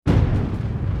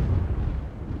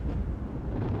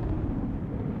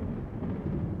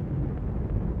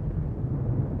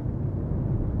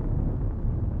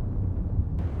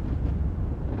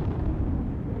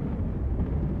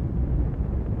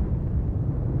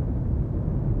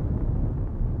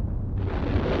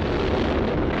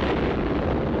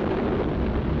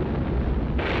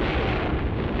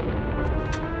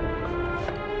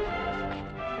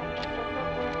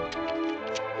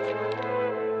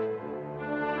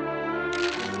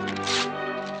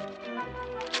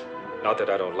Not that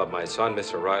I don't love my son,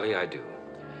 Miss O'Reilly, I do.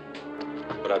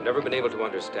 But I've never been able to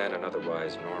understand an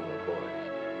otherwise normal boy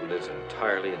who lives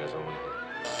entirely in his own head.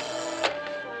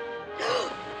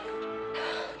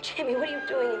 Jamie, what are you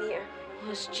doing in here? I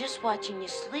was just watching you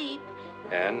sleep.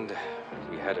 And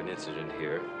we had an incident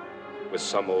here with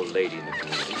some old lady in the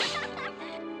community.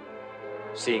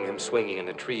 Seeing him swinging in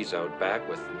the trees out back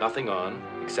with nothing on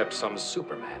except some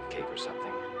Superman cape or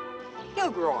something. He'll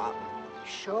grow up.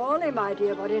 Surely, my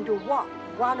dear, but into what?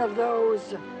 One of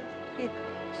those hits.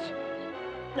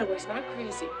 No, he's not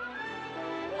crazy.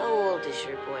 How old is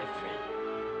your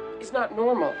boyfriend? He's not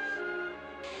normal.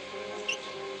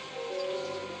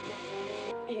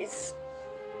 He's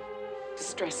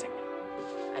distressing.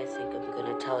 I think I'm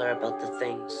gonna tell her about the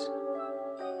things.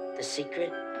 The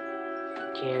secret?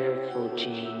 Careful,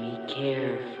 Jamie,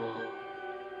 careful.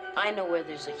 I know where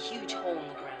there's a huge hole in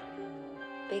the ground.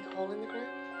 Big hole in the ground?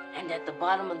 And at the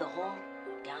bottom of the hole,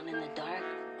 down in the dark,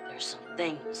 there's some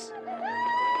things.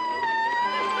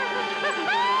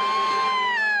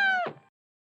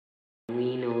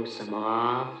 We know some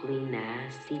awfully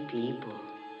nasty people,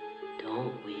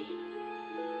 don't we?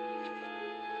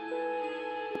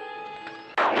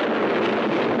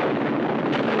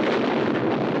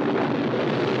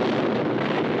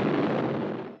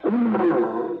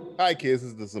 Hi kids,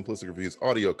 this is the Simplistic Reviews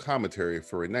audio commentary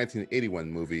for a 1981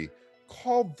 movie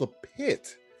called The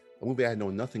Pit, a movie I know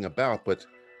nothing about, but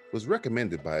was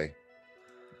recommended by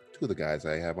two of the guys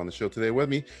I have on the show today with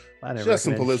me.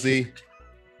 Justin Polizzi,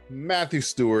 Matthew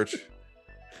Stewart.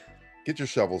 Get your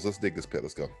shovels, let's dig this pit,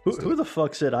 let's go. Who the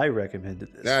fuck said I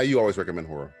recommended this? Nah, you always recommend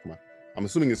horror. Come on. I'm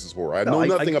assuming this is horror. I know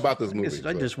nothing about this movie.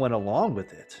 I just went along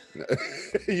with it.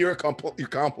 You're accomplice.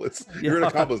 Yeah. You're an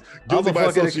accomplice. Guilty by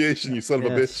association, you son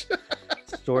of a bitch.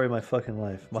 Story of my fucking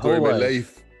life. My Story whole of my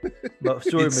life.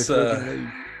 Story of my fucking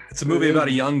life. It's a movie about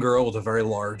a young girl with a very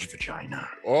large vagina.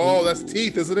 Oh, that's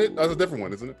Teeth, isn't it? That's a different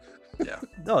one, isn't it? Yeah.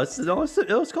 No, it's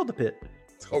called The Pit.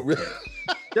 Oh, really?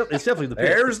 It's definitely The Pit.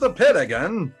 There's The Pit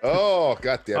again. Oh,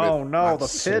 god damn it. Oh no, The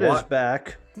Pit is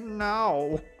back.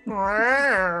 No.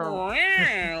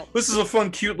 This is a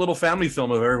fun, cute little family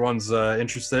film if everyone's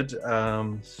interested.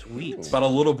 Sweet. It's about a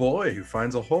little boy who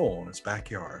finds a hole in his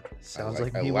backyard. Sounds I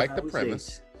like me when like I the was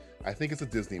premise. 8. I think it's a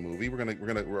Disney movie.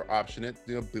 We're option it.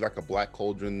 Be like a Black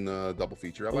Cauldron double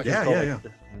feature. I like it. Yeah.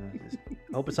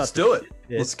 I hope it's not. Let's do it.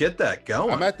 Let's get that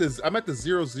going. I'm at the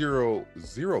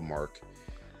 000 mark,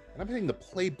 and I'm hitting the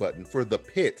play button for The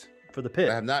Pit. For The Pit.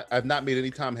 I've not made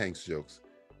any Tom Hanks jokes.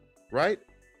 Right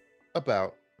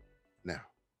about now.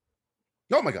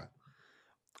 Oh my god.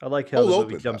 I like how the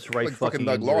movie jumps right like fucking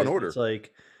like Law and Order. It's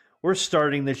like we're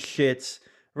starting this shit.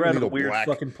 We're having a weird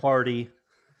fucking party.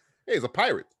 Hey, he's a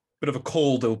pirate. Bit of a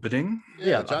cold opening.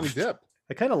 Yeah, Johnny Depp.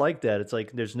 I kind of like that. It's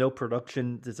like there's no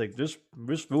production. It's like this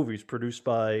movie's produced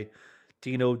by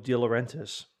Dino De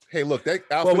Laurentiis. Hey, look, that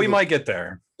outfit. Well, we might get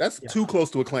there. That's too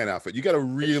close to a clan outfit. You got to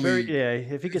really.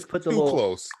 If he gets put the too little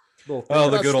close. Oh,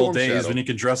 the good old days when you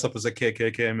could dress up as a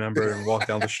KKK member and walk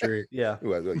down the street. Yeah.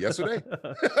 Yesterday?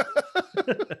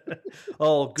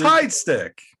 Oh, good. Tide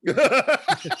stick.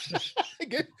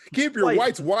 Keep your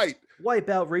whites white. Wipe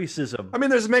out racism. I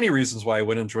mean, there's many reasons why I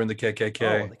wouldn't join the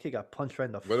KKK. Oh, the kid got punched right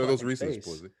in the face. What are those reasons,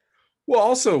 Polizzi? Well,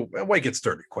 also, white gets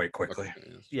dirty quite quickly.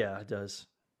 Okay. Yeah, it does.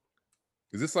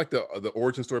 Is this like the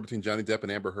origin story between Johnny Depp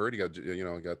and Amber Heard? You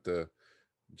got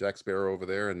Jack Sparrow over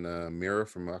there and Mira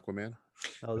from Aquaman.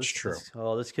 Oh, that's true.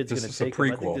 This kid's gonna take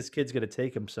him. I think this kid's gonna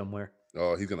take him somewhere.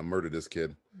 Oh, he's gonna murder this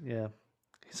kid. Yeah,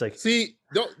 he's like, see,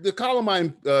 the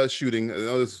Columbine shooting. I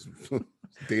know this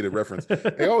dated reference.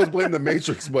 They always blame the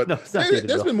Matrix, but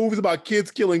there's been movies about kids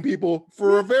killing people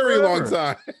for a very long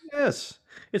time. Yes,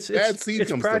 it's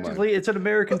practically it's an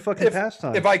American fucking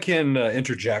pastime. If I can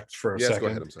interject for a second, go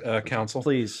ahead, I'm sorry. Counsel,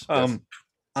 please.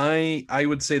 I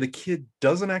would say the kid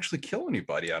doesn't actually kill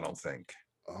anybody. I don't think.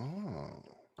 Oh.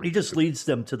 He just leads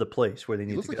them to the place where they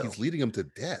need to go. Looks like he's leading them to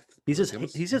death. He's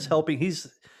just helping. This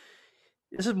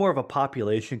is more of a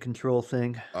population control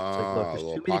thing. It's like, look, there's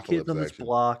too many kids on this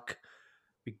block.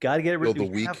 We got to get rid of the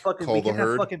weak. We can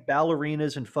have fucking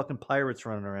ballerinas and fucking pirates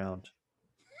running around.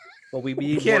 But we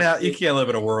need you can't live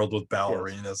in a world with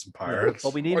ballerinas and pirates.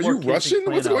 But we need Are more. You Russian?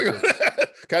 What's going on?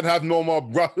 Can't have no more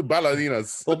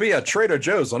ballerinas. There'll be a Trader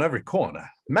Joe's on every corner.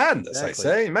 Madness, I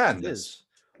say, madness.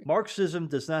 Marxism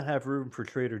does not have room for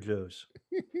Trader Joe's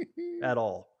at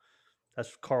all.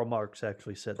 That's Karl Marx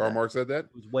actually said. Marx said that?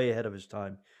 He was way ahead of his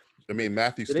time. I mean,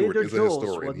 Matthew Stewart is a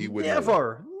historian. He would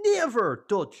never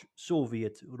touch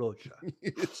Soviet Russia.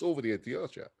 Soviet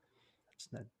Russia.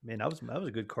 Man, that was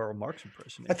a good Karl Marx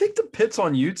impression. I think The Pit's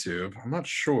on YouTube. I'm not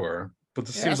sure, but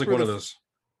this seems like one of those.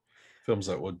 films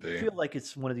that would be. I feel like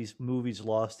it's one of these movies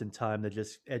lost in time that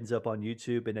just ends up on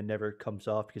YouTube and it never comes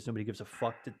off because nobody gives a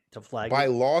fuck to flag By it.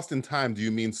 lost in time, do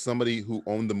you mean somebody who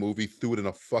owned the movie threw it in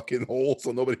a fucking hole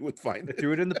so nobody would find it?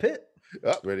 Threw it in the pit.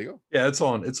 Oh, there you go. Yeah, it's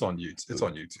on YouTube. It's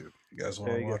on YouTube. You guys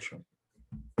want to watch it?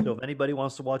 So if anybody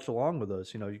wants to watch along with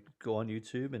us, you can go on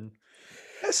YouTube and.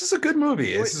 This is a good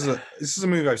movie. This is a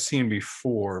movie I've seen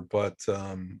before, but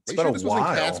it's been a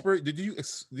while. Casper? Did you?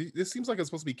 This seems like it's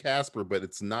supposed to be Casper, but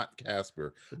it's not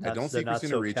Casper. I don't see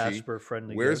Christina Ricci. Casper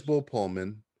friendly. Where's Bill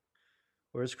Pullman?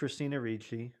 Where's Christina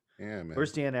Ricci? Yeah, man.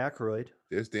 Where's Dan Aykroyd?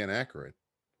 There's Dan Aykroyd.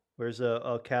 Where's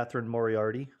Catherine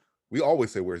Moriarty? We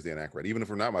always say where's Dan Aykroyd, even if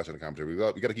we're not watching the commentary. We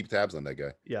got to keep tabs on that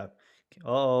guy. Yeah.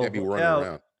 Oh, can't be running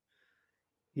around.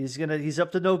 He's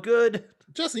up to no good.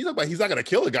 Justin, he's not gonna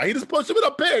kill a guy. He just punched him in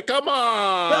a pit. Come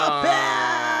on. The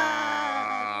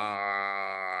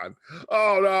pit!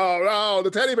 Oh no,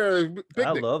 the teddy bear.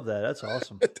 I love that. That's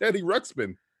awesome. Teddy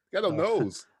Ruxpin. Got no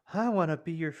nose. I want to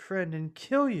be your friend and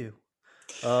kill you.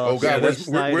 Oh God,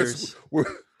 where's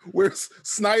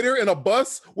Snyder in a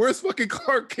bus? Where's fucking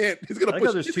Clark Kent? He's gonna.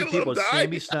 There's two people: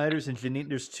 Sammy Snyder's and Janine.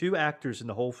 There's two actors in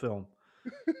the whole film.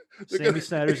 Sammy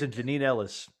Snyder's and Janine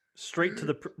Ellis. Straight to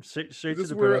the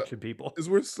production people. Is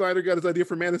where Snyder got his idea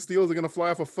for Man of Steel. Is he gonna fly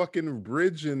off a fucking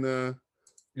bridge in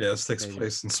this takes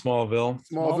place in Smallville.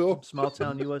 Small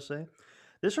town USA.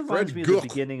 This reminds me of the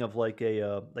beginning of like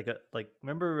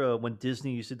remember when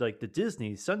Disney used to the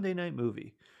Disney Sunday night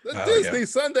movie.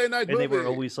 Sunday night movie. And they were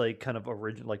always like kind of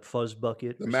original, like Fuzz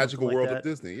Bucket. The Magical World of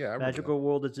Disney. Yeah, Magical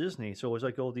World of Disney. So it was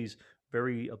like all these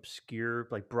very obscure,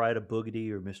 like Bride of Boogedy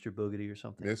or Mr. Boogedy or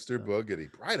something. Mr.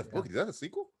 Boogedy. Bride of Boogedy. Is that a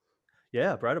sequel?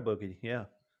 Yeah, Bride of Boogedy. Yeah.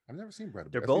 I've never seen Bride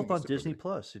of Boogedy. They're both on Disney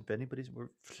Plus. If anybody's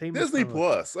Disney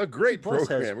Plus, a great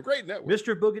program, a great network.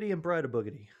 Mr. Boogedy and Bride of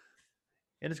Boogedy.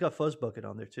 And it's got Fuzz Bucket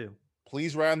on there too.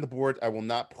 Please write on the board. I will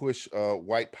not push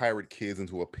white pirate kids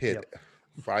into a pit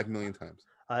 5 million times.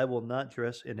 I will not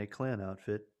dress in a clan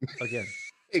outfit again.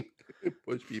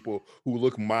 Push people who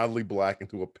look mildly black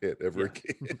into a pit ever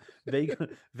again.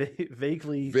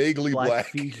 Vaguely black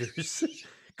features.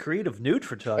 Creative nude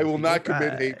photography. I will not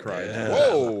commit hate crimes. Yeah.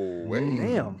 Whoa!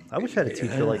 Damn! I wish I had a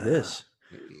teacher like this.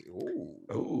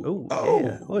 Oh!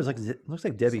 Yeah. Oh, looks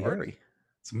like Debbie Harry.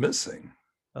 It's missing.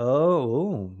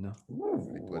 Oh no!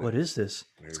 What is this?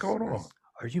 What's going on?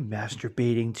 Are you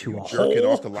masturbating to a jerking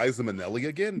hole? off to Liza Minnelli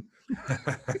again?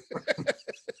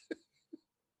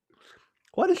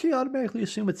 Why does she automatically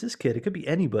assume it's this kid? It could be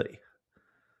anybody.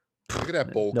 Look at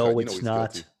that bowl. No, it's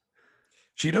not.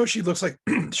 She looks like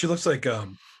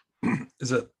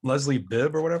is it Leslie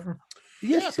Bibb or whatever?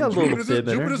 Yeah, she's got a little bib in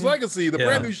her. Jupiter's Legacy, the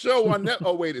brand new show on net.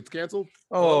 Oh wait, it's canceled.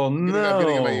 Oh no!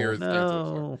 Getting in my ears.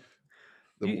 No.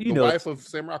 The wife of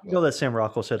Sam Rockwell. You know that Sam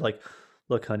Rockwell said, like,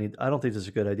 look, honey, I don't think this is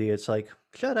a good idea. It's like,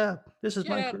 shut up. This is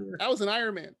my career. I was an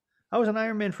Iron Man. I was an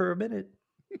Iron Man for a minute.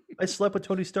 I slept with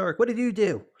Tony Stark. What did you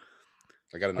do?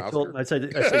 I got an Oscar. I said,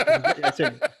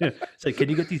 can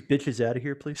you get these bitches out of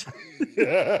here, please?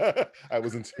 I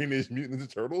was in Teenage Mutant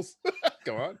Ninja Turtles.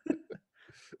 Come on.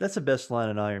 That's the best line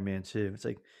in Iron Man too. It's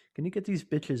like, can you get these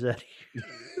bitches out of here?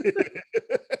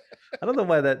 I don't know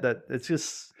why that it's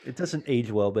just, it doesn't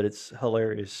age well, but it's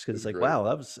hilarious because it's like, wow,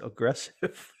 that was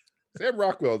aggressive. Sam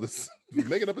Rockwell just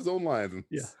making up his own lines.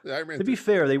 Yeah. To be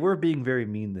fair, they were being very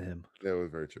mean to him. That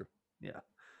was very true. Yeah.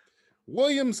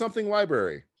 William something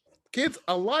library. Kids,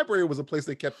 a library was a place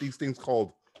they kept these things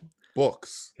called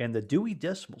books. And the Dewey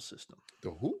Decimal System.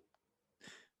 The who?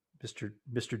 Mr.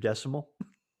 Decimal.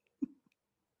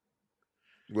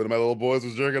 One of my little boys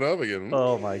was jerking off again.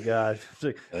 Oh my God.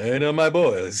 Like, I know my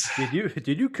boys.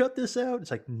 Did you cut this out?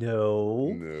 It's like,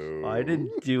 no, I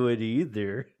didn't do it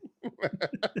either.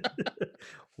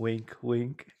 Wink,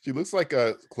 wink. She looks like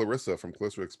Clarissa from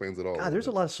Clarissa Explains It All. God, there's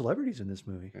a lot of celebrities in this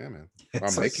movie. Yeah, man.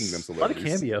 I'm making them celebrities. A lot of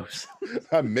cameos.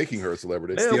 I'm making her a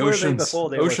celebrity. It's the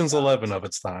Ocean's 11 of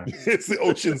its time. It's the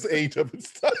Ocean's 8 of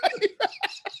its time.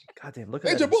 God damn, look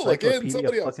at that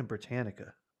Encyclopedia fucking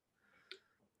Britannica.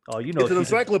 Oh, you know, it's an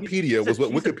encyclopedia was what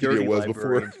Wikipedia was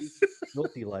before.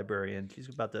 Filthy librarian. She's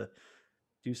about to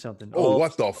do something. Oh,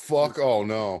 what the fuck? Oh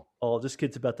no. Oh, this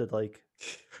kid's about to like.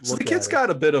 So the kid's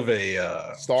got a bit of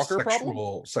a stalker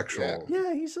problem. Sexual.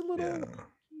 Yeah, he's a little. Yeah.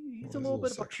 He's a little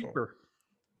bit of a creeper.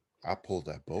 I pulled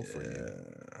that bow for you.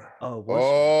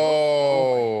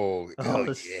 Oh,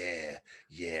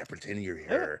 yeah. Pretend you're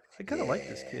here. I kind of like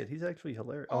this kid. He's actually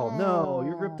hilarious. Oh no,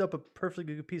 you ripped up a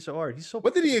perfectly good piece of art. He's so.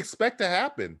 What did he expect to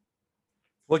happen?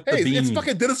 Like hey, it's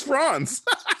fucking Dennis Franz.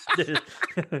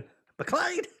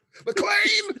 McClane.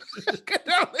 Get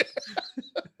down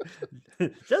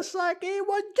there. Just like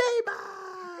A1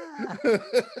 Gamer.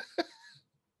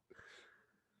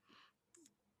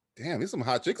 Damn, there's some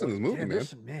hot chicks in this movie,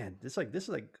 man. This is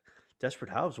like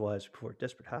Desperate Housewives before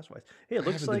Desperate Housewives. Hey, it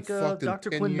looks like Dr.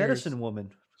 Quinn, Medicine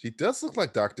Woman. She does look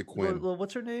like Dr. Quinn.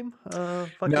 What's her name? No,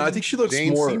 I think she looks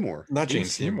Jane more. Seymour. Not Jane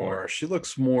Seymour. She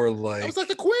looks more like. That was like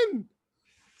the Quinn.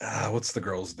 What's the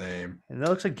girl's name? And that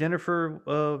looks like Jennifer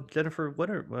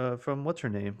from what's her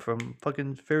name? From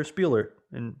fucking Ferris Bueller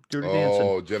and Dirty Dancing.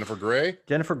 Oh, Jennifer Grey?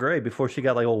 Jennifer Grey before she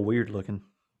got like all weird looking.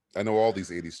 I know all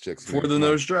these 80s chicks. Before the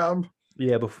nose job?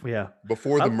 Yeah,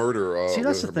 before the murder. See,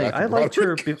 that's the thing. I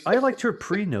liked her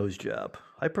pre-nose job.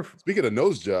 I prefer. Speaking of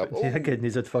nose job, yeah, kid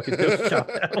needs a fucking nose job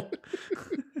now.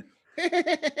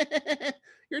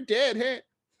 You're dead, hey.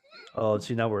 Oh,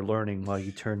 see, now we're learning while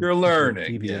you turn. You're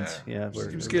learning. Yeah,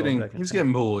 he's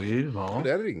getting bullied. Good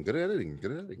editing.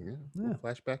 Yeah.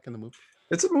 Flashback in the movie.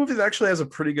 It's a movie that actually has a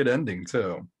pretty good ending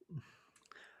too.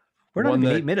 We're not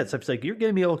even 8 minutes. I was like, you're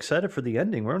getting me all excited for the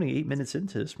ending. We're only 8 minutes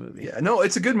into this movie. Yeah, no,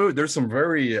 it's a good movie. There's some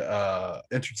very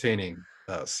entertaining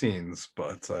scenes,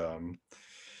 but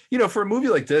for a movie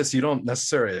like this, you don't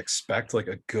necessarily expect like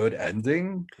a good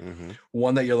ending. Mm-hmm.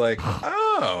 One that you're like,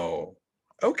 oh,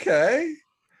 okay,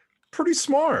 pretty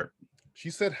smart. She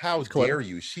said, "How dare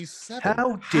you?" She said,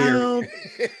 "How dare you?"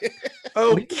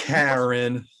 Oh,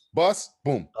 Karen. Bus,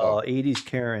 boom. 80s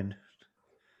Karen.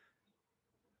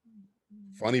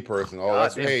 Funny person. Oh, God,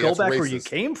 that's man, hey, go that's back racist. where you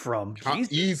came from.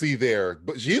 Easy there,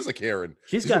 but she's a Karen.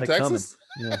 She's got it coming.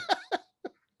 Yeah.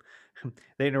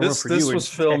 They ain't no room for you. This was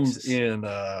filmed in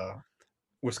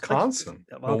Wisconsin.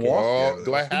 Okay. Oh,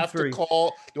 do I have to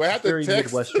call? Do I have to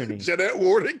text Jeanette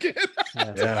Ward again?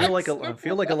 Yeah. I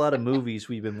feel like a lot of movies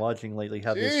we've been watching lately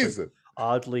have this like,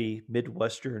 oddly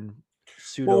Midwestern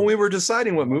pseudo. Well, when we were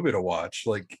deciding what movie to watch,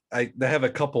 like I have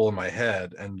a couple in my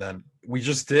head, and then we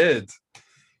just did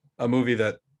a movie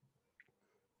that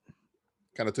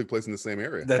kind of took place in the same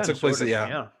area. That took place,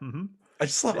 yeah. Mm-hmm. I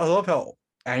love how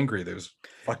angry there's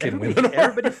fucking women are.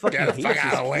 Everybody fucking get the fuck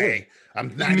out of the way.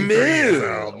 I'm 93 years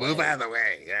old. Move out of the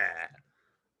way. Yeah.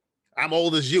 I'm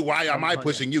old as you. Why am I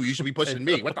pushing you? You should be pushing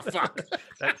me. What the fuck?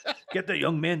 Get the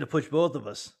young man to push both of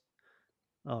us.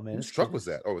 Oh man, whose truck was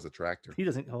that? Oh, it was a tractor. He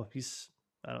doesn't. Oh,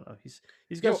 I don't know. He's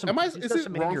got some. Is it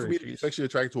wrong for me to be sexually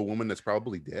attracted to a woman that's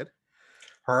probably dead?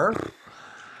 Her?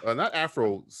 Not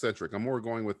Afrocentric. I'm more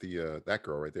going with the that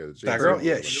girl right there. That girl,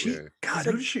 yeah. God,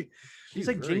 who is she? She's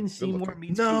like Jane Seymour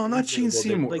meets. No, not Jane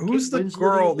Seymour. Who's the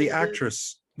girl? The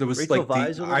actress that was like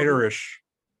the Irish,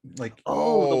 like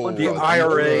the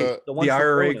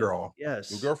IRA girl. Yes,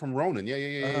 the girl from Ronin.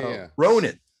 Yeah.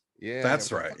 Ronin. Yeah,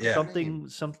 that's right. Yeah,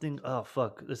 something. Oh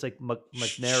fuck! It's like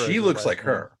McNair. She looks like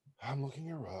her. I'm looking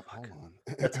her up. Hold on.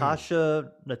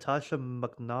 Natasha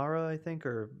McNara, I think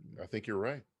you're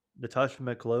right. Natasha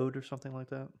McLeod or something like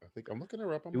that. I think I'm looking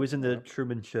her up. He was in the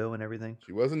Truman Show and everything.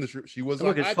 She was in the. She was.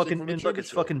 Look, it's fucking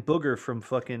Booger from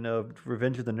fucking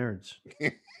Revenge of the Nerds.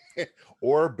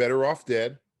 Or Better Off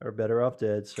Dead.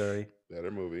 Sorry.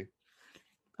 Better movie.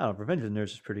 I don't know. Revenge of the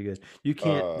Nerds is pretty good. You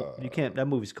can't. That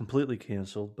movie's completely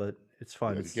canceled, but it's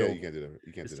fine. Yeah, you can't do that.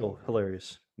 It's still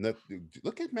hilarious.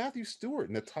 Look at Matthew Stewart,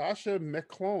 Natasha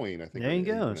McCloyne. I think. There you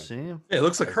go. See, yeah, it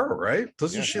looks like her, right?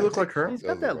 Doesn't she look like her? She's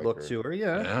got that look to her.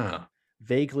 Yeah.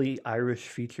 Vaguely Irish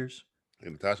features.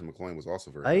 And Natasha McCloyne was also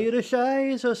very. Irish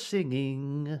eyes are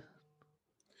singing.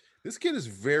 This kid is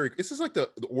very. This is like the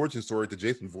origin story to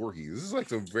Jason Voorhees. This is like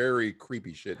some very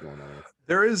creepy shit going on.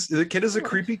 The kid is a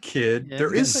creepy kid. Yeah,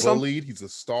 there is some bullied. He's a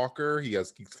stalker.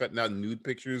 He's cutting out nude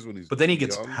pictures when he's. But then he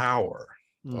gets power.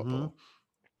 Mm-hmm.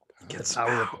 Gets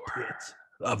power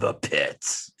of the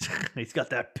pits. He's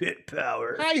got that pit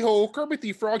power. Hi ho, Kermit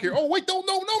the Frog here. Oh wait, no,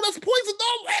 that's poison.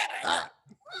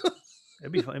 No.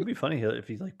 It'd be funny if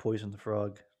he like poisoned the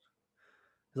frog.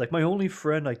 He's like, my only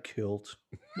friend I killed.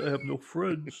 I have no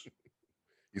friends.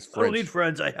 He's French. I don't need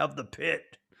friends. I have the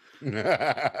pit.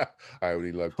 I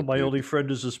only love my pit. Only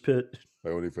friend is this pit. My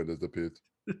only friend is the pit.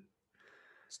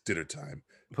 It's dinner time.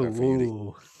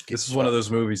 This is one of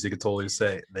those movies you could totally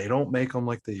say they don't make them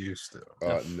like they used to.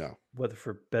 No. Whether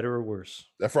for better or worse.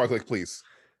 That frog, like, please,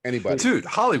 anybody, dude,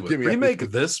 Hollywood, remake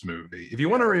this movie. If you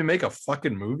want to remake a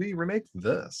fucking movie, remake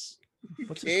this.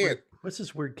 What's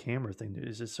this weird camera thing?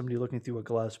 Is it somebody looking through a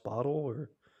glass bottle, or?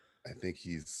 I think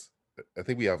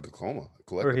we have glaucoma.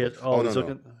 What?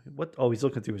 Oh, he's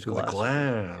looking through his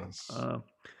glass.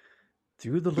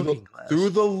 Through the looking glass. Through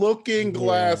the looking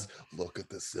glass. Look at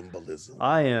the symbolism.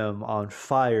 I am on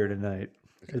fire tonight.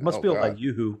 It must be like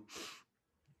Yoo-hoo.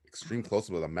 Extreme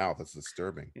close-up of the mouth. That's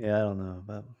disturbing. Yeah, I don't know.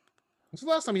 But when's the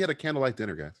last time you had a candlelight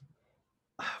dinner, guys?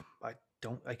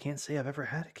 I can't say I've ever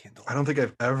had a candlelight. I don't think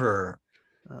I've ever.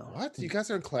 What? You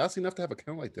guys aren't classy enough to have a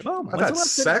candlelight dinner? I've had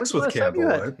sex with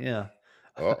candlelight. Yeah.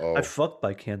 I fucked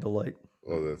by candlelight.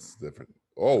 Oh, that's different.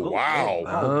 Oh,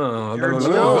 wow.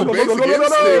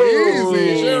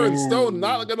 Easy. Sharon Stone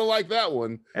not gonna like that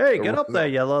one. Hey, get up there,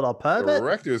 you little pervert.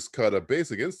 Director's cut a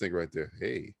Basic Instinct right there.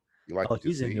 Hey, you like? Oh,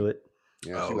 he's into it.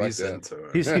 Yeah, he's into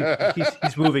it.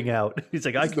 He's moving out. He's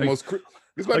like, this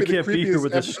might be the creepiest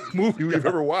with this movie we've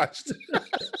ever watched.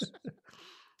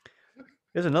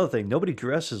 Here's another thing. Nobody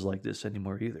dresses like this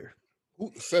anymore either.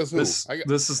 Who says who?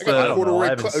 This is the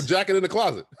corduroy jacket in the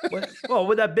closet. Well,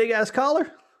 with that big ass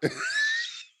collar.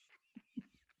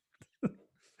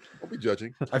 Don't be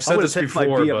judging. I've said this before,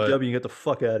 my BMW but and get the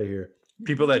fuck out of here.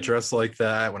 People that dress like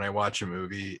that, when I watch a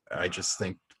movie, I just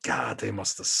think, God, they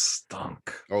must have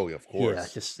stunk. Oh yeah, of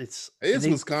course. Yeah, it is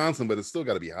Wisconsin, but it's still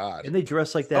got to be hot. And they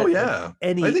dress like that. Oh yeah,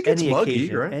 any I think it's muggy,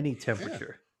 occasion, right? any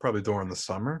temperature. Yeah. Probably during the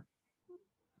summer.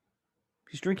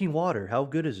 He's drinking water. How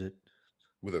good is it?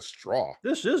 With a straw.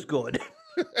 This is good.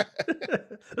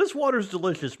 This water's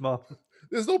delicious, Mom.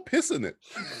 There's no piss in it.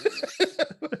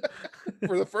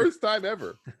 For the first time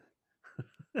ever.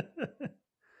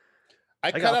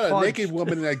 I cut out a naked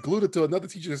woman and I glued it to another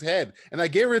teacher's head and I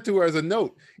gave it to her as a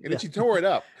note and then she tore it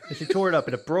up. And she tore it up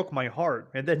and it broke my heart.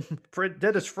 And then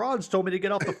Dennis Franz told me to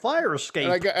get off the fire escape.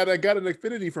 And I got an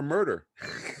affinity for murder.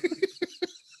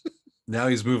 Now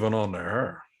he's moving on to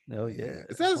her. Oh yeah.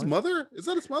 Is that his mother? Is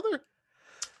that his mother?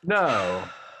 No,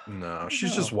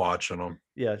 she's just watching him.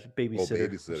 Yeah, babysitter. Old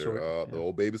babysitter. The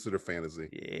old babysitter fantasy.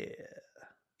 Yeah.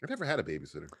 I've never had a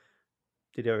babysitter.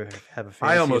 Did you ever have a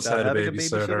fantasy? I almost about had a having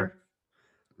babysitter.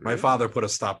 My father put a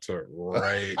stop to it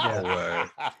right away.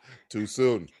 Too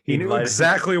soon. He knew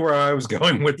exactly where I was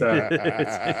going with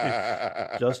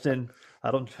that. Justin,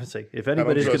 I don't say if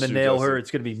anybody's going to nail her,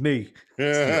 it's going to be me.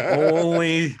 It's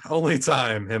the only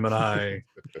time him and I.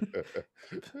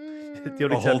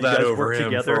 I'll hold that over him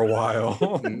together for a while.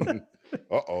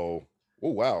 Oh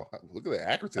wow! Look at the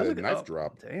accuracy of that knife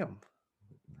drop. Damn.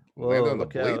 Land on the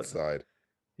blade side.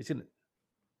 He's gonna.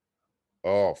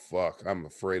 Oh fuck! I'm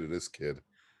afraid of this kid.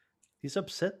 He's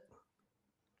upset.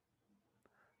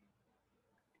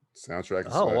 Soundtrack.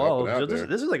 Oh wow!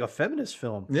 This is like a feminist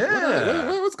film.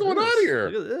 Yeah. What's going on here?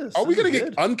 Look at this. Are we gonna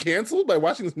get uncanceled by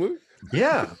watching this movie?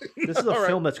 Yeah. This is a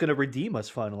film that's gonna redeem us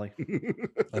finally,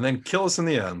 and then kill us in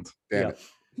the end. Damn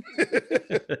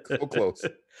it! So close.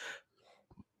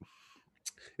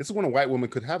 This is when a white woman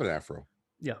could have an afro.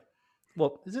 Yeah.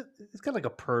 Well, is it? It's got like a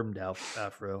permed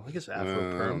afro. I guess afro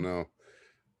perm. I don't know.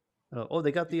 Oh,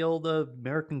 they got the old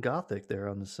American Gothic there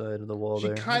on the side of the wall. She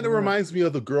kind of reminds me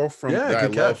of the girl from that I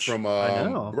love from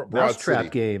Mousetrap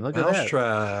Game. Look at that.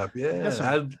 Mousetrap.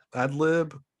 Yeah. Ad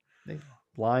lib.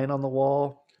 Lion on the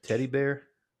wall. Teddy bear.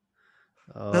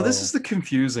 Now this is the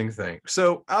confusing thing.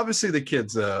 So obviously the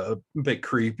kid's a bit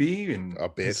creepy and a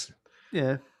bit.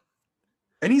 Yeah.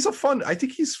 And he's I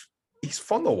think he's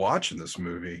fun to watch in this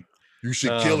movie. You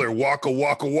should kill her. Waka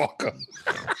waka waka.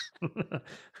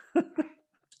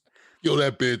 Kill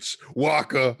that bitch.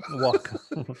 Waka.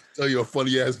 Tell you a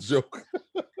funny ass joke.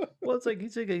 Well, it's like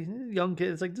he's like a young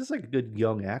kid. It's like this is like a good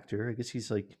young actor. I guess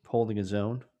he's like holding his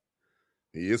own.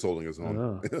 He is holding his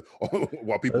own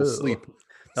while people sleep.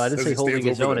 No, I didn't say holding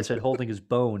his own. I said holding his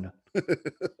bone.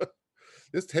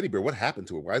 This teddy bear, what happened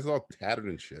to it? Why is it all tattered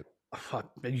and shit?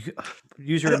 Fuck,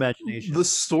 use your imagination. The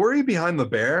story behind the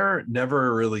bear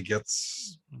never really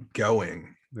gets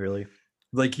going. Really?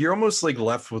 Like you're almost like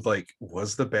left with like,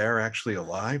 was the bear actually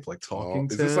alive? Like talking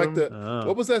to him? Is this like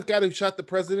what was that guy who shot the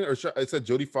president? Or it said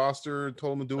Jodie Foster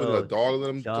told him to do it. A dog told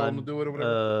him to do it or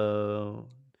whatever.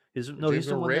 He's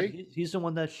the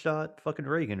one that shot fucking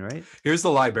Reagan, right? Here's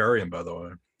the librarian, by the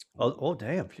way. Oh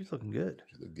damn, she's looking good.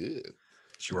 She look good.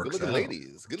 She works good out.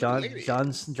 Ladies. Good ladies.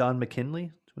 John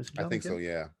McKinley. I think so,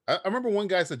 yeah. I remember one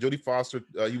guy said Jodie Foster.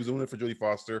 He was doing it for Jodie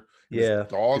Foster. Yeah,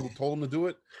 his dog told him to do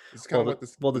it. It's kind of what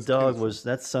this. Well, the dog was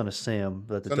that's Son of Sam,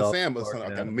 but the Son dog of Sam was.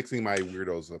 I'm mixing my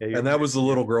weirdos up. Yeah, and that was the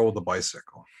little girl with the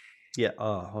bicycle. Yeah.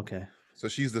 Oh, okay. So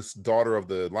she's the daughter of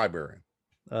the librarian.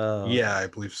 Yeah, I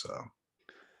believe so.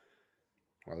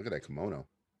 Wow, look at that kimono.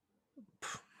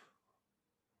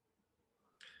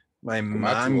 My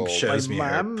mom shows me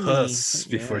her puss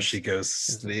before she goes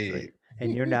to sleep.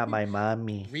 And you're not my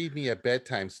mommy. Read me a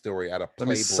bedtime story out of Playboy.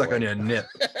 Let me suck on your nip.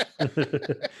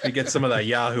 You get some of that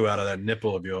Yahoo out of that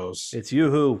nipple of yours. It's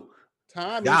Yoo-hoo.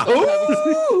 Tom.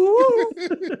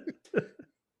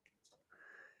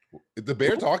 Is the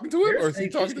bear talking to him, or is he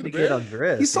talking to the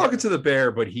bear? He's talking to the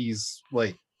bear, but he's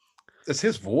like, it's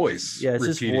his voice. Yeah, it's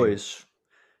his voice.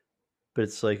 But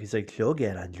it's like he's like, she'll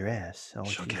get undressed.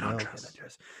 She'll get undressed.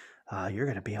 You're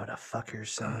gonna be able to fuck her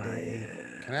someday.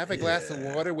 Can I have a glass of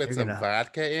water with some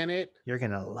vodka in it? You're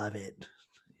gonna love it.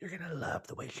 You're gonna love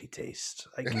the way she tastes.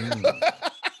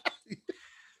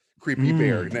 creepy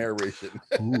bear narration.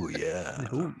 Oh yeah.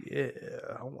 Oh yeah.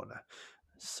 I want to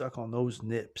suck on those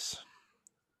nips.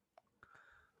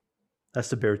 That's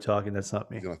the bear talking. That's not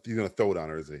me. He's gonna throw it on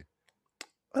her, is he? He's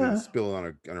gonna spill it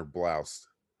on her blouse.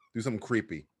 Do something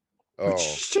creepy. Oh,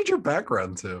 change your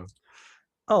background too.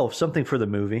 Oh, something for the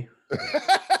movie.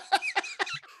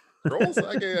 Girls,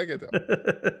 I get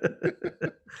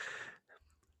that.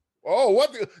 Oh,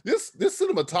 what this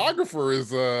cinematographer is?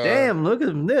 Damn! Look at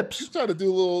the nips. He's trying to do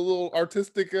a little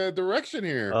artistic direction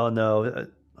here. Oh no!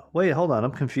 Wait, hold on.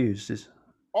 I'm confused.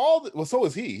 So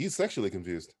is he. He's sexually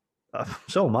confused.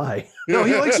 So am I. No,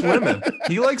 he likes women.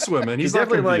 He likes women. He's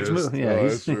definitely not confused. likes. Yeah,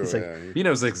 he's true. like, he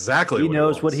knows exactly. He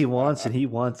knows what he wants, and he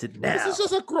wants it now. This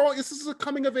is a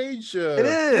coming of age. It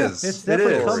is. It's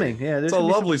definitely coming. Yeah, it's a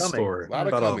lovely story. A lot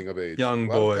of coming of age. Young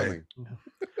boy.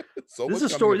 So this is a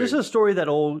story. This is a story that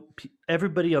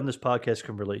everybody on this podcast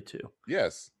can relate to.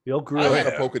 Yes, we all grew up. I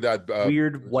had a polka dot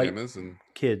weird white and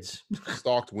kids,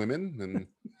 stalked women and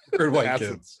weird white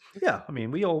kids. Yeah, I mean,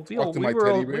 we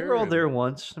were all there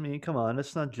once. I mean, come on,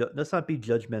 let's not be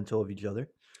judgmental of each other.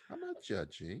 I'm not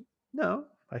judging. No,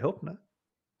 I hope not.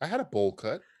 I had a bowl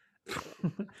cut.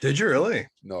 Did you really?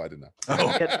 No, I did not. Oh,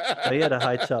 he had a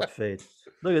high top fade.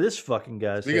 Look at this fucking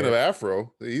guy. Speaking of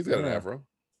afro, he's got an afro.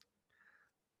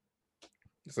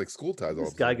 It's like school ties.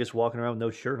 This guy just walking around with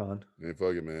no shirt on. Hey,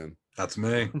 fuck it, man. That's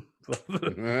me.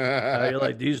 You're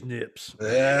like these nips.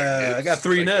 Yeah, I got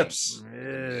 3 nips.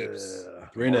 Yeah.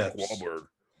 3 nips. Wahlberg.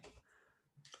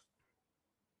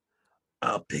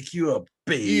 I'll pick you up,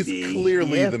 baby. He's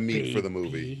clearly the meat for the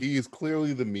movie. He's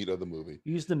clearly the meat of the movie.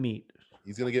 He's the meat.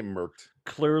 He's gonna get murked.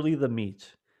 Clearly the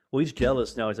meat. Well, he's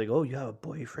jealous now. He's like, "Oh, you have a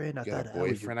boyfriend? I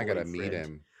gotta meet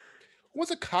him." What's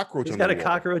a cockroach? He's got a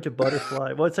cockroach, a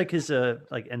butterfly. Well, it's like his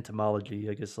like entomology,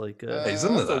 I guess. Like he's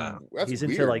into that. He's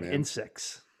into like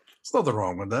insects. There's nothing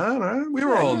wrong with that, right? We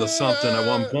were all into something at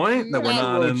one point that we're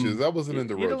not in. I wasn't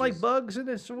into roaches. You don't like bugs in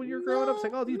this? So when you're growing up, it's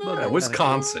like, oh, these bugs. Yeah,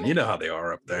 Wisconsin, you know how they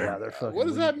are up there. Yeah, they're fucking. What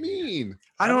does that mean?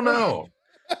 I don't know.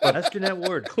 That's Jeanette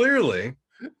Ward. Clearly.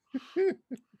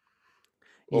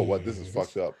 Oh, what? This is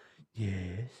fucked up.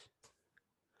 Yes.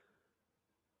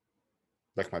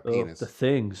 Like my penis. The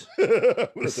things. The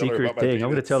secret thing.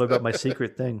 I'm going to tell her about my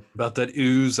secret thing. About that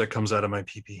ooze that comes out of my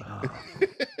pee-pee. Oh.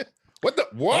 What the?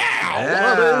 Wow.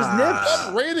 Yeah. Those nips.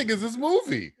 What rating is this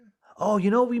movie? Oh,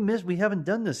 you know, we haven't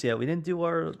done this yet. We didn't do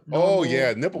our nipple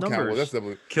numbers. count. Well, that's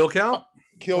definitely kill count.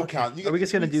 Kill count. Are we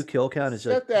just going to do kill count?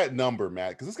 Set that number,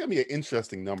 Matt, because it's going to be an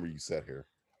interesting number you set here.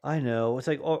 I know. It's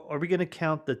like, are we going to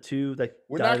count the two? Like,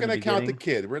 we're not going to count the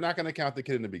kid. We're not going to count the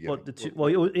kid in the beginning.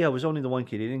 Well, it was only the one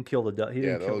kid. He didn't kill the. He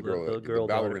didn't kill the girl.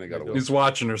 The ballerina got away. He's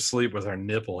watching her sleep with her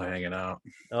nipple hanging out.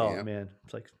 Oh man,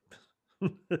 it's like,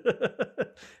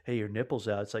 hey, your nipple's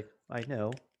out. It's like, I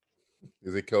know.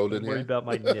 Is it cold in here? Worried about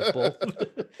my nipple.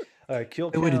 All right,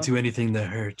 kill count. I wouldn't do anything to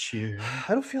hurt you.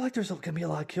 I don't feel like there's going to be a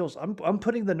lot of kills. I'm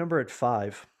putting the number at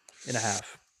 5.5.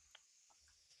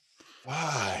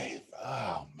 5.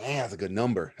 Oh man, that's a good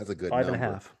number. That's a good 5.5.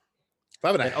 number.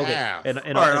 5.5.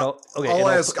 And I'll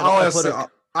ask.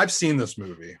 I've seen this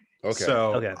movie. Okay.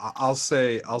 So I'll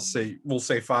say we'll say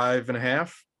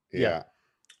 5.5. Yeah.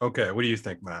 Okay. What do you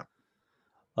think, Matt?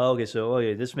 Okay. So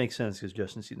this makes sense because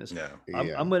Justin's seen this. Yeah.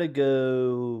 I'm gonna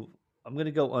go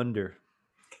under.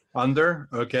 Under.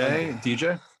 Okay.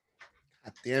 DJ.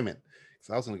 God damn it!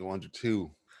 So I was gonna go under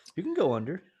 2. You can go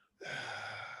under.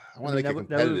 I want to make it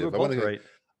competitive.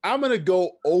 I'm going to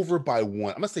go over by 1. I'm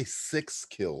going to say 6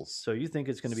 kills. So you think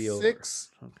it's going to be over? 6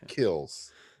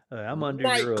 kills. I'm under.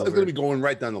 Right, you're over. It's going to be going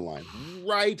right down the line,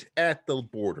 right at the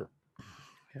border.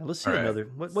 Yeah, let's see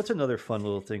another. What's another fun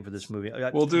little thing for this movie?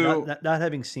 We'll do. Not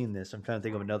having seen this, I'm trying to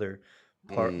think of another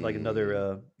part, like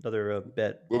another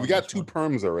bet. Well, we got 2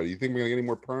 perms already. You think we're going to get any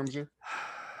more perms here?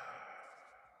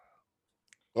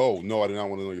 Oh no, I do not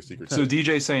want to know your secret. So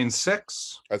DJ saying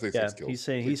 6. I say 6 kills.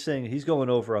 He's saying he's going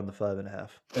over on the 5.5.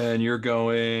 And you're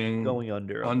going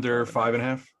under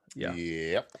 5.5. Yeah.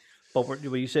 Yep. But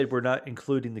you said we're not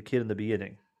including the kid in the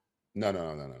beginning. No.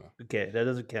 Okay, that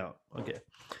doesn't count. Okay,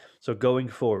 so going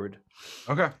forward.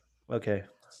 Okay.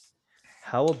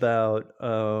 How about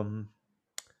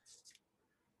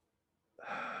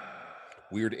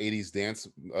weird 80s dance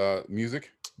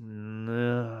music?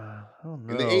 No, I don't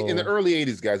know. In the early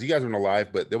 80s, guys, you guys weren't alive,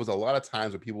 but there was a lot of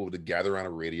times where people would gather around a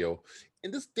radio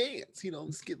and just dance,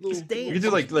 just get little dance. You could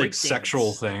do like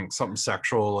sexual thing, something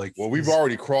sexual, like. Well, we've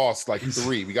already crossed like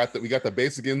 3. We got the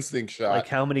Basic Instinct shot. Like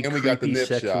how many creepy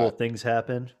sexual things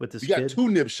happened with this kid? We got 2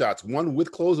 nip shots, one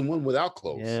with clothes and one without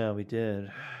clothes. Yeah, we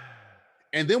did.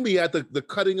 And then we had the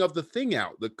cutting of the thing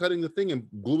out, cutting the thing and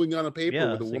gluing on a paper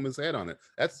with a woman's head on it.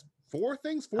 That's Four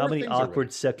things. How many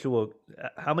awkward sexual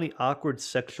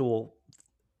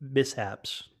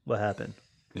mishaps? What happened?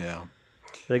 Yeah.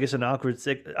 But I guess an awkward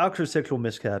sexual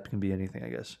mishap can be anything. I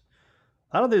guess.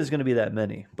 I don't think there's going to be that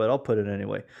many, but I'll put it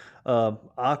anyway.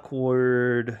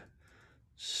 Awkward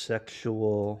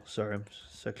sexual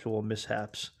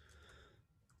mishaps.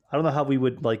 I don't know how we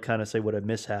would like kind of say what a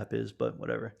mishap is, but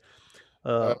whatever.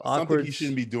 Something he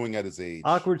shouldn't be doing at his age.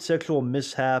 Awkward sexual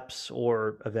mishaps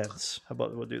or events. How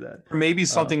about we'll do that? Or maybe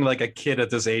something like a kid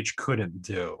at this age couldn't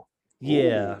do.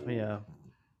 Yeah, yeah.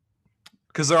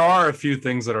 Because there are a few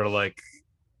things that are like,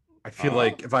 I feel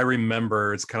like if I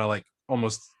remember, it's kind of like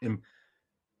almost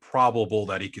improbable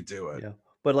that he could do it. Yeah.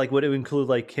 But like, would it include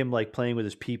like him like playing with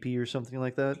his pee-pee or something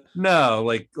like that? No,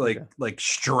 like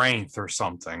strength or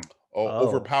something.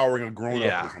 Overpowering a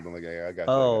grown-up or something like that. Yeah, I got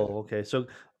you. Okay. So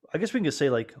I guess we can just say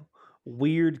like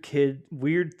weird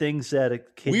things that a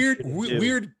kid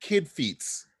weird kid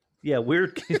feats. Yeah,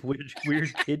 weird kid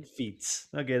feats.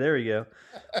 Okay, there we go.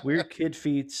 Weird kid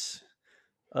feats.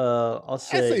 I'll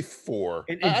say 4.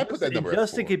 I put that number.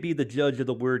 Justin could be the judge of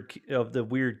the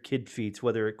weird kid feats,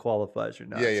 whether it qualifies or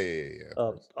not.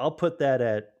 Yeah. I'll put that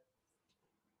at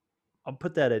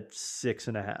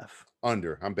 6.5.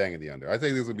 Under. I'm banging the under. I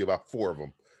think there's gonna be about 4 of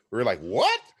them. We're like,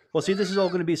 what? Well, see, this is all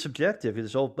going to be subjective.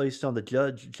 It's all based on the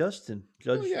judge, Justin.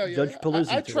 Judge Palooza.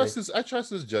 I trust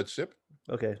his judgeship.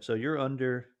 Okay, so you're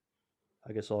under.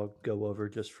 I guess I'll go over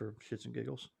just for shits and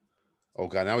giggles. Oh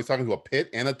God! Now he's talking to a pit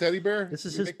and a teddy bear. This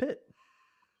is his pit.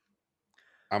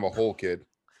 I'm a whole kid.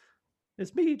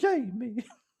 It's me, Jamie.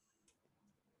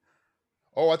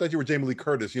 Oh, I thought you were Jamie Lee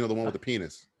Curtis. You know, the one with the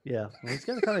penis. Yeah, well, he's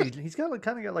got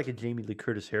like a Jamie Lee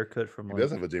Curtis haircut from. He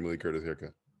does have a Jamie Lee Curtis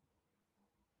haircut.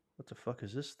 What the fuck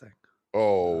is this thing?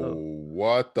 Oh,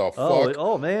 what the fuck?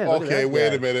 Oh man. Okay,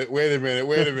 wait a minute.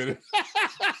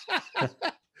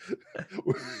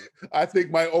 I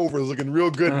think my over is looking real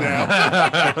good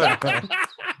now.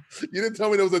 You didn't tell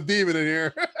me there was a demon in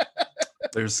here.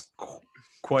 There's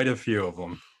quite a few of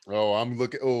them. Oh, I'm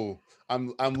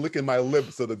licking my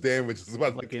lips so the damage is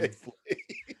about to take place.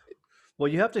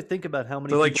 Well, you have to think about how many.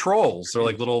 They're like trolls. They're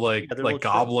like little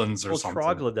goblins or something.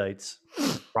 Troglodytes.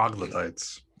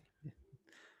 Troglodytes.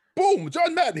 Boom!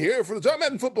 John Madden here for the John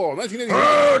Madden Football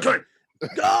 1989.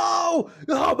 No!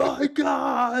 Oh my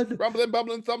God! Rumbling,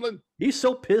 bumbling, thumbling. He's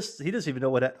so pissed. He doesn't even know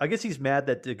what. I guess he's mad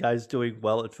that the guy's doing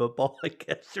well at football, I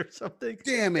guess, or something.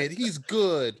 Damn it, he's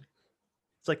good.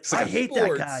 It's like, I hate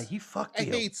that guy. He fucked you.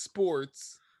 I hate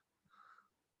sports.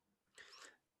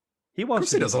 He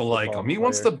wants. He doesn't like him. He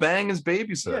wants to bang his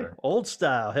babysitter. Yeah, old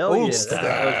style. Hell old yeah.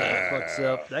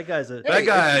 Style. That guy's a. That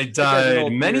guy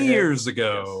died many years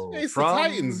ago from the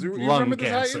Titans. You lung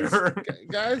cancer.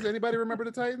 Guys, anybody remember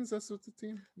the Titans? That's what's the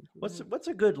team. What's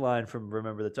a good line from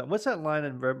Remember the Titans? What's that line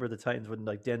in Remember the Titans when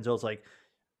like Denzel's like,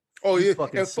 "Oh yeah,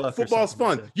 football's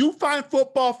fun. Like you find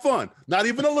football fun? Not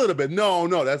even a little bit. No,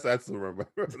 that's the Remember."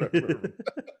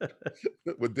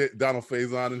 With Donald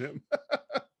Faison and him.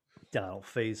 Donald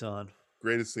Faison.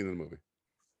 Greatest scene in the movie.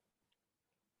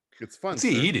 It's fun. What's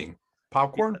he eating?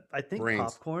 Popcorn? Yeah, I think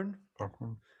Brains. popcorn.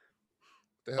 Popcorn.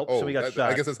 Somebody got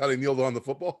shot. I guess that's how they kneeled on the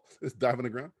football. Just dive on the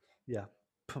ground. Yeah.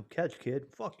 Catch, kid.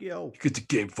 Fuck you. Get the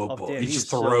game football. Damn, he just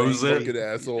throws it. Fucking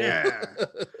asshole. Yeah.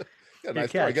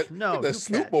 Nice car. Get that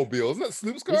Snoop Mobile. Isn't that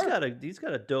Snoop's car? He's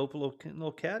got a dope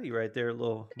little caddy right there.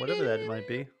 Little whatever that might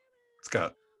be. It's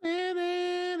got.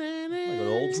 Like an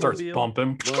old starts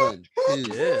bumping. 1, 2, 3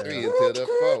 into the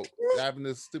 4. Driving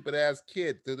this stupid ass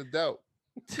kid to the dope.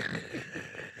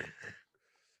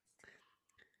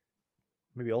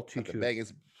 Maybe I'll teach you.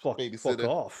 Fuck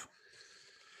off.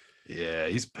 Yeah,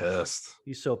 he's pissed.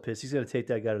 He's so pissed. He's gonna take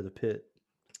that guy to the pit.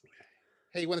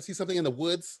 Hey, you want to see something in the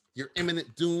woods? Your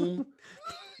imminent doom.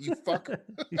 You fuck.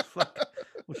 You fuck.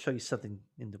 We'll show you something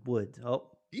in the woods. Oh.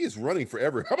 He is running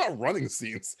forever. How about running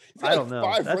scenes? I don't know.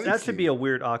 That should be a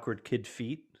weird, awkward kid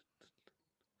feat.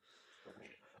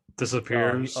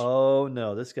 Disappears. Oh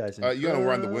no, this guy's in. You gotta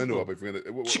run the window up if you're gonna.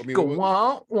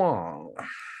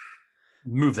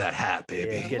 Move that hat,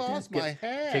 baby. Yeah, I lost my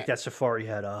hat. Take that safari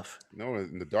hat off. No,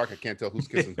 in the dark, I can't tell who's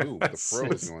kissing who. What the fro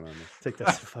is going on there. Take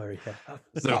that safari hat off.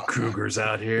 There's no cougars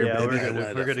out here. Yeah,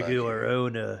 we're gonna do our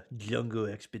own jungle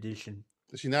expedition.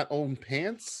 Does she not own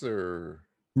pants or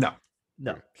no?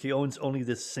 No, she owns only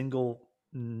this single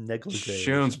negligee.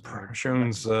 She owns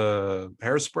hairspray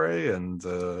and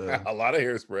a lot of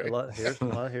hairspray. A lot of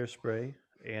hairspray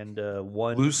and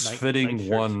one loose fitting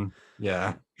one.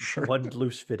 Yeah, shirt. One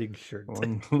loose fitting shirt.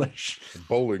 One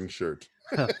bowling shirt.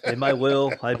 In my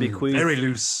will, I bequeath very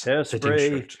loose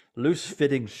hairspray, loose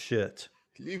fitting shirt.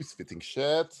 Loose fitting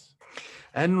shirt.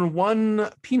 And one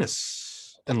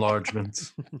penis.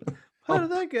 enlargements. How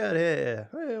did that get here?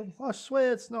 Well, I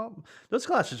swear it's not. Those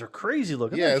glasses are crazy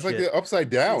looking. Yeah, it's like they're upside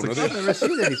down. I've never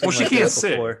seen anything. Well, she like can't that see.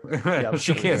 before. Yeah,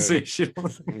 she can't see. She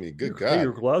I mean, good Hey, God.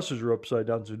 your glasses are upside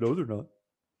down. So no, they're not.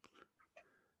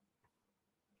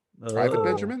 Private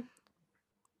Benjamin?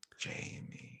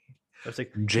 Jamie. I was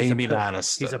like, Jamie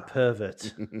Lannister. He's a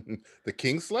pervert. The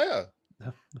Kingslayer.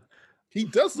 He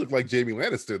does look like Jamie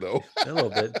Lannister, though. A little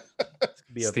bit.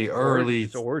 It's the early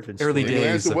origin early story.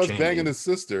 days. Lannister was Jamie. banging his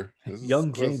sister.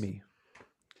 Young Jamie.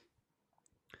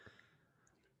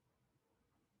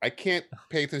 I can't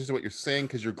pay attention to what you're saying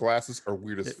because your glasses are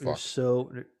weird as They're fuck.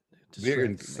 so They're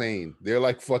insane. They're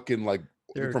like fucking like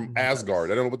They're from nuts.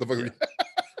 Asgard. I don't know what the fuck.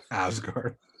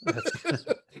 Asgard.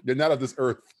 They're not of this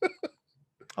earth.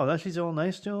 Oh, now she's all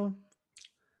nice to him.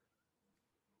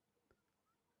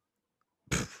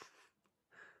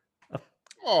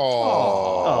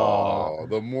 Oh,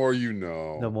 the more you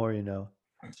know. The more you know.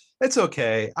 It's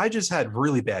okay. I just had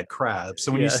really bad crabs.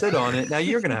 So when you Yeah. sit on it, now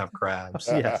you're gonna have crabs.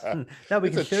 Yes. Now we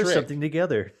It's can a share trick. something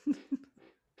together.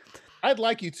 I'd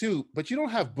like you too, but you don't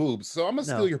have boobs, so I'm gonna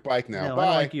No. steal your bike now. No, Bye. I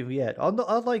don't like you yet. I'll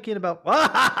like you in about.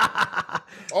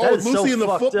 Oh, That is Lucy so in the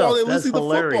fucked football. up. Lucy That's in the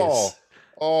hilarious. football.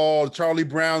 Oh, Charlie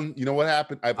Brown. You know what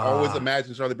happened? I've always Ah.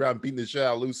 imagined Charlie Brown beating the shit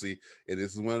out of Lucy, and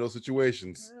this is one of those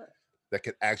situations that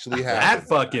could actually That happen.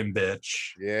 fucking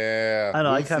bitch. Yeah. I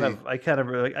know.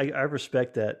 Lucy. I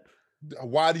respect that.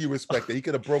 Why do you respect that? He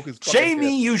could have broke his fucking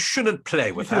Jamie, hip. you shouldn't play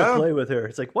You with shouldn't her. play with her.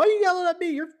 It's like, why are you yelling at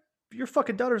me? Your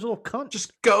fucking daughter's a little cunt.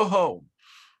 Just go home.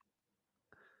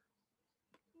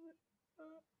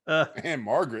 And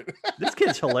Margaret. This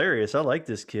kid's hilarious. I like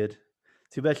this kid.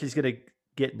 Too bad she's gonna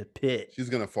get in the pit. She's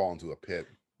gonna fall into a pit.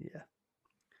 Yeah.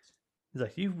 He's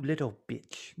like, you little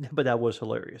bitch. But that was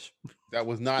hilarious. That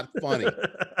was not funny.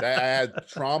 I had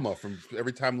trauma from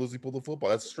every time Lucy pulled the football.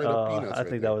 That's straight up peanuts. I right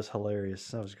think there. that was hilarious.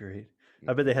 That was great.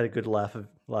 I bet they had a good laugh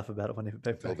about it when they went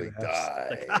back Till to they the house.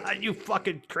 Like, die. you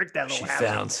fucking tricked that She little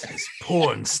found half. his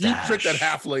porn You stash. tricked that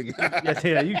halfling.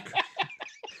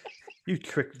 You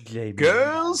tricked Jamie.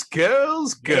 Girls,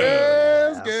 girls,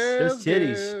 girls. Girls, There's girls,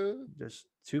 titties. girls. There's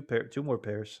two more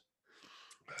pairs.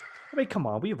 I mean, come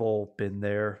on, we've all been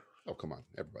there. Oh, come on.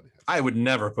 Everybody has. I would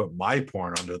never put my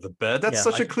porn under the bed. That's Yeah,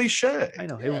 such a cliche. I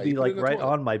know it Yeah, would be you put it like in the right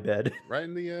toilet. on my bed. Right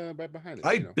in the right behind it.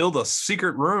 I'd build a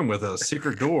secret room with a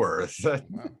secret door that,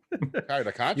 Wow. Hired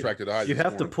a contractor to hide You this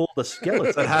have to porn. pull the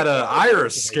skeleton. that had an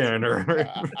iris scanner.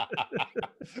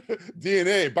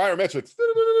 DNA biometrics.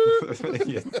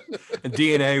 Yeah. And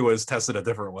DNA was tested a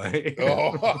different way.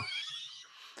 Oh,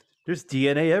 There's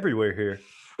DNA everywhere here.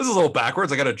 This is a little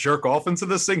backwards. I got to jerk off into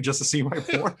this thing just to see my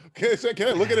porn. can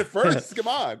I look at it first? Come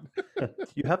on.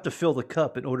 You have to fill the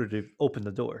cup in order to open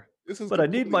the door. This is But I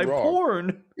need my completely wrong.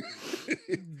 porn.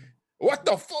 What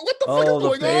the fuck? What the fuck Oh, is the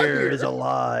going on bear here? is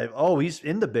alive. Oh, he's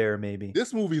in the bear, maybe.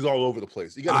 This movie's all over the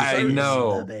place. You got I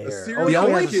know. The bear. A Oh, serial he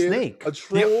only has a kid, snake. a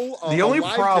troll, The a only live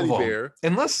teddy problem, bear.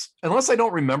 unless I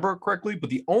don't remember it correctly,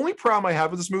 but the only problem I have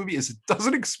with this movie is it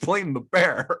doesn't explain the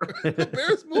bear, The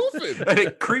bear's moving. and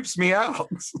it creeps me out.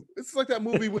 It's like that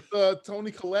movie with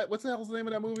Tony Collette. What's the hell's the name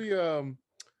of that movie?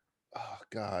 Oh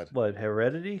God, What,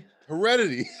 Heredity?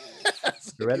 Heredity.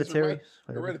 Hereditary?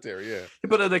 Hereditary, yeah.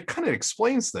 But it kind of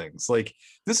explains things. Like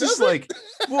this Does is it? like,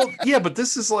 well, yeah, but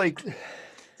this is like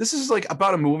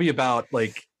about a movie about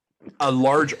like a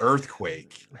large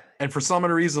earthquake, and for some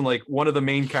reason, like one of the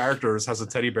main characters has a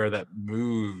teddy bear that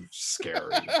moves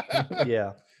scary.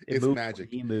 Yeah. It It's moves when magic.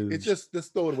 He moves. It's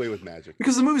just throw it away with magic.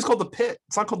 Because the movie's called The Pit.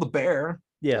 It's not called The Bear.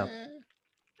 yeah.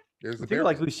 There's I the feel bear.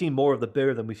 like we've seen more of the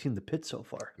bear than we've seen the pit so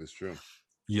far. It's true.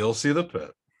 You'll see The Pit.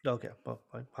 Okay, well,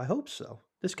 I hope so.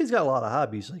 This kid's got a lot of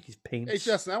hobbies, like he's paints. Hey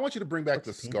Justin, I want you to bring back the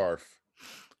What's the paint? scarf.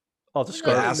 Oh, the Yeah,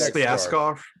 scarf. next The scarf.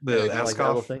 ascot. The Yeah, like that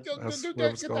little ascot. thing. Go, That's get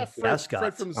whatever it's that called. Fred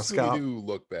Ascot. from the Ascot. Scooby-Doo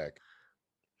look back.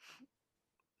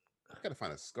 I gotta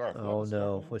find a scarf. Oh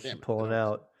no, what's she pulling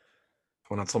out?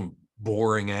 Pulling out some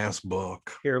boring ass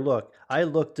book. Here, look. I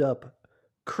looked up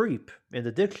creep in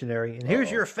the dictionary, and here's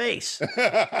Uh-oh. your face.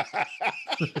 I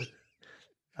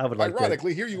would like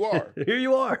Ironically, here you are. that. Here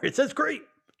you are. It says creep.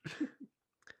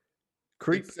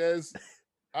 Creep. It says,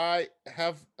 I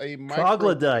have a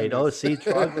Troglodyte. Oh, micro-penis." see,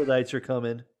 troglodytes are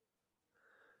coming.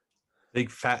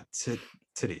 Big fat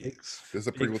titties. This is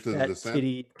a Big prequel to the fat Descent.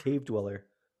 titty cave dweller.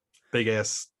 Big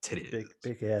ass titties.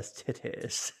 Big ass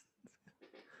titties.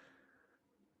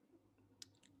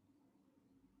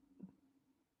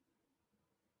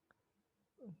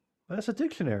 That's a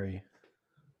dictionary.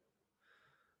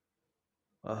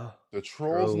 The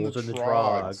Trolls and the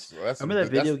Trogs. Well, that's Remember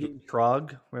that that's video the- game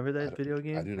Trog? Remember that video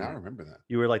game? I do not remember that.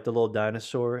 You were like the little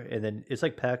dinosaur, and then it's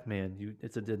like Pac-Man.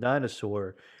 It's a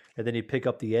dinosaur, and then he'd pick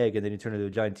up the egg, and then he'd turn into a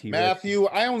giant T-Rex. Matthew,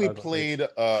 I only played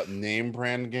name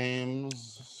brand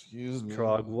games. Excuse me.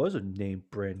 Trog was a name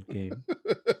brand game.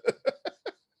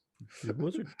 It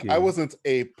was a game. I wasn't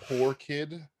a poor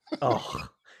kid. Oh,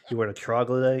 you were a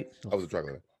troglodyte? I was a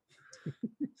troglodyte.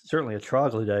 Certainly a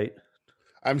troglodyte.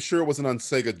 I'm sure it wasn't on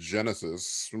Sega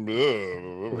Genesis.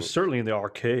 It was certainly in the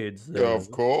arcades. Of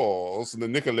course. The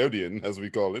Nickelodeon, as we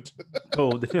call it. the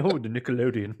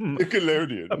Nickelodeon.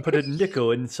 Nickelodeon. I put a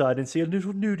nickel inside and see a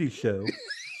little nudie show.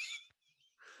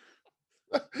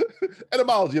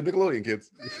 Etymology of Nickelodeon, kids.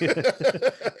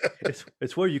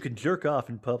 It's where you can jerk off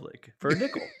in public for a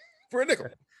nickel. For a nickel.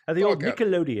 And the old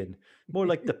Nickelodeon. More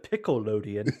like the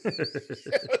Pickelodian.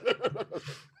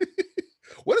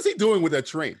 What is he doing with that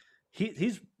train?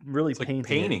 He's really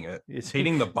painting it. It's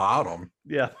painting the bottom.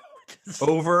 Yeah.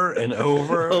 Over and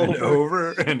over and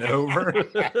over and over.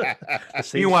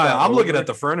 Meanwhile, I'm looking at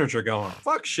the furniture going,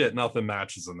 fuck shit, nothing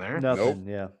matches in there. Nothing,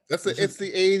 yeah. It's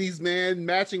the 80s, man.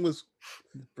 Matching was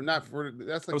that's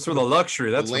like that was for the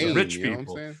luxury. That's for the rich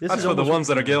people. That's for the ones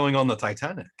that are going on the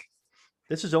Titanic.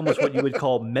 This is almost what you would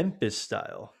call Memphis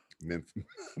style.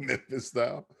 Memphis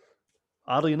style.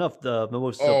 Oddly enough, the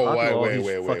most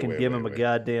popular fucking give him a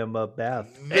goddamn bath.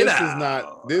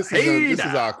 This is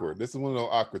awkward. This is one of those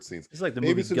awkward scenes. It's like the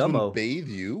movie Gummo. Bathe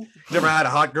you. Never had a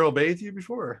hot girl bathe you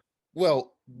before?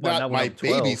 Well, not my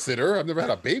babysitter. I've never had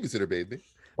a babysitter bathe me.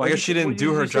 Well, I guess she didn't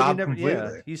do her job completely.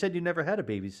 Yeah, you said you never had a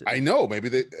babysitter. I know. Maybe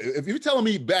if you're telling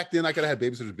me back then I could have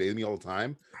had babysitters bathe me all the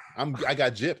time, I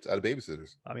got gypped out of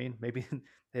babysitters. I mean, maybe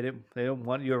they don't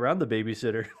want you around the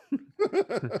babysitter.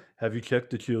 Have you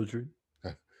checked the children?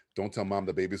 Don't tell mom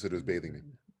the babysitter's bathing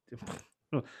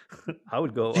me. I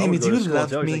would go. Jamie, do you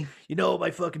love me? Like, you know what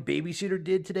my fucking babysitter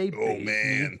did today? Oh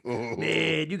man,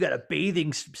 man, you got a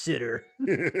bathing sitter.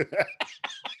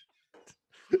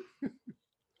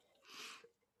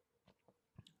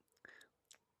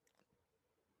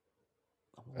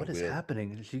 What is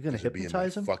happening? Is she going to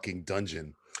hypnotize him? Fucking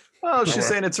dungeon. Well, she's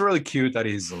saying it's really cute that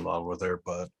he's in love with her,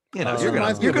 but you know, you're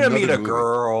gonna meet a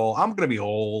girl. I'm gonna be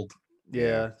old.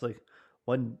 Yeah, it's like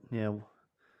one. Yeah.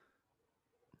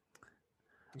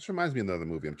 This reminds me of another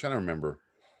movie. I'm trying to remember.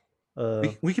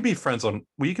 We can be friends on.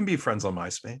 We can be friends on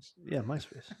MySpace. Yeah,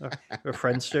 MySpace or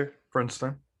Friendster.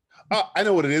 Friendster. Oh, I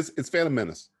know what it is. It's Phantom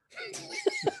Menace.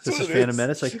 This is Phantom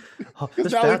Menace. Like,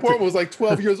 Natalie Portman was like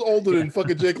 12 years older than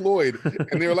fucking Jake Lloyd,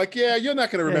 and they were like, "Yeah, you're not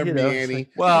gonna remember me, Annie."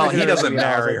 Well, he doesn't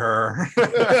marry her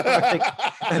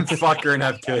and fuck her and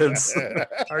have kids.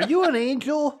 Are you an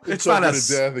angel? It's not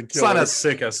as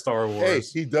sick as Star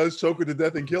Wars. Hey, he does choke her to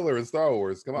death and kill her in Star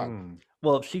Wars. Come on.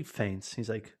 Well, if she faints, he's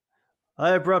like, "I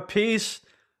have brought peace,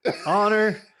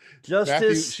 honor,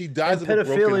 justice, she dies and of a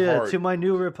broken pedophilia heart. to my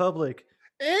new republic."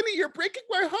 Annie, you're breaking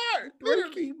my heart.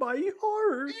 Breaking my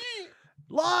heart.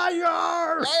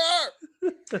 Liar.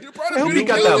 I hope he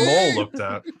got that mole looked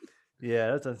at.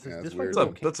 Yeah,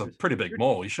 that's a pretty big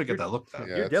mole. You should get that looked at.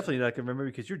 You're definitely not gonna remember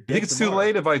because you're dead. You think it's too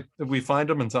late if we find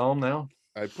him and tell him now?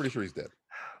 I'm pretty sure he's dead.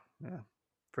 Yeah.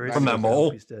 From that mole?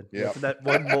 He's dead. Yeah. From that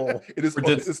one mole.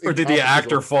 Or did the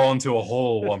actor fall into a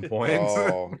hole at one point?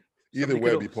 Oh, either way,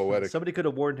 it'd be poetic. Somebody could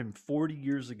have warned him 40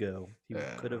 years ago. He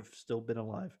could have still been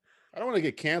alive. I don't want to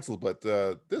get canceled, but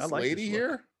this lady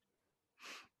here,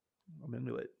 I'm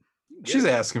into it. She's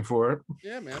asking for it.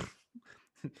 Yeah, man.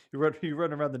 You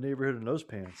run around the neighborhood in those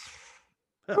pants.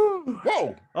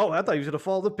 Whoa! Oh, I thought he was gonna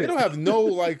fall in the pit. They don't have no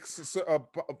like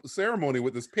ceremony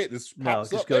with this pit. This pops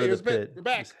just up. go to the pit. You're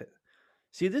back.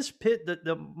 See this pit,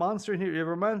 the monster in here. It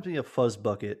reminds me of Fuzz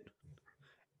Bucket.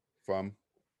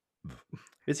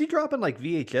 Is he dropping like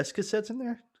VHS cassettes in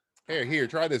there? Here,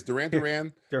 try this. Duran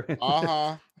Duran.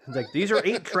 It's like, these are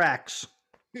 8 tracks.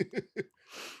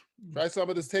 Try some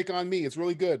of this Take On Me. It's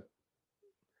really good.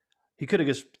 He could have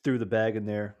just threw the bag in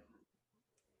there.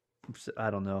 I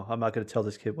don't know. I'm not going to tell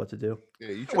this kid what to do.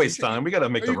 Yeah, waste time. We got to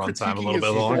make the runtime a little bit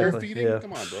longer. Yeah.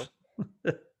 Come on,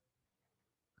 bro.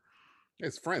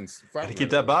 It's friends. Gotta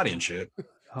keep that body and shit.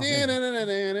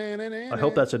 I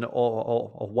hope that's a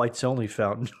whites only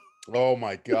fountain. Oh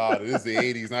my God! It is the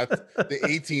 80s, not the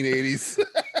 1880s.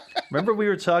 Remember we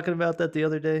were talking about that the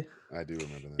other day? I do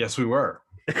remember that. Yes, we were.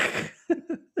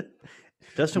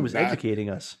 Justin was educating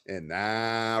us. And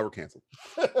now we're canceled.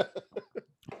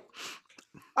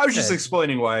 I was just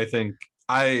explaining why I think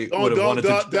I would have wanted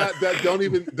to. Don't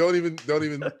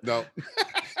even. No.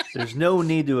 There's no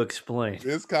need to explain.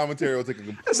 This commentary will take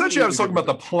a essentially. I was talking about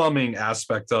the plumbing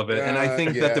aspect of it, and I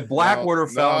think that the black water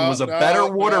fountain was a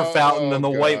better water fountain than the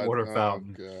white water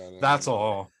fountain. That's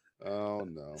all. Oh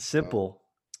no. Simple.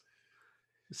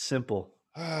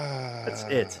 That's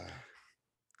it.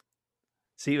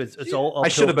 See, it's all. I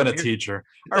should have been a teacher.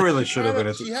 I really should have been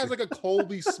a teacher. She has like a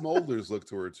Colby Smulders look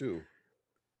to her too.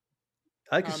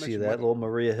 I can see that little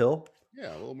Maria Hill.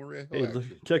 Yeah, little Maria Hill. Hey,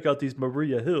 check out these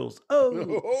Maria Hills.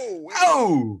 Oh,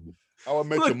 oh!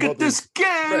 Look at this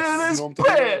kid in his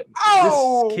bed.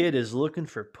 Oh! This kid is looking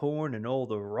for porn in all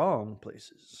the wrong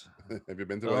places. Have you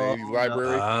been to an 80s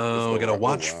library? Oh, got a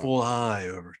watchful eye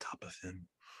over top of him.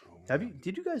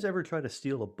 Did you guys ever try to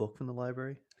steal a book from the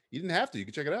library? You didn't have to. You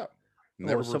could check it out.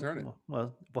 Never return it.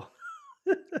 Well,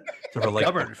 the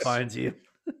government finds you.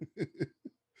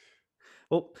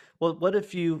 Well, what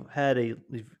if you had a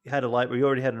library? You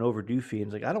already had an overdue fee, and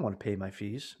it's like, I don't want to pay my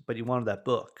fees, but you wanted that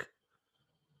book.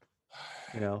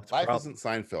 You know, life isn't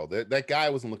Seinfeld. That guy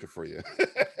wasn't looking for you.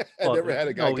 I never had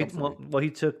a guy come for me. Well,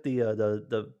 he took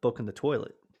the book in the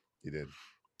toilet. He did.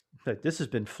 Like, this has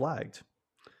been flagged.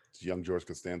 It's young George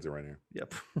Costanza right here.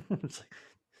 Yep. It's like,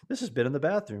 this has been in the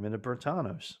bathroom in the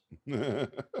Bertanos. My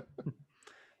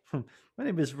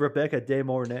name is Rebecca De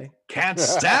Mornay. Can't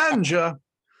stand ya.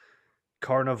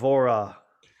 Carnivora.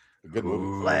 Good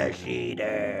movie. Flesh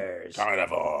eaters.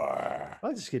 Carnivore. I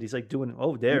like this kid. He's like doing.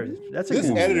 Oh, there. That's this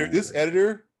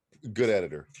editor. Good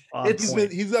editor.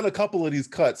 He's done a couple of these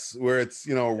cuts where it's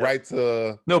right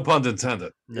to. No pun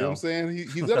intended. You know what I'm saying?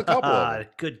 He's done a couple of them.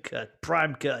 Good cut.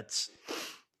 Prime cuts.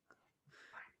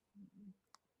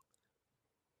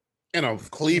 And a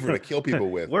cleaver to kill people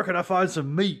with. Where can I find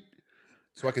some meat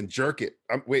so I can jerk it?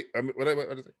 What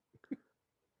is it?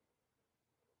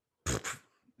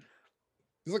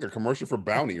 It's like a commercial for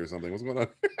Bounty or something. What's going on?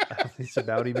 It's a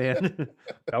Bounty man.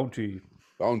 Bounty.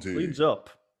 Cleans up.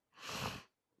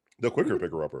 The quicker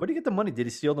picker upper. Where did he get the money? Did he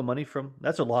steal the money from?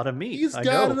 That's a lot of meat. He's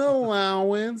got an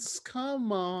allowance.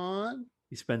 Come on.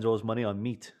 He spends all his money on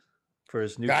meat for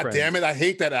his new God friends. damn it. I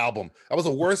hate that album. That was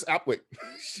the worst album.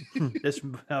 This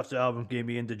house album gave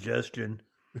me indigestion.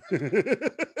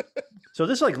 So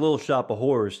this is like Little Shop of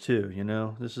Horrors too,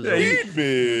 This is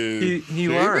he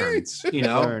learns,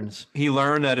 He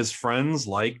learned that his friends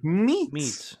like meat.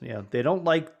 Meat, yeah. They don't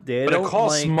like. But it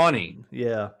costs money.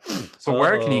 Yeah. So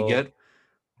where can he get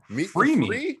meat? Free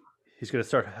meat. He's gonna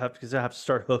have to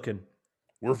start hooking.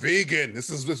 We're vegan. This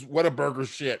is just what a burger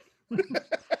shit.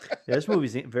 Yeah, this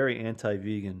movie's very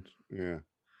anti-vegan. Yeah.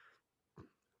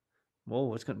 Whoa,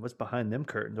 what's behind them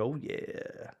curtains? Oh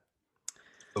yeah.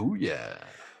 Oh yeah.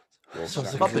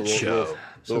 Puppet show.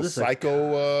 Little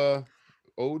psycho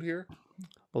ode here.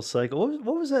 Well, psycho.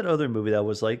 What was that other movie that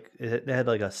was like? It had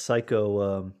like a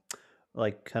psycho,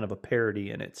 like kind of a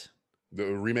parody in it. The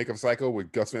remake of Psycho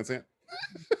with Gus Van Sant.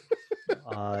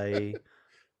 I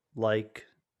like.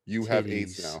 You have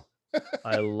AIDS now.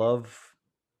 I love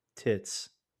tits.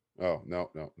 Oh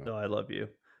no! No, I love you.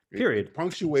 Period.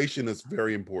 Punctuation is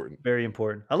very important. Very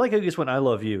important. I like how he just went, "I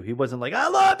love you." He wasn't like, "I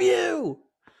love you."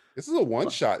 This is a one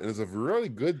shot, and it's a really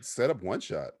good setup one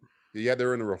shot. Yeah,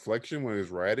 they're in the reflection when he was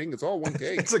writing. It's all one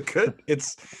take. It's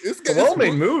a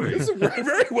well-made movie. It's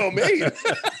very well made.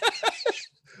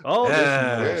 Oh,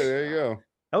 yeah, there you go.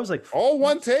 That was like all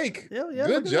one take. Yeah,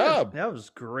 good job. That was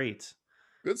great.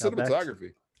 Good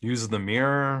cinematography. Use the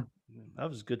mirror. That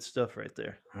was good stuff right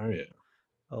there. Oh yeah.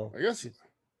 Oh, I guess.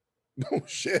 Oh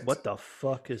shit! What the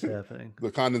fuck is happening?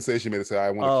 The condensation made it say, "I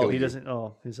want to kill you." He doesn't.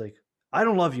 Oh, he's like, "I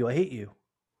don't love you. I hate you."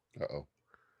 Uh-oh.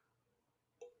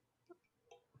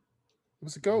 It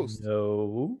was a ghost.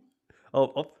 No.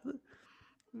 Oh.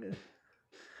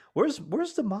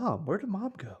 Where's the mom? Where did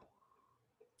mom go?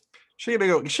 She had to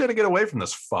go. She had to get away from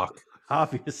this fuck.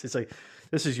 Obviously, it's like,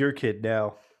 this is your kid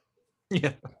now.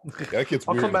 Yeah. That kid's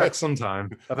I'll weird. come back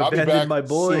sometime. I've abandoned my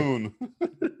boy. Soon.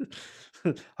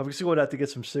 I'm just going out to get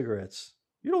some cigarettes.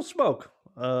 You don't smoke.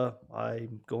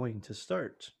 I'm going to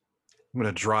start. I'm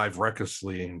going to drive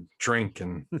recklessly and drink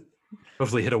and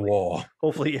hopefully hit a wall.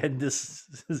 Hopefully end this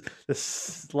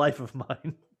life of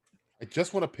mine. I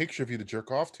just want a picture of you to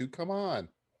jerk off to. Come on.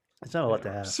 It's not a lot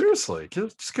to have. Seriously,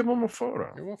 just give him a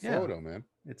photo. Give him a photo, man.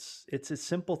 It's a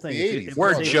simple thing.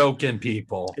 We're joking,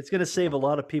 people. It's going to save a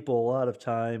lot of people a lot of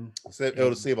time.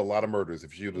 It'll save a lot of murders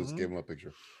if you just give him a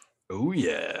picture. Oh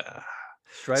yeah.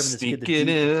 Sneak it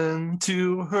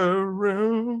into her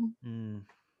room.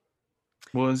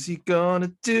 What's he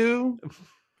gonna do?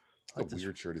 What a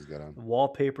weird shirt he's got on. The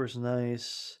wallpaper's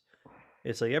nice.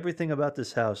 It's like everything about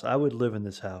this house. I would live in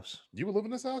this house. You would live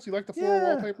in this house? You like the floor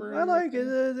wallpaper? I like it.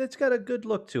 It's got a good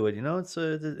look to it.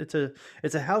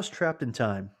 It's a house trapped in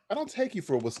time. I don't take you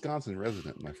for a Wisconsin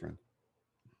resident, my friend.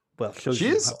 Well, she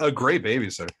is a great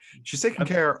babysitter. She's taking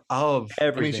care of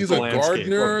everything. I mean, she's a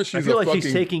gardener. I feel like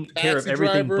she's taking care of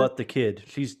everything but the kid.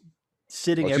 She's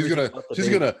sitting. She's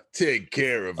gonna take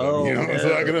care of him. You know what I'm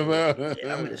talking about?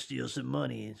 Yeah, I'm gonna steal some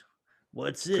money.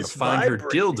 What's this? Find her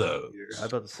dildo.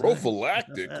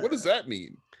 Prophylactic. What does that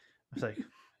mean? It's like,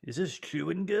 is this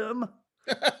chewing gum?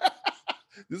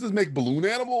 This is make balloon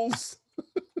animals.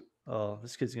 Oh,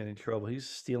 this kid's getting in trouble. He's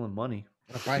stealing money.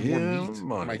 Buy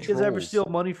more meat. You guys ever steal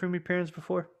money from your parents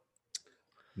before?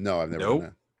 No, I've never done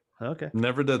that. Okay.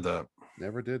 Never did that.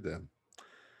 Never did that.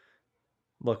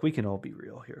 Look, we can all be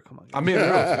real here. Come on. I mean,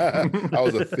 I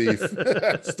was a thief.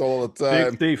 Stole all the time.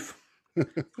 Big thief.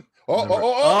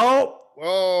 Oh!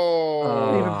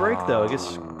 Didn't even break though. I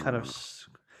guess kind of.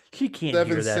 She can't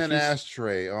hear that. 7-cent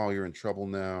ashtray. Oh, you're in trouble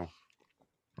now.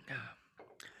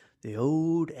 The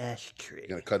old ashtray. He's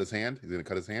gonna cut his hand. He's gonna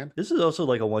cut his hand. This is also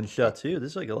like a one shot too.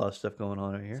 There's like a lot of stuff going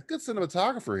on right here. Good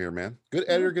cinematographer here, man. Good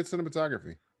editor. Good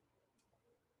cinematography.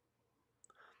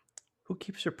 Who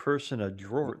keeps her purse in a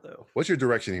drawer though? What's your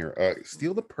direction here?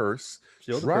 Steal the purse.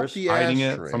 Drop the hiding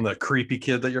ashtray. it from the creepy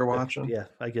kid that you're watching. Yeah,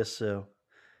 I guess so.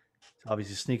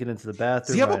 Obviously sneaking into the bathroom.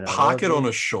 Does he have a pocket on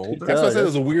his shoulder? That's why I said it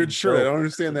was a weird shirt. I don't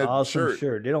understand that awesome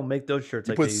shirt. They don't make those shirts.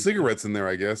 You like put cigarettes in there,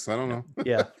 I guess. I don't know.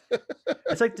 Yeah,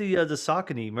 it's like the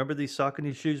Saucony. Remember these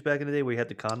Saucony shoes back in the day where you had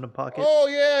the condom pocket? Oh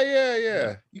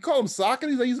yeah. You call them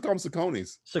Sauconys? I used to call them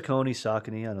Sauconys.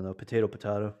 Saucony. I don't know. Potato.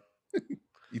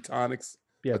 Etonics.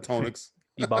 Yeah. Etonics.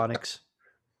 Ebonics.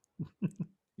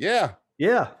 Yeah.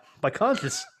 By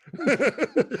conscience.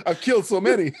 I've killed so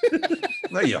many.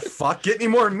 No, you fuck. Get me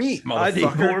more meat, motherfucker. I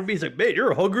need more meat. He's like, man,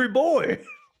 you're a hungry boy.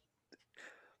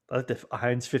 I like the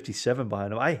Heinz 57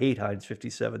 behind him. I hate Heinz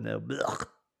 57 though. Ugh.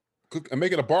 Cook and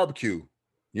make it a barbecue.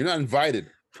 You're not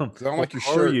invited. I don't like your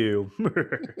shirt. Are you?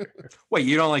 Wait,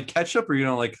 you don't like ketchup or you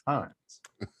don't like Heinz?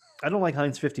 I don't like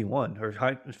Heinz 51 or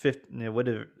Heinz 50,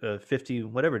 whatever, 50,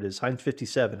 whatever it is. Heinz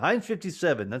 57. Heinz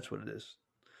 57. That's what it is.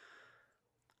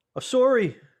 Oh,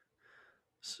 sorry.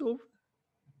 So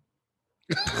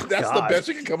that's the best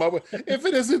you can come up with. If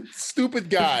it isn't stupid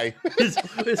guy,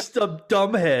 it's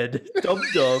dumb head, dumb.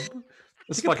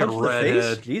 It's like a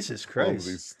redhead. Jesus Christ,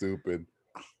 he's stupid.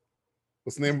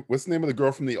 What's the name of the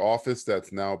girl from The Office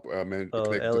that's now connected to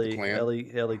the Klan?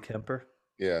 Ellie Kemper.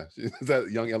 Yeah, is that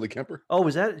young Ellie Kemper? Oh,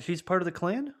 was that she's part of the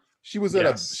Klan? She was at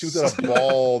a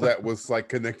ball that was like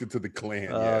connected to the Klan.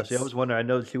 Yes. See, I was wondering. I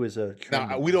know she was a.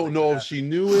 Now we don't know if she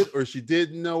knew it or she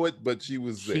didn't know it, but she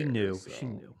was there. She knew. So. She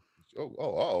knew.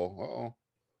 Oh.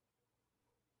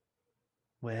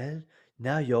 Well,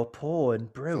 now you're poor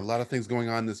and broke. There's a lot of things going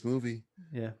on in this movie.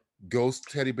 Yeah. Ghost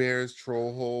teddy bears,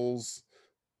 troll holes,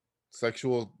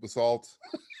 sexual assault.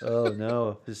 Oh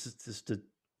no! This is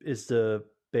the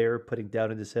bear putting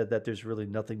down in his head that there's really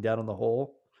nothing down in the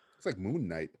hole. It's like Moon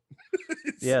Knight.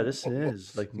 Yeah, this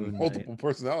is like Moon Knight. Multiple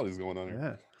personalities going on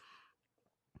here.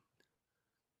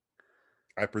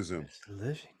 Yeah. I presume.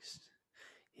 Livingston.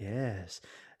 Yes.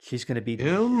 She's going to be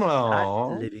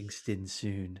Livingston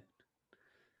soon.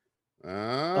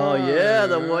 Oh, yeah.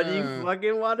 The one you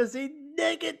fucking want to see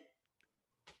naked.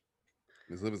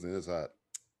 Miss Livingston is hot.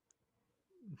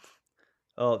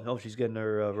 Oh, she's getting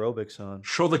her aerobics on.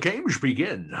 So the games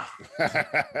begin.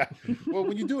 Well,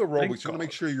 when you do aerobics, you want to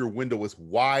make sure your window is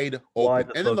wide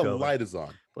open, and then the light is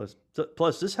on.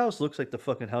 Plus, this house looks like the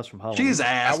fucking house from Halloween. She's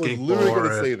asking. I was literally going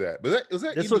to say that. But was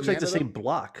that this looks like the same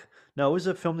block. No, it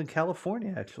was filmed in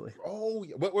California, actually. Oh,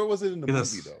 where was it in the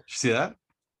movie, though? Did you see that?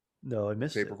 No, I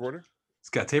missed it. Tape recorder? It's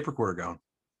got tape recorder going.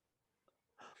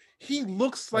 He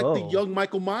looks like the young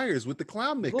Michael Myers with the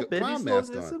clown makeup, clown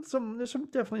mask on. There's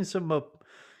definitely some,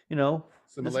 you know,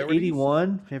 similarities.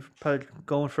 81. Probably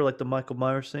going for like the Michael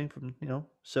Myers thing from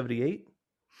 78.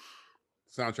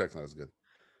 Soundtrack's not as good.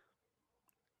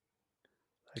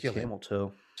 Kill Camel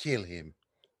Toe. Kill him.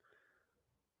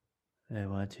 I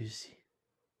want to see.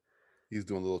 He's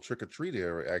doing a little trick or treat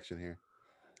action here.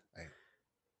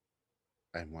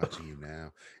 I'm watching you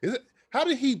now. Is it? How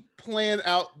did he plan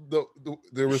out the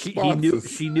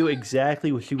responses? She knew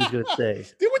exactly what she was going to say.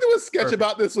 Did we do a sketch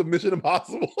about this with Mission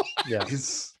Impossible? Yeah,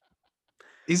 he's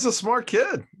a smart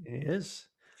kid. He is.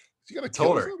 She got to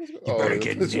told her. You better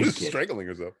get naked. She was strangling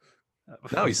herself.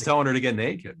 No, he's telling her to get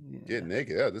naked. Get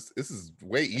naked. Yeah, this is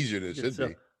way easier than it should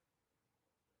be.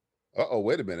 Uh-oh,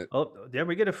 wait a minute. Oh, did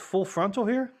we get a full frontal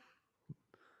here?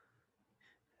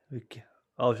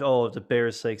 Oh, the bear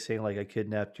is like saying like I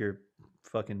kidnapped your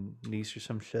fucking niece or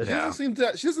some shit. Yeah. She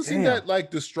doesn't seem that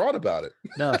like distraught about it.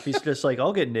 No, she's just like,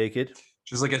 I'll get naked.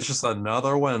 She's like, it's just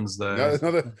another Wednesday.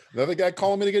 Another guy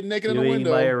calling me to get naked in the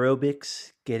window. My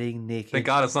aerobics, getting naked. Thank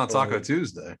God it's not Taco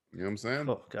Tuesday. You know what I'm saying?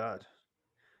 Oh God.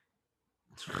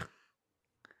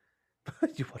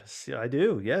 You want to see? I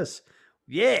do. Yes.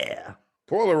 Yeah.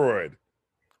 Polaroid.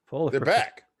 They're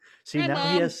back. See, hey, now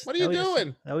Mom, he has. What are you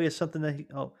doing? Now he has something that he.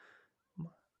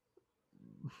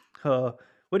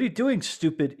 What are you doing,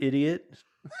 stupid idiot?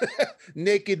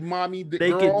 Naked mommy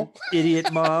Naked girl.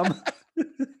 Idiot mom.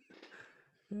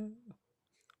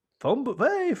 Phone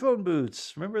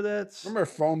booths. Remember that? Remember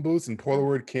phone booths and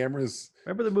Polaroid cameras?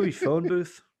 Remember the movie Phone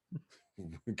Booth?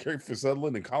 Kiefer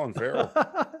Sutherland and Colin Farrell.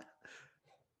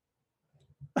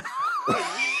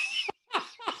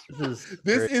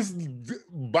 This is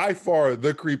by far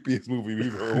the creepiest movie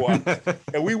we've ever watched.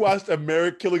 And we watched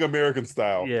Killing American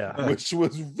Style, which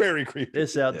was very creepy.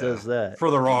 This outdoes that.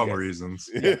 For the wrong reasons.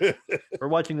 Yeah. We're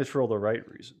watching this for all the right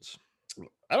reasons.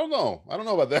 I don't know. I don't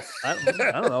know about that.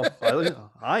 I don't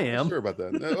know. I am. I'm sure about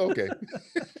that. Okay.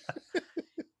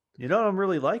 You know what I'm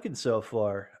really liking so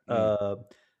far?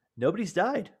 Nobody's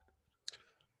died.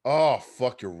 Oh,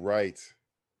 fuck, you're right.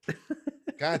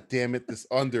 God damn it. This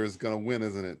under is going to win,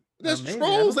 isn't it? There's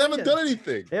trolls. They haven't done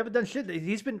anything. They haven't done shit.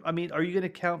 He's been, I mean, are you going to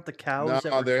count the cows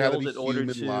that were killed in order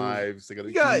to... lives.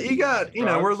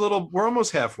 We're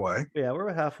almost halfway. Yeah,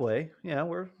 we're halfway. Yeah,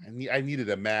 I needed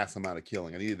a mass amount of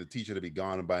killing. I needed the teacher to be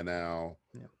gone by now.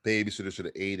 Yeah. Babysitter should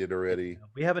have ate it already.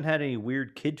 We haven't had any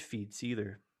weird kid feats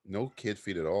either. No kid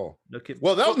feet at all. No kid.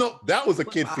 Well, that was a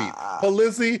kid feat.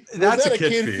 Palizzi, that's a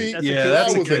kid feat. That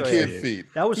was a kid feat.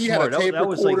 That was he smart. Had a tape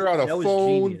recorder on a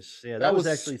phone. Genius. Yeah, that was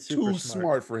actually super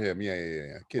smart for him. Yeah.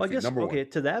 Kid feet, number one.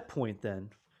 To that point, then,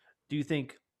 do you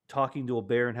think talking to a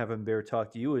bear and having a bear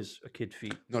talk to you is a kid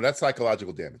feat? No, that's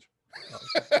psychological damage.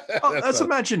 That's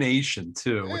imagination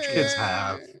too, which kids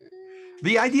have.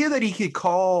 The idea that he could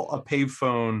call a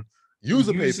payphone.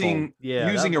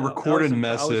 Using a recorded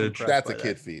message. That's a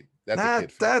kid feat.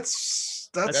 That's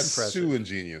too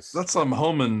ingenious. That's some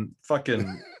home and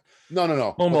fucking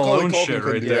no. Home Alone shit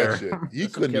right there. He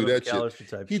couldn't do that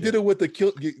shit. He did it with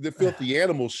the filthy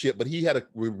animal shit, but he had a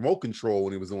remote control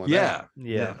when he was doing that.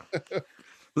 Yeah. But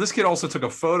this kid also took a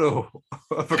photo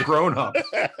of a grown-up.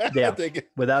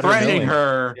 Without threatening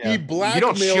her. He blackmailed. You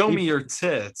don't show me your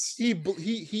tits.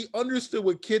 He understood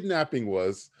what kidnapping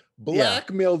was.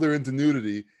 Blackmailed her into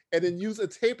nudity, and then used a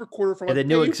tape recorder from. And they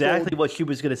knew exactly what she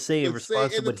was going to say in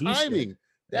response to what he said.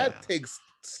 That takes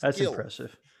skill. That's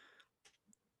impressive.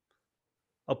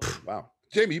 Oh wow,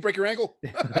 Jamie, you break your ankle?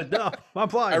 No, I'm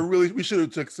fine. We should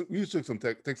have took some.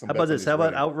 How about this? How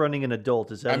about outrunning an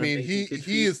adult? Is that? I mean,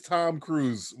 he is Tom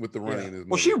Cruise with the running in his movie.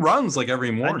 Well, she runs like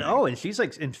every morning. Oh, and she's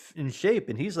like in shape,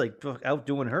 and he's like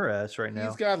outdoing her ass right now.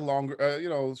 He's got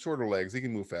longer, shorter legs. He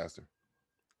can move faster.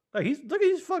 He's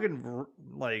fucking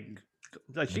like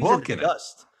she's in the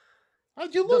dust.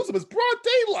 How'd you lose him? It's broad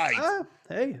daylight.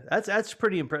 Hey, that's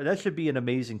pretty impressive. That should be an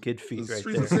amazing kid feat right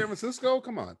streets of San Francisco.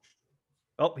 Come on.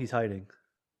 Oh, he's hiding.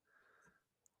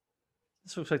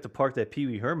 This looks like the park that Pee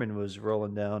Wee Herman was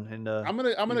rolling down. And I'm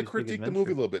gonna critique the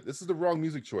movie a little bit. This is the wrong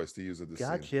music choice to use at this.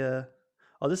 Gotcha. Scene.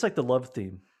 Oh, this is like the love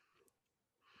theme.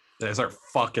 They start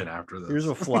fucking after this. Here's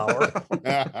a flower.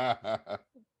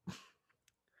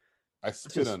 I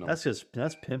spit on him.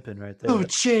 That's pimping right there. Oh,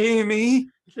 Jamie,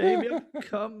 I'm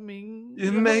coming.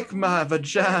 You make my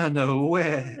vagina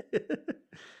wet.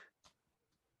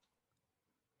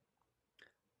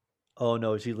 Oh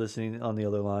no, is he listening on the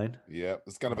other line? Yeah,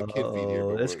 it's kind of a kid feat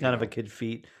here. It's kind of a kid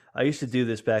feat. I used to do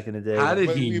this back in the day. How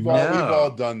did he know? We've all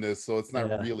done this, so it's not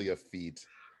really a feat.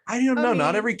 I don't know.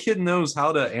 Not every kid knows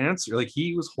how to answer. Like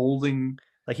he was holding.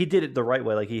 Like he did it the right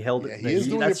way. Like he held it.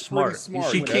 That's smart.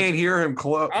 She can't hear him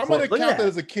close. I'm gonna count that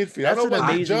as a kid feat. That's an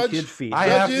amazing kid feat. I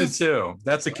have to too.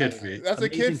 That's a kid feat. That's a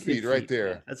kid feat right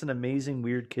there. That's an amazing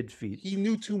weird kid feat. He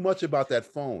knew too much about that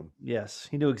phone. Yes,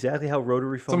 he knew exactly how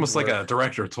rotary phones. It's almost like a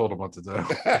director told him what to do.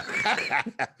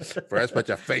 First, put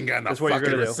your finger on the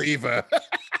fucking receiver.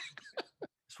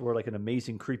 It's more like an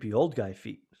amazing creepy old guy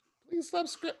feat. Stop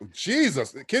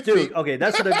Jesus, kid Dude, feet. Okay,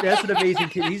 that's an amazing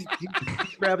kid. He's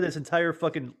grabbing this entire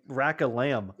fucking rack of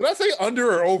lamb. Did I say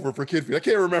under or over for kid feet? I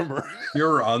can't remember.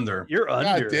 You're under. You're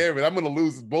under. God damn it! I'm gonna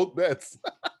lose both bets.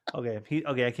 Okay,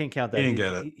 I can't count that. He didn't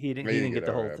get it. He didn't get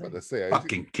the whole thing. Let's say,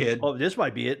 fucking kid. Oh, this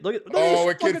might be it. Look at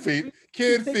a kid feet.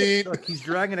 Kid feet. Look, he's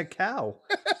dragging a cow.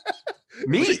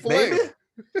 Meat, baby.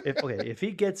 If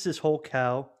he gets this whole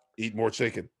cow, eat more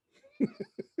chicken.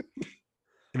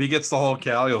 If he gets the whole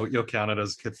cow, you'll count it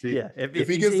as kid feet. Yeah. If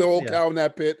he gets the whole cow in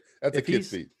that pit, that's a kid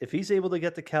feet. If he's able to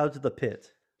get the cow to the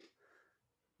pit,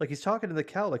 like he's talking to the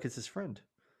cow like it's his friend.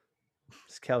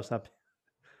 This cow's not.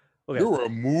 Okay. You're a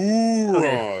moron.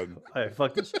 Okay. All right,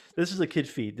 fuck this. This is a kid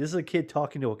feat. This is a kid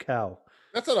talking to a cow.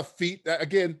 That's not a feat.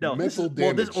 Again, mental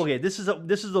damage. This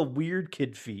is a weird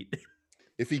kid feat.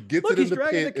 If he gets it in the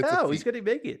pit, the cow. He's gonna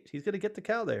make it. He's gonna get the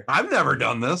cow there. I've never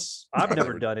done this. I've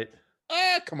never done it.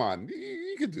 Come on,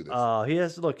 you can do this.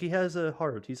 He has a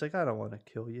heart. He's like, I don't want to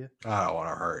kill you. I don't want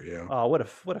to hurt you. Oh, what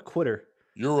a quitter.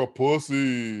 You're a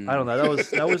pussy. I don't know.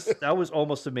 That was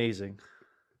almost amazing.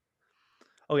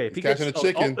 Okay, if he's catching a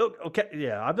chicken. Okay,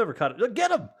 yeah, I've never caught it.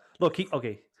 Get him! Look,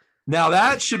 okay. Now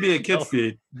that should be a kid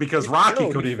feed because Rocky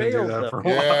couldn't even do that for a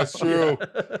while. Yeah, it's true.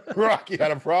 Rocky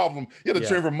had a problem. He had to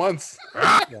train for months.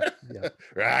 Rock,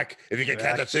 if you can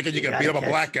catch a chicken, you can beat up a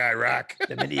black guy, Rock.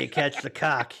 The minute you catch the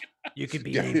cock, you can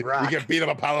be named Rock. You can beat up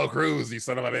Apollo Crews, you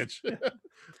son of a bitch.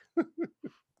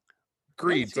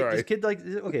 Creed, sorry. This kid,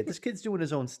 this kid's doing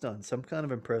his own stunts. I'm kind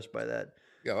of impressed by that.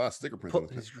 Yeah, a lot of sticker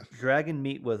prints. He's dragging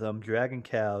meat with him, dragging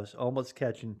cows, almost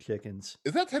catching chickens.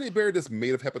 Is that teddy bear just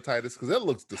made of hepatitis? Because that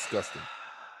looks disgusting.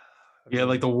 Yeah,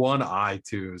 like the one eye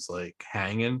too is like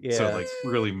hanging, so it like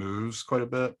really moves quite a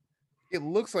bit. It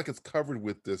looks like it's covered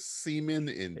with the semen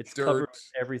and it's dirt. Covered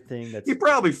with everything. He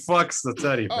probably fucks the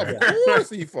teddy bear. Of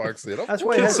course he fucks it. That's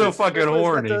why it's so fucking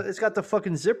horny. It's got the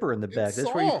fucking zipper in the back.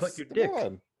 That's where you put your dick.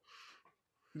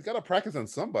 He's got to practice on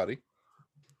somebody.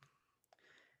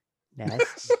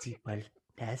 Nasty people.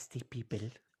 Nasty people.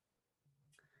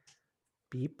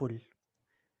 People.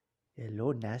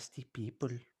 Hello, nasty people.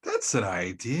 That's an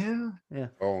idea. Yeah.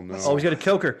 Oh, no. Oh, he's going to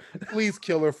choke her. Please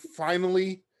kill her.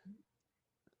 Finally.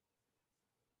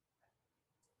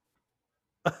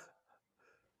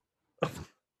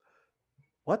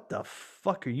 What the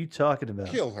fuck are you talking about?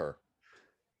 Kill her.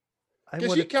 Can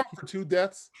she count for 2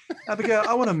 deaths? Abigail,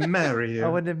 I want to marry you. I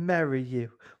want to marry you.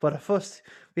 But first,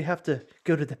 we have to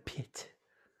go to the pit.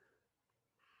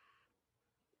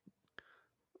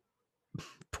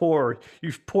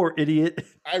 You poor idiot.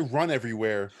 I run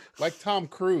everywhere like Tom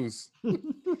Cruise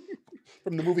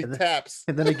from the movie Taps.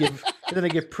 And then I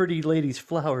give pretty ladies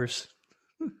flowers.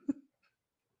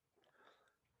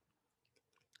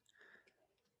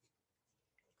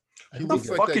 What the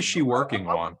fuck is she working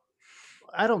on?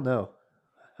 I don't know.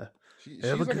 She's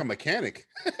like a mechanic.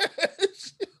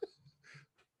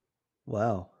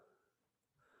 Wow.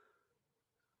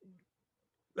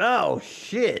 Oh,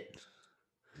 shit.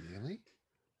 Really?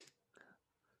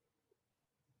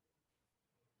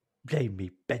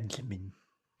 Jamie Benjamin.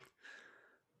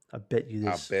 I bet you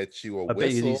this. I bet you I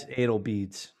bet you these anal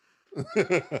beads.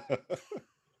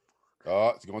 Oh,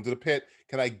 it's going to the pit.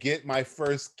 Can I get my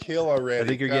first kill already? I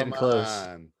think you're getting close.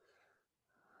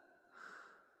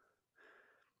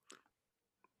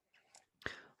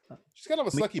 She's kind of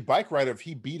a sucky bike rider if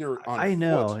he beat her on I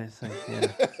know. foot. It's like, yeah.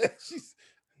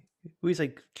 He's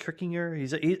like tricking her.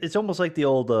 It's almost like the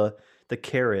old the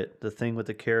carrot, the thing with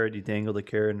the carrot. You dangle the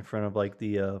carrot in front of like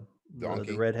the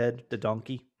redhead, the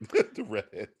donkey. The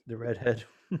redhead.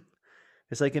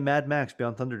 It's like in Mad Max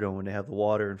Beyond Thunderdome when they have the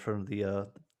water in front of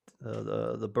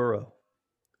the burrow.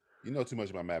 You know too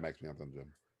much about Mad Max Beyond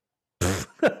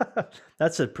Thunderdome.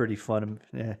 That's a pretty fun.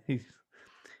 Yeah,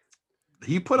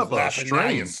 he put up a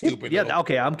string. Stupid. Yeah,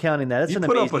 okay, I'm counting that. That's he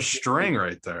put up a string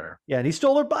right there. Yeah, and he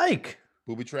stole her bike.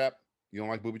 Booby trap. You don't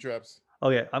like booby traps?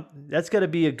 Okay, that's got to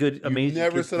be a good, amazing.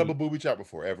 You've never set up a booby trap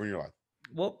before, ever in your life.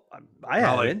 Well, I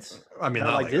haven't. Not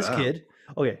like this kid.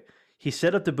 Okay, he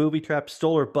set up the booby trap,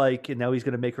 stole her bike, and now he's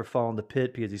going to make her fall in the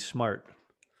pit because he's smart.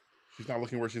 She's not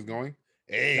looking where she's going.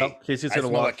 Hey, nope, she's just going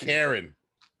to walk. Karen.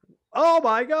 Oh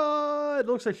my God! It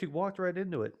looks like she walked right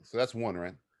into it. So that's one,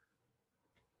 right?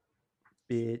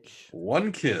 Bitch.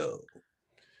 One kill.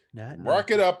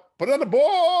 Mark it up. Put it on the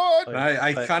board.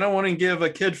 I kind of want to give a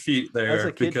kid feat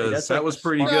there because that was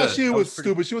pretty good. She was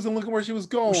stupid. She wasn't looking where she was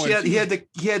going. He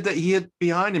had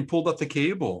behind and pulled up the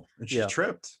cable and she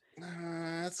tripped.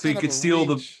 So he could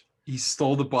steal he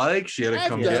stole the bike. She had to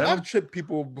come get him. I've tripped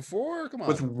people before. Come on.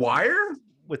 With wire?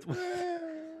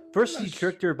 First he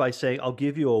tricked her by saying, "I'll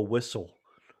give you a whistle."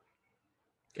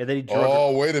 And then he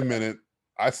drove her. Wait a minute.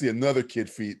 I see another kid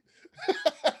feat.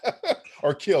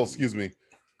 Or kill, excuse me.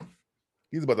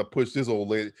 He's about to push this old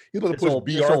lady. He's about to push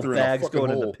B. Arthur in a fucking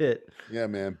hole. In the pit. Yeah,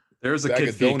 man. There's a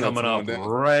kid feat coming up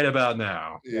right about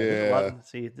now. Yeah.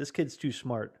 See, this kid's too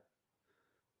smart.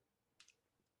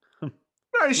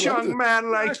 Nice young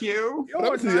man like you. What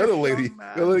happened to the other lady? The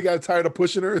other lady got tired of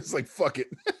pushing her. It's like, fuck it.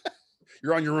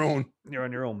 You're on your own. You're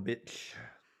on your own, bitch.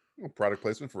 Product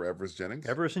placement for Everest Jennings.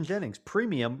 Everest and Jennings.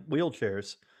 Premium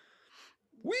wheelchairs.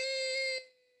 Whee!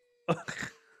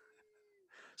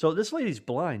 So this lady's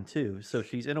blind too. So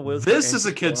she's in a wheelchair. This is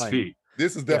a kid's feat.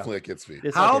 This is definitely a kid's feat.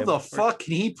 How the fuck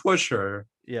can he push her?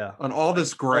 Yeah. On all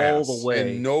this grass. All the way.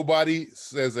 And nobody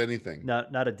says anything.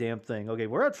 Not a damn thing. Okay,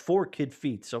 we're at 4 kid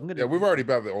feet. So I'm gonna. Yeah, we've already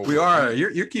about the. We are.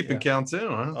 You're keeping count too,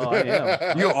 huh? Oh, I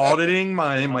am. You auditing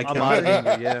my I'm count?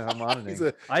 auditing. Yeah, I'm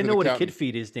auditing. I know what a kid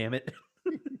feet is. Damn it.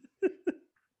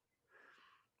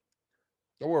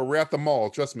 Don't worry, we're at the mall.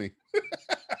 Trust me.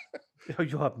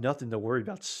 You'll have nothing to worry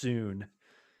about soon.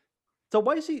 So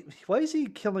why is he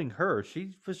killing her?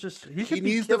 She was just he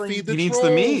needs to feed the trolls,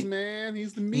 the meat, man.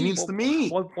 He's the meat. He needs the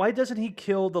meat. Why doesn't he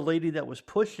kill the lady that was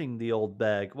pushing the old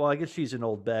bag? Well, I guess she's an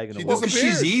old bag. Because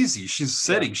she's easy. She's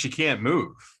sitting. Yeah. She can't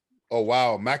move. Oh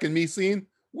wow, Mac and me scene.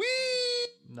 Whee!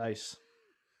 Nice.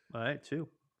 All right, too.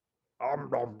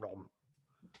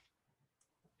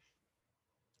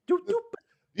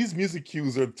 These music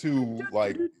cues are too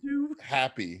like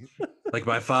happy. Like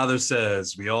my father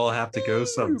says, we all have to go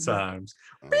sometimes.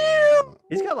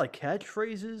 He's got like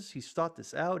catchphrases. He's thought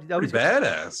this out. Pretty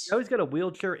badass. Now he's got a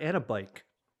wheelchair and a bike.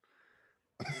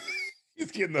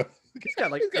 He's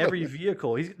got like every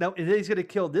vehicle. He's gonna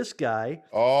kill this guy.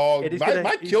 Oh,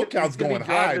 my kill count's going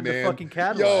high, man. Fucking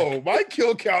Cadillac. Yo, my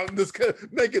kill count is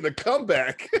making a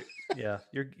comeback. Yeah,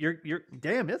 you're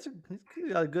damn. He's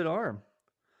got a good arm.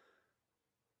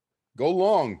 Go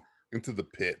long into the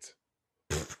pit.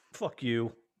 Fuck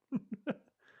you.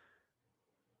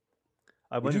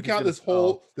 Would you count this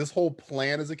whole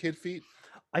plan as a kid feat?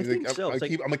 I think so. I'm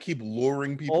gonna keep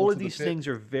luring people. All of these things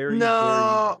are very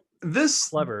this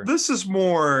clever. This is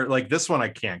more like this one. I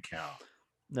can't count.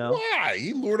 No, why?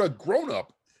 He lured a grown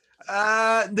up.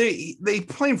 They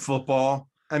playing football.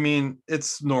 I mean,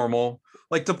 it's normal.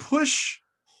 Like to push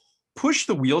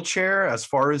the wheelchair as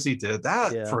far as he did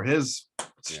that for his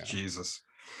Jesus,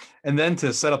 and then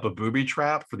to set up a booby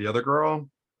trap for the other girl.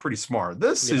 Pretty smart.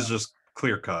 This is just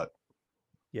clear cut.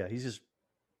 Yeah, he's just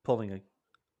pulling a.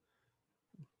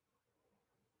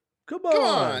 Come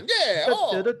on, yeah.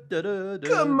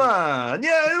 Come on,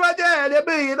 yeah, my daddy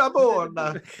being a born.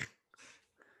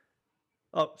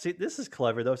 Oh, see, this is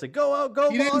clever though. It's like go out, go.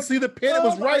 You didn't see the pit; it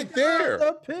was right there.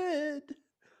 The pit.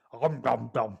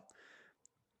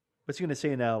 What's he gonna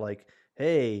say now? Like,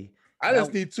 hey, I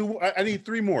just need two. I need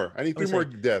three more. I need three more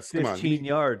deaths. Come on, 15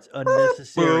 yards,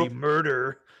 unnecessary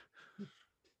murder.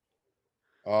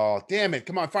 Oh, damn it!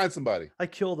 Come on, find somebody. I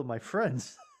killed my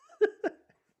friends.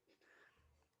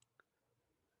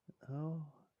 Oh,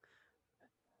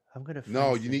 I'm gonna.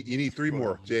 No, you need three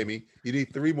more, Jamie. You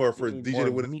need three more for DJ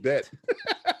to win his bet.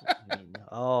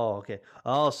 Oh, okay.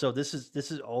 Oh, so this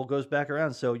is all goes back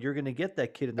around. So you're gonna get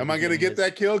that kid. Am I gonna get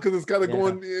that kill? Because it's kind of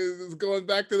going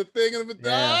back to the thing. And give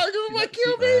him my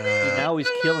kill, baby. Now he's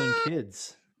killing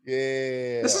kids.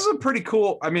 Yeah, this is a pretty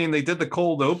cool. I mean, they did the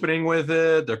cold opening with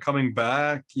it. They're coming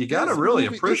back. You gotta really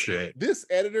appreciate this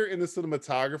editor and the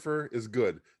cinematographer is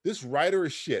good. This writer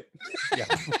is shit. Yeah,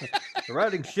 the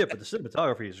writing shit, but the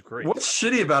cinematography is great. What's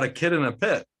shitty about a kid in a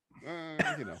pit?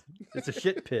 It's a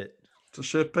shit pit. It's a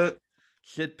shit pit.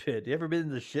 Shit pit. You ever been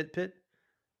in the shit pit?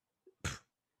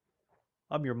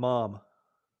 I'm your mom.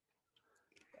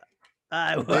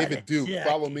 David Duke,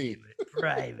 follow me.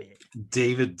 Private.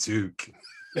 David Duke.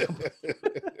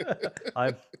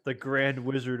 I'm the Grand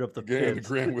Wizard of the Pit.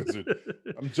 Grand Wizard.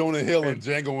 I'm Jonah Hill and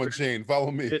Django Unchained.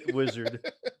 Follow me. Pit Wizard.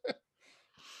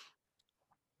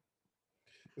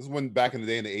 This is when back in the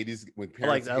day in the 80s when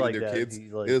parents hated their kids,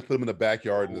 they just put them in the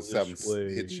backyard and just have them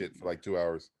hit shit for like 2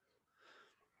 hours.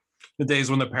 The days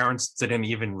when the parents didn't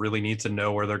even really need to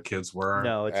know where their kids were.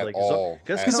 No, it's like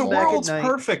because the world's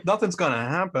perfect. Nothing's gonna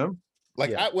happen.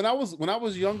 Like when I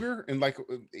was younger and like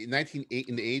 1980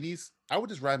 in the 80s, I would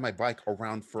just ride my bike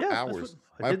around for hours.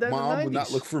 My mom would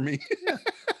not look for me. Yeah.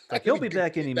 Like he'll be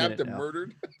back any minute now.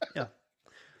 Murdered. Yeah.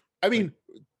 I mean,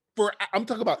 I'm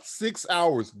talking about 6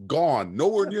 hours gone,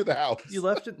 nowhere near the house. You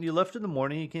left in the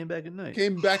morning. You came back at night.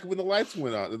 Came back when the lights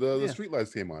went on. The street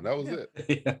lights came on. That was it.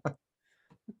 Yeah.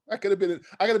 I could have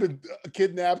been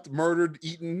kidnapped, murdered,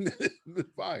 eaten.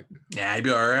 Fine. Yeah, you'd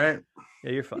be all right.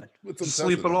 Yeah, you're fine.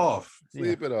 Sleep it off.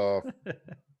 Sleep it off.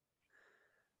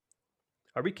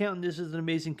 Are we counting this as an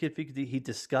amazing kid? Because he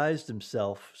disguised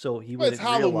himself, so he wouldn't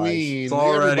Halloween. It's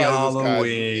already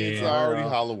Halloween. It's already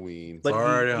Halloween.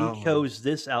 But he chose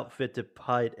this outfit to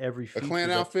hide every feature. A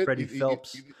clown outfit. Freddie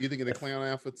Phelps. You thinking the clown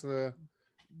outfit's?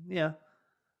 Yeah.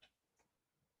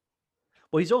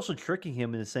 Well, he's also tricking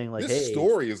him into saying like, this "Hey,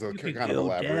 story is kind of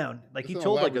elaborate." Down. Like he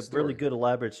told like a really good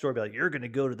elaborate story, like you're going to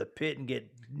go to the pit and get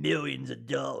millions of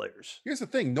dollars. Here's the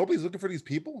thing: nobody's looking for these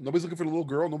people. Nobody's looking for the little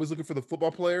girl. Nobody's looking for the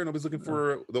football player. Nobody's looking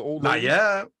for the old. Not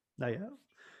yet. Not yet.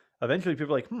 Eventually,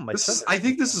 people are like, my son. I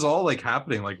think this is all like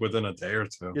happening like within a day or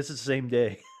two. This is the same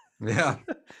day. Yeah.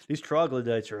 These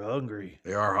troglodytes are hungry.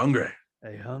 They are hungry.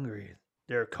 They're hungry.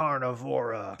 They're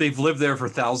carnivora. They've lived there for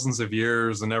thousands of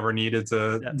years and never needed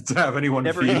to have anyone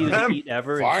feed them. To eat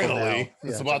ever. Finally,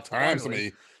 it's about time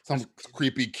some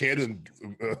creepy kid and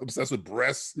obsessed with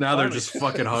breasts. Now they're just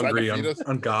fucking hungry,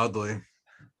 ungodly.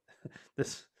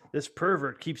 This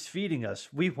pervert keeps feeding us.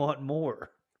 We want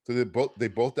more. So they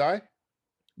both die?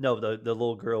 No, the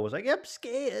little girl was like, "I'm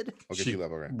scared." Okay, she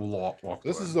left. Okay. Walk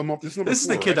this away. is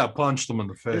the kid that punched him in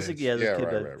the face. This is the kid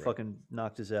that fucking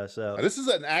knocked his ass out. Now, this is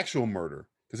an actual murder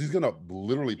because he's gonna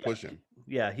literally push him.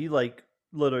 Yeah, he like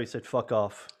literally said, "Fuck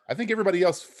off." I think everybody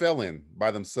else fell in by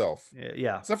themselves.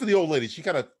 Yeah. Except for the old lady, she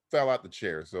kind of fell out the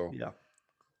chair. So yeah.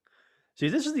 See,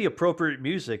 this is the appropriate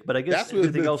music, but I guess that's what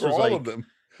everything else was all like. of them.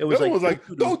 It was like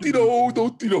don't you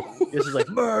know. This is like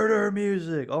murder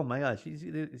music. Oh my gosh,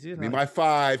 be my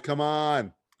 5. Come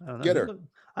on, get her.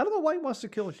 I don't know why he wants to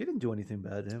kill her. She didn't do anything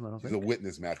bad to him. I don't think. She's a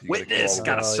witness, Matthew. Witness,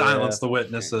 gotta silence the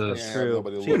witnesses. That's true.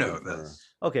 You know this.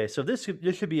 Okay, so this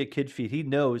should be a kid feat. He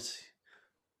knows.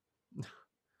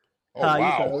 Oh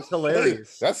wow, it's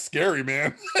hilarious. That's scary,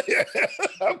 man.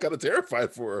 I'm kind of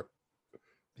terrified for her.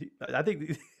 I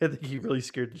think he really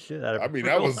scared the shit out of her. I mean,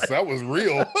 that was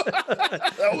real.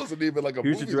 That wasn't even like a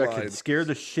movie line. Scared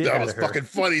the shit out of her. That was fucking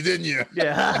funny, didn't you?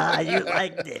 Yeah, you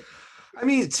liked it. I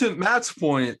mean, to Matt's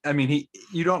point, I mean,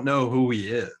 you don't know who he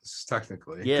is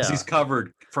technically, because he's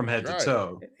covered from head to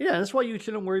toe. Yeah, that's why you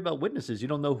shouldn't worry about witnesses. You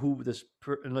don't know who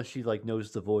unless she like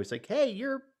knows the voice. Like, hey,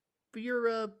 you're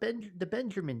the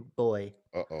Benjamin boy.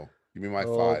 Uh-oh, you mean my 5?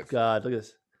 Oh God, look at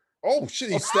this. Oh shit,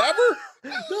 he stabbed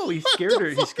her? No, he scared her.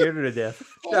 He scared her to death.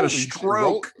 Got a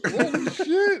stroke. Holy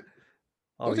shit.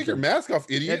 Don't take your mask off,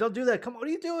 idiot. Yeah, don't do that. Come on, what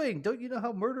are you doing? Don't you know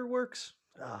how murder works?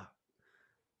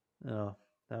 No.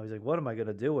 Now he's like, what am I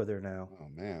gonna do with her now? Oh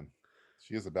man.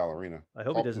 She is a ballerina. I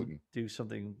hope he doesn't do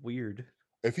something weird.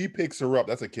 If he picks her up,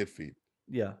 that's a kid feat.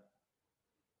 Yeah.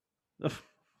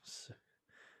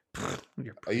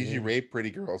 I usually rape pretty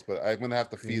girls, but I'm gonna have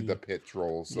to feed the pit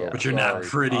trolls. So but you're not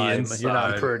pretty inside. You're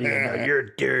not pretty.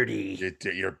 You're dirty.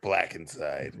 You're black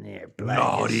inside. Yeah, black.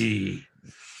 Naughty.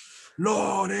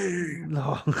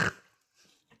 No.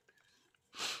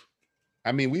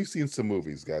 I mean, we've seen some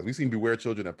movies, guys. We've seen Beware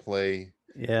Children at Play.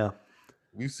 Yeah.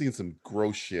 We've seen some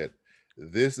gross shit.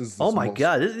 This is oh my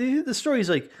god! The story is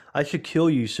like, I should kill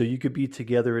you so you could be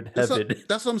together in heaven.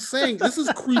 That's what I'm saying. This is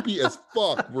creepy as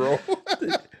fuck, bro.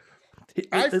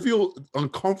 I feel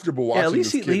uncomfortable watching. Yeah, at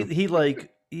least this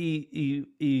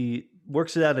he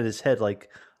works it out in his head, like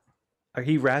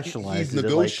he rationalizes. He's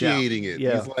negotiating it.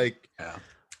 Yeah. He's like,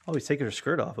 oh, he's taking her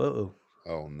skirt off. Oh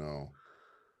no.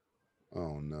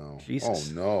 Oh no.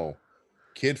 Jesus. Oh no.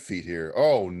 Kid feet here.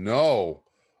 Oh no.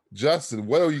 Justin,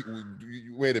 what are you?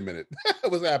 Wait a minute.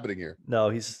 What's happening here? No,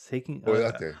 he's taking.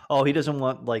 Okay. Oh, he doesn't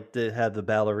want like to have the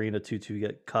ballerina tutu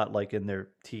get caught like in their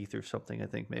teeth or something. I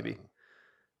think maybe.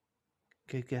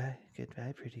 Good guy,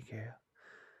 goodbye, pretty girl.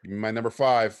 My number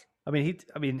 5. I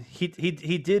mean, he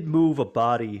did move a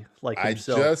body like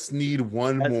himself. I just need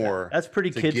one more. That's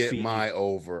pretty to kid get feet. my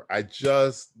over. I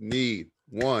just need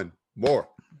one more.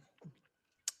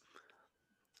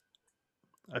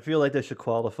 I feel like that should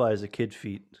qualify as a kid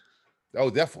feat. Oh,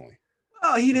 definitely.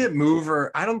 Oh, he didn't move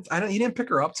her. He didn't pick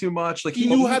her up too much. Like he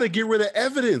knew how to get rid of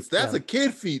evidence. That's a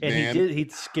kid feat, and man. he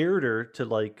scared her to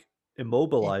like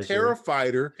immobilize her.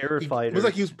 Terrified her. Terrified her. It was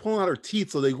like he was pulling out her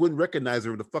teeth so they wouldn't recognize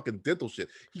her with the fucking dental shit.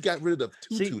 He got rid of the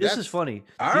tutu. See, this is funny.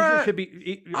 All right. Should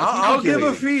be, I'll give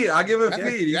a feat. I'll give a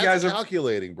feat. You guys are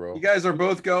calculating, bro. You guys are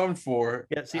both going for it.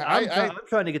 Yeah. See, I'm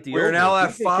trying to get the. We're now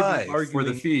at 5 for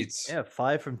the feats. Yeah,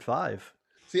 5 from 5.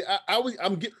 See,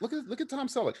 look at Tom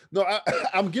Selleck. No,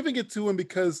 I'm giving it to him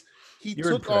because he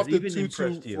took off the tutu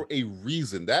for a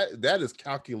reason. That is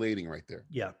calculating right there.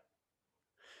 Yeah.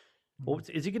 Well,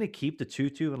 is he going to keep the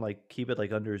tutu and like keep it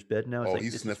like under his bed now? It's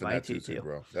he's sniffing that tutu,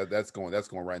 bro. That's going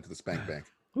right into the spank bank.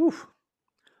 Oof.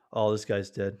 Oh, this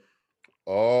guy's dead.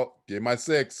 Oh, give my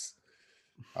 6.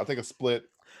 I'll take a split.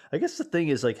 I guess the thing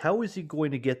is like, how is he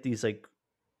going to get these like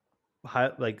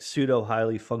pseudo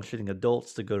highly functioning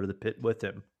adults to go to the pit with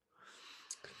him?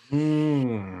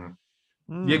 Yeah,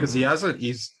 because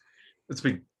it's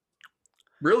been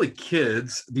really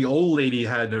kids. The old lady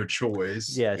had no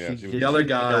choice. Yeah, the other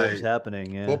guy what was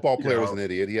happening. Yeah. Football player was an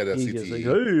idiot. He had a CTE. Like,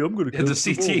 hey, I'm gonna kill the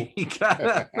CTE.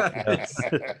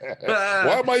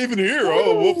 Why am I even here?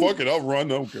 Oh, well, fuck it. I'll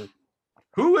run. I don't care.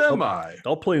 Who am I?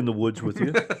 I'll play in the woods with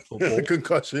you.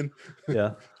 Concussion.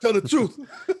 Yeah. Tell the truth.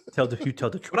 Tell the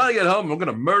truth. When I get home, I'm going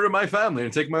to murder my family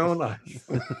and take my own life.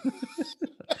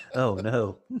 Oh,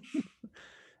 no.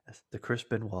 That's the Chris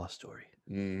Benoit story.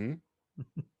 Mm-hmm.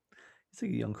 It's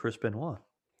like a young Chris Benoit.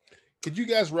 Could you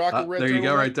guys rock a red? There you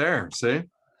go, right there. See?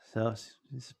 So,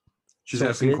 she's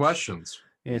asking questions.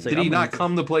 Yeah, Did he not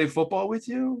come to play football with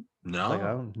you? No. Like,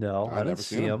 I didn't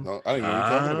see him. No, I didn't know what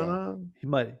you're talking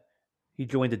about. He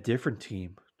joined a different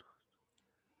team.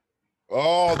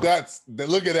 Oh, look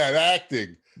at that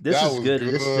acting. This is good.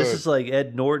 This is like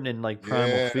Ed Norton and like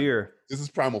Primal Fear. This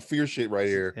is Primal Fear shit right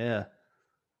here. Yeah.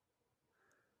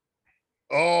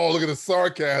 Oh, look at the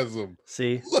sarcasm.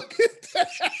 See? Look at that.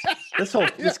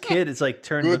 This kid is like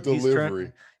turned. Good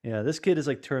delivery. Yeah, this kid is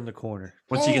like turned the corner.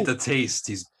 Once you get the taste,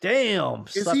 he's damn.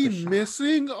 Is he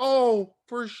missing? Oh,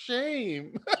 for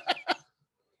shame.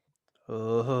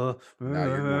 Now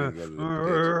you're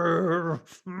going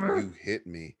you hit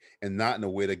me, and not in a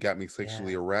way that got me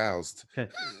sexually aroused.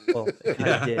 Okay. Well, it kind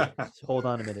of did. So hold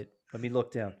on a minute. Let me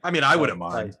look down. I mean, I wouldn't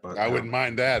mind. But, I wouldn't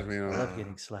mind that. I love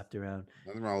getting slapped around.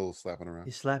 Nothing wrong with a little slapping around.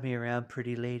 You slap me around,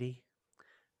 pretty lady.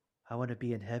 I want to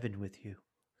be in heaven with you.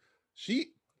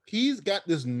 He's got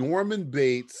this Norman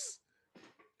Bates.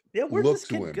 Yeah, where does this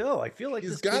kid go? I feel like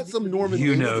he's got some Norman.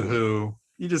 You know who?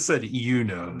 You just said you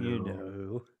know. You know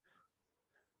who?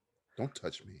 Don't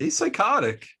touch me. He's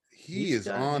psychotic. He is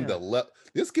on the left.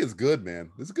 This kid's good,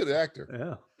 man. This is a good actor.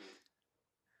 Yeah.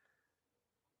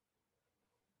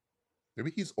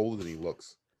 Maybe he's older than he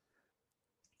looks.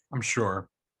 I'm sure.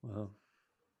 Well,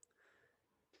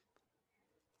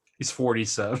 he's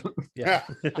 47. Yeah.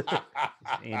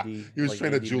 Andy. He was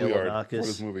trained at Juilliard for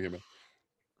this movie.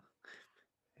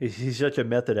 He's such a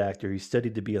method actor. He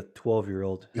studied to be a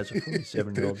 12-year-old as a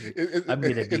 47-year-old. I'm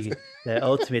going to be the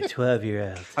ultimate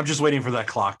 12-year-old. I'm just waiting for that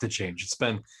clock to change. It's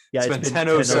been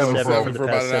 10:07 for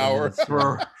about an hour.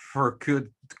 For a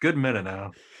good minute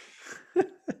now.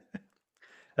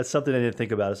 That's something I didn't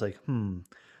think about. It's like,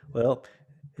 well,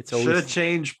 it's always should have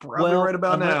changed probably right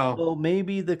about now. Well,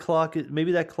 maybe that clock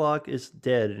is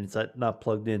dead and it's not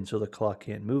plugged in, so the clock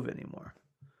can't move anymore.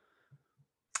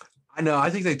 I know. I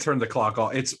think they turned the clock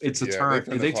off. It's a turn.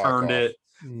 They turned it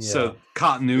so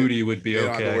continuity would be okay.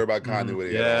 Don't have to worry about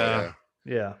continuity.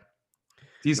 Yeah.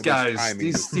 These guys,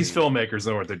 these filmmakers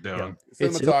know what they're doing. Yeah.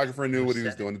 Cinematographer knew what he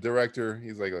was doing. The director,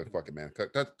 he's like, oh, fuck it, man.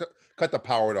 Cut the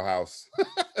power to the house.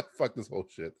 Fuck this whole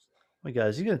shit. Oh my God,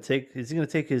 is he gonna take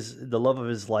the love of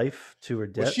his life to her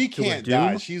death? Well, she can't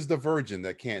die. She's the virgin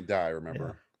that can't die,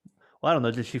 remember? Yeah. Well, I don't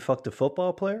know. Did she fuck the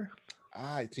football player?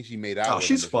 I think she made out. Oh,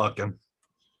 she's fucking.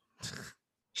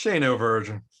 She ain't no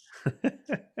virgin.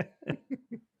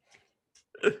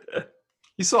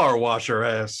 You saw her wash her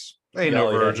ass. Ain't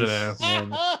no virgin ass.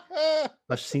 Man.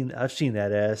 I've seen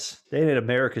that ass. They ain't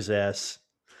America's ass.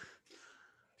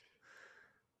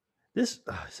 It's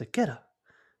like, get up.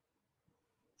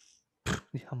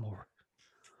 Yeah, I'm over.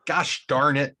 Gosh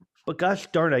darn it. But gosh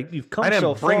darn it, you've come so far. I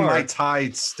didn't bring my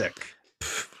Tide stick.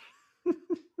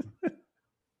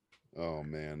 Oh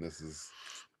man, this is.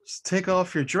 Just take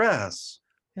off your dress.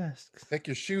 Yes. Take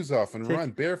your shoes off and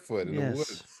run barefoot in the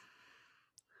woods.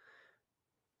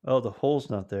 Oh, the hole's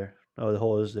not there. Oh, the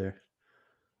hole is there.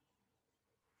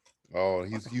 Oh,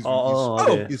 he's giving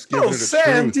her the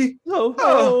Sandy.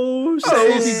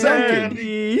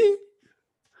 Sandy.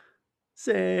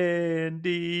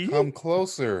 Sandy. Come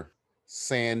closer,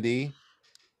 Sandy.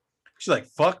 She's like,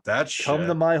 fuck that shit. Come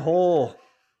to my hole.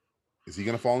 Is he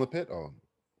gonna fall in the pit? Oh.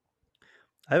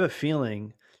 I have a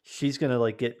feeling she's gonna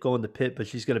go in the pit, but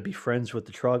she's gonna be friends with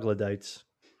the troglodytes.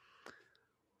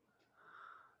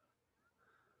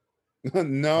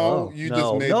 No,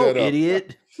 just made that up.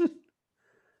 Idiot.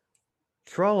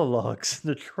 Trollologs.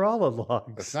 The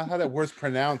Trollologs. That's not how that word's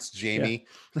pronounced, Jamie.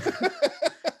 Yeah.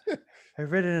 I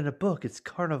read it in a book. It's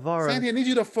Carnivora. Sandy, I need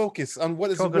you to focus on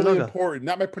what is really important,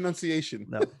 not my pronunciation.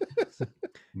 No.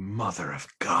 Mother of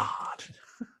God.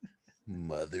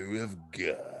 Mother of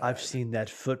God. I've seen that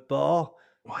football.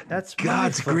 What? That's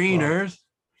God's green earth.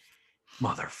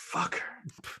 Motherfucker.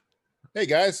 Hey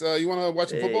guys, you want to watch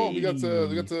some football? We got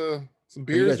some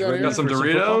beers down here. Got some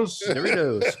Doritos.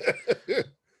 Doritos.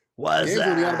 Game's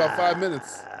gonna be on about 5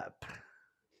 minutes.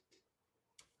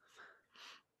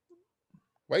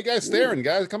 Why you guys staring,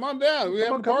 guys? Come on down. We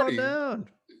have a party. Come on down.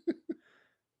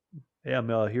 Hey, I'm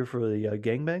here for the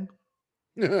gangbang.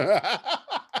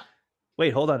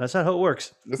 Wait, hold on. That's not how it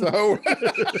works. That's not how it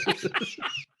works.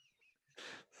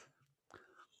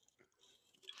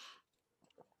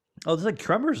 Oh, there's like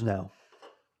Tremors now.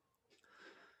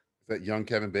 Is that young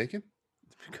Kevin Bacon?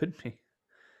 It could be.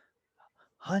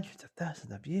 Hundreds of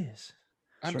thousands of years.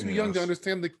 I'm too young to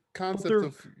understand the concept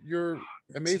of your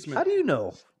amazement. How do you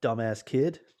know, dumbass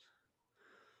kid?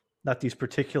 Not these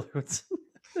particular ones.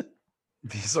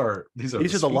 These are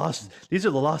the lost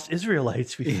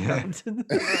Israelites we found.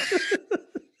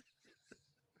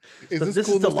 Is this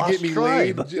cool enough to get me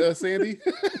laid, Sandy?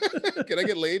 Can I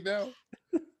get laid now?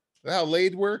 Is that how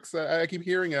laid works? I keep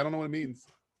hearing it. I don't know what it means.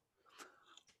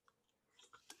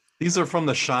 These are from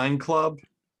the Shine Club.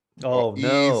 Oh,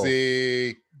 no.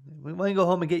 Easy. We want to go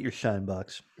home and get your Shine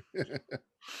box.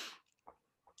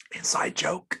 Inside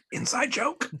joke. Inside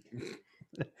joke.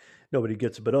 Nobody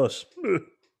gets it but us.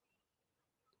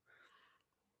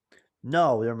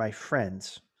 No, they're my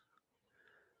friends.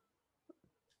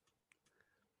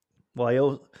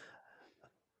 Well,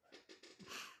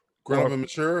 grown up and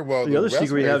mature. Well, the other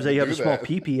secret we have is they have a small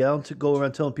pee-pee. I don't go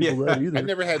around telling people that either. I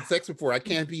never had sex before. I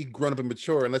can't be grown up and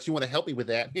mature unless you want to help me with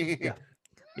that. Yeah.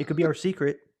 It could be our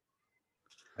secret.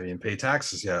 I didn't pay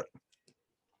taxes yet.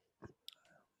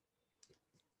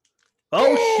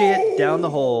 Oh shit! Down the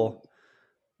hole.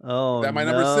 Oh, is that my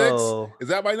number 6? Is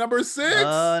that my number 6?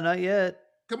 Not yet.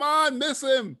 Come on, miss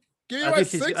him. Give me my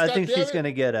 6. I think she's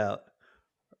gonna get out,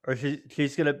 or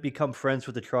she's gonna become friends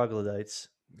with the troglodytes.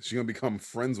 She's gonna become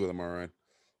friends with them. All right,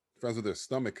 friends with their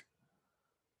stomach.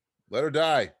 Let her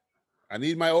die. I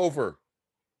need my over.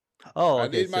 Oh, I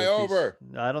need my over.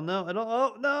 I don't know.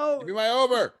 Oh no. Give me my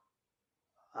over.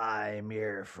 I'm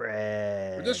your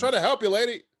friend. We're just trying to help you,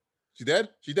 lady. She dead?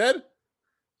 She dead?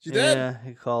 She dead? Yeah,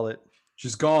 you call it.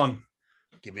 She's gone.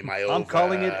 Give me my over. I'm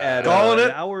calling it at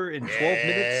an hour and 12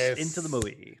 minutes into the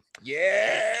movie.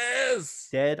 Yes.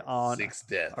 Dead on 6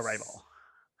 deaths. arrival.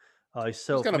 Oh, he's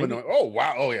so kind of annoying. Oh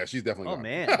wow. Oh yeah, she's definitely. Oh gone.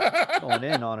 Man, going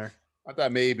in on her. I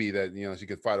thought maybe that she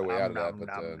could fight her way out of that, but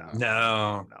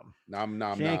no.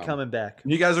 She ain't coming back.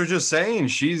 You guys are just saying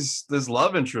she's this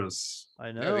love interest.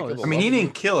 I know. I mean, he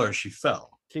didn't kill her; she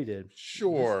fell. She did.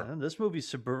 Sure. This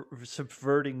movie's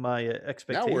subverting my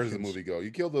expectations. Now where does the movie go?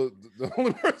 You killed the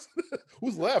only person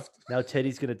who's left. Now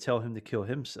Teddy's going to tell him to kill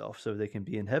himself so they can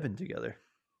be in heaven together.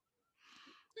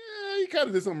 Yeah, you kind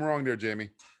of did something wrong there,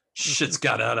 Jamie. Shit's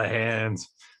got out of hand.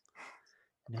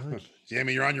 No,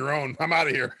 Jamie, you're on your own. I'm out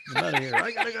of here. I'm out of here.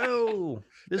 I gotta go.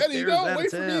 Teddy, don't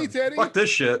wait for me, Teddy. Fuck this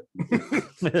shit.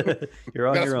 You're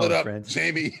on your own, friend.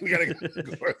 Jamie, we gotta go.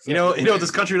 You know what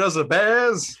this country does to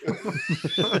bears?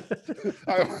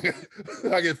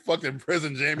 I get fucked in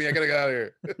prison, Jamie. I gotta get out of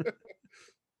here.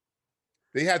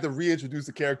 They had to reintroduce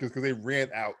the characters because they ran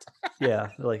out. Yeah,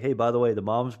 they're like, hey, by the way, the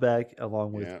mom's back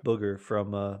along with Booger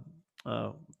from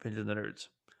Revenge of the Nerds.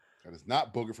 That is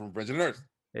not Booger from Revenge of the Nerds.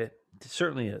 It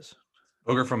certainly is.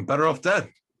 Booger from Better Off Dead.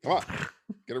 Come on,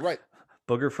 get it right.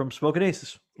 Booger from Smoking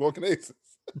Aces. Smoking Aces.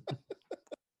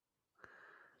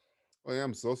 Oh yeah,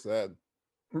 I'm so sad.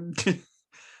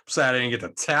 Sad I didn't get to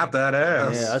tap that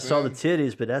ass. Yeah, I saw the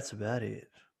titties, but that's about it.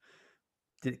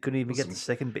 Couldn't even get to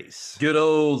second base. Good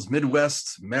old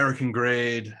Midwest American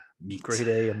grade meat. Grade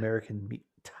A American meat.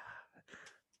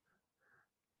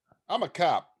 I'm a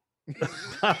cop.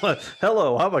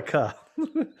 Hello, I'm a cop.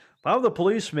 I'm the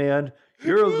policeman.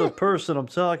 You're the person I'm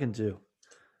talking to.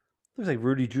 Looks like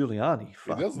Rudy Giuliani.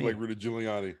 It does look like Rudy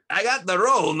Giuliani. I got the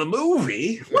role in the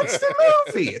movie. What's the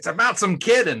movie? It's about some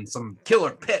kid and some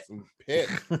killer pit. Some pit.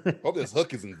 Hope this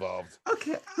hook is involved.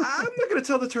 Okay, I'm not going to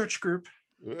tell the church group.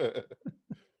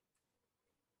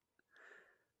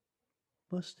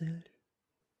 Busted.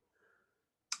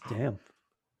 Damn.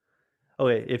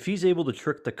 Okay, if he's able to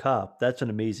trick the cop, that's an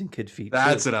amazing kid feat.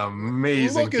 That's an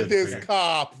amazing. Look at this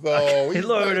cop, though. Hey,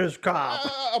 look at this cop.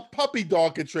 A puppy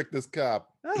dog can trick this cop.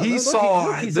 He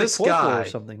saw this guy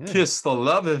kiss the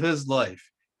love of his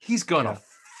life. He's gonna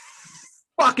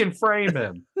fucking frame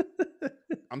him.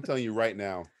 I'm telling you right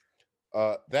now,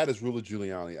 that is Rudy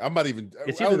Giuliani. I'm not even.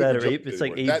 It's either that or Abe. It's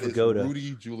like Abe Vigoda. That is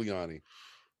Rudy Giuliani.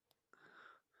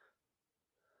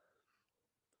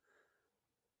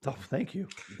 Oh, thank you.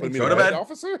 Go to bed,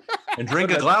 officer, and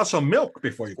drink a glass of milk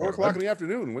before you go. 4 o'clock in the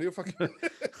afternoon. What are you fucking?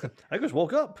 I just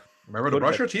woke up. Remember to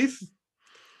brush your teeth.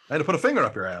 I had to put a finger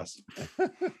up your ass.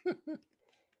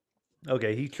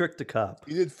 Okay, he tricked the cop.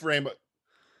 He did frame it.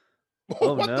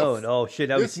 Oh no! Oh shit!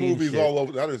 Now this movie's all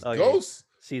over. Now there's ghosts.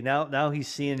 See now he's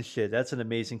seeing shit. That's an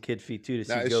amazing kid feat too. To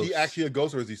see is ghosts. She actually a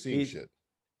ghost, or is he seeing shit?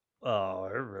 Oh,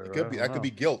 it could be. That could be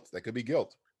guilt. That could be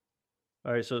guilt.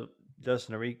 All right, so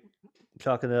Justin, are we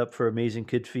chalking it up for amazing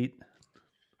kid feat?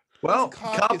 Well,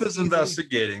 cop is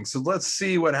investigating, so let's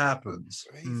see what happens.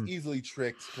 He's easily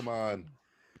tricked. Come on.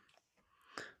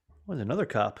 What's another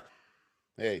cop?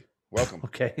 Hey, welcome.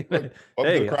 Okay. Welcome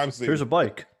to the crime scene. Here's a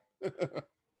bike.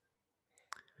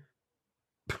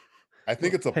 I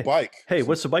think it's a bike. Hey,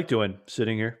 what's the bike doing?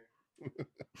 Sitting here.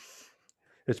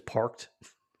 It's parked.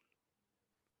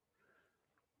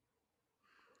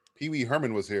 Pee Wee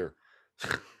Herman was here.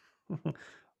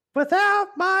 Without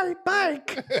my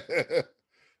bike.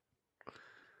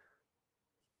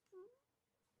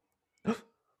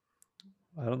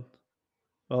 I don't.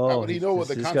 Oh, how would he know what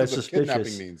the concept of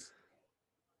kidnapping means?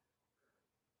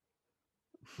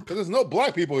 Because there's no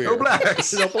black people here. No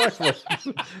blacks. No black people.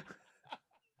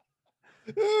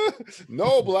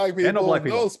 No black people. No black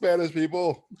people. No Spanish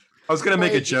people. I was gonna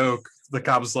make a joke. The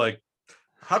cop's like,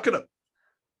 "How could a?"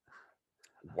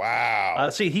 Wow.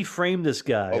 See, he framed this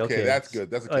guy. Okay, that's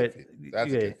good. That's a kid feat.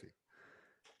 That's a kid feat.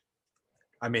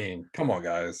 I mean, come on,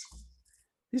 guys.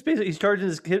 He's charging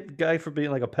this guy for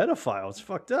being like a pedophile. It's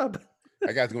fucked up.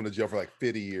 That guy's going to jail for like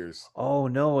 50 years. Oh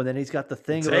no! And then he's got the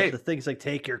thing about the things like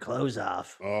take your clothes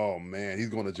off. Oh man, he's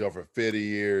going to jail for 50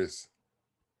 years.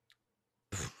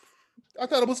 I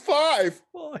thought it was 5.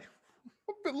 Why?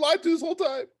 I've been lied to this whole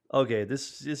time. Okay,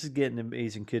 this is getting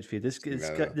amazing kid feed. This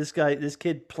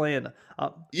kid playing.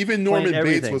 Even Norman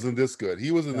Bates wasn't this good. He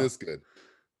wasn't this good.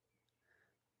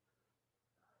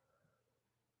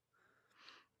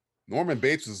 Norman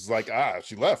Bates was like,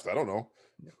 she left. I don't know.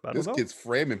 This kid's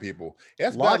framing people.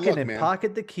 That's lock it and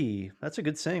pocket the key. That's a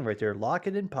good saying right there. Lock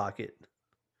it in pocket.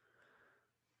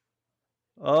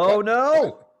 Oh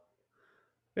no!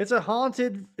 It's a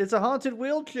haunted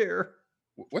wheelchair.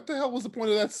 What the hell was the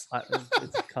point of that?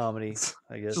 It's a comedy,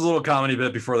 I guess. It's a little comedy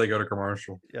bit before they go to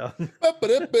commercial. Yeah.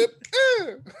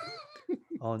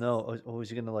 Oh no! Oh,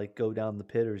 is he gonna like go down the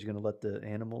pit, or is he gonna let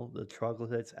the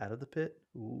troglodytes out of the pit?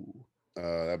 Ooh.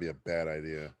 That'd be a bad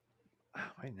idea.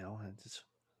 I know.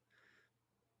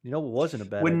 You know what wasn't a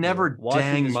bad idea? Never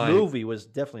watching this movie was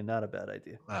definitely not a bad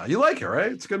idea. You like it,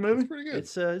 right? It's a good movie. It's pretty good.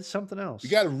 It's something else.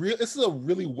 This is a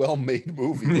really well-made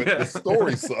movie, but the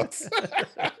story sucks.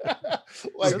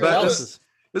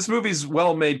 This movie's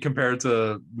well made compared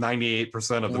to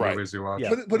 98% of the movies you watch.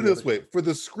 Yeah. Put it this way: for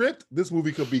the script, this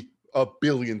movie could be 1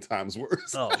 billion times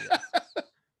worse. Oh yeah.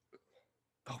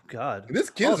 Oh God! And this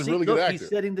kid's a really good actor.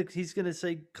 He's going to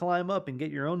say, "Climb up and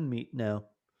get your own meat now."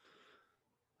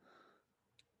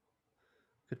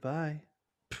 Goodbye.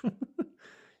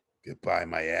 Goodbye,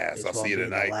 my ass. I'll see you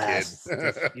tonight, kid.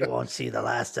 You won't see the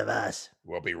last of us.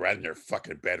 We'll be right in your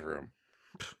fucking bedroom.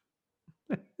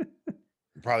 You're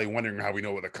probably wondering how we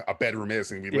know what a bedroom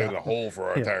is, and we live in a hole for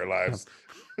our entire lives.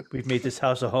 We've made this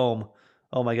house a home.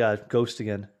 Oh my God, ghost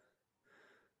again.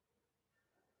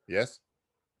 Yes.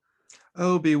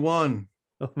 Obi-Wan.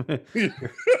 Go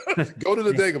to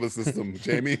the Dagobah system,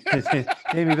 Jamie.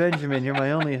 Jamie Benjamin, you're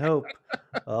my only hope.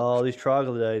 Oh, these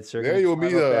troglodytes are. There you'll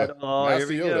meet here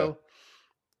we go.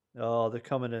 Oh, they're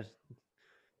coming to.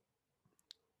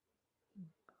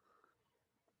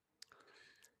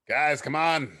 Guys, come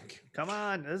on. Let's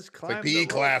climb. It's like PE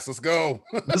class. Let's go.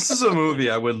 This is a movie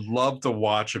I would love to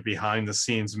watch a behind the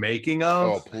scenes making of.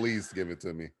 Oh, please give it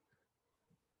to me.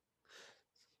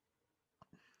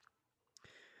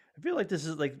 I feel like this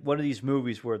is like one of these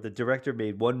movies where the director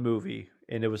made one movie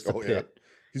and it was The Pit. Yeah.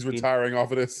 He's retiring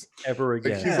off of this ever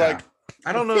again. Like, he's like,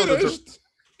 I don't know.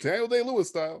 Daniel Day-Lewis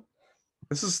style.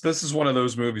 This is one of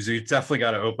those movies you definitely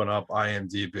got to open up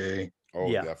IMDb. Oh,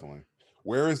 yeah. Definitely.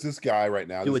 Where is this guy right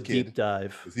now? Do this a deep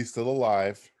dive. Is he still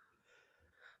alive?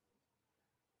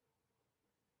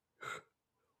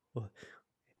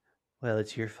 Well,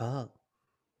 it's your fault.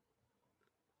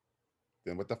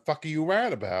 Then what the fuck are you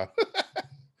mad about?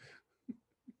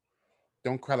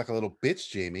 Don't cry like a little bitch,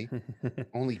 Jamie.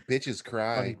 Only bitches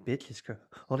cry. Only bitches cry.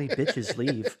 Only bitches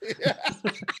leave.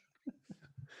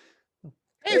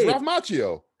 Hey, it's Ralph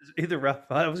Macchio. Either Ralph.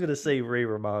 I was gonna say Ray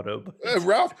Romano. But...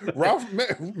 Ralph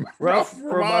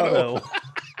Romano.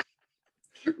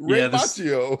 Ray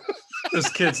Macchio. This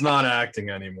kid's not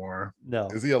acting anymore. No.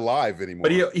 Is he alive anymore?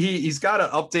 But he's got an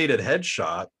updated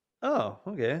headshot. Oh,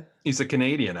 okay. He's a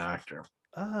Canadian actor.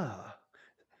 Ah,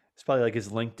 it's probably like his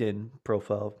LinkedIn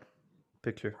profile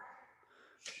picture.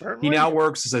 He now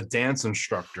works as a dance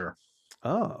instructor.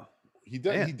 Oh, he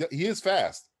does. He is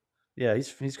fast. Yeah,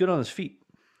 he's good on his feet.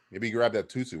 Maybe he grabbed that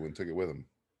tutu and took it with him.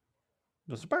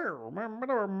 That's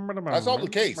all the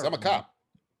case. I'm a cop.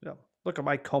 Yeah, look at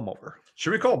my comb over.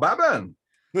 Should we call Batman?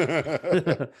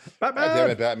 Batman! God damn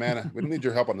it, Batman. We don't need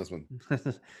your help on this one.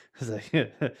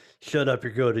 Shut up,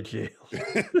 you're going to jail.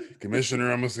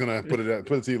 Commissioner, I'm just gonna put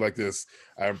it to you like this.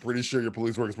 I'm pretty sure your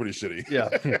police work is pretty shitty. Yeah.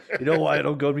 You know why I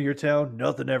don't go to your town?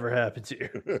 Nothing ever happens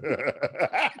here.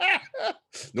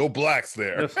 No blacks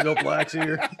there. No blacks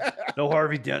here. No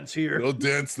Harvey Dents here. No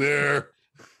dents there.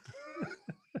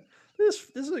 This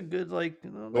is a good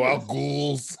no Al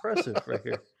Ghouls. Impressive right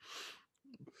here.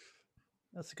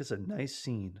 That's because a nice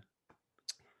scene.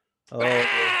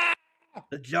 Oh,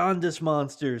 the jaundice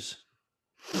monsters.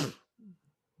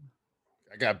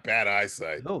 I got bad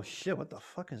eyesight. Oh shit! What the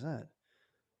fuck is that?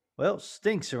 Well,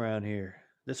 stinks around here.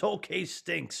 This whole case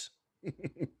stinks. I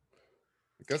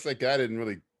guess that guy didn't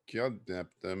really kidnap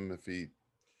them. If he,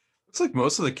 it's like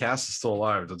most of the cast is still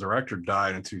alive. The director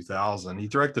died in 2000. He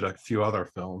directed a few other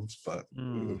films, but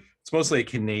it's mostly a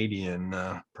Canadian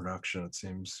production. It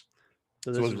seems.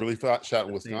 So was it really shot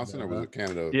in Wisconsin or was it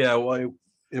Canada? Yeah, well,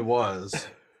 it was.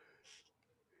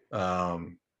 They're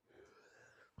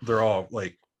all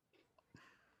like,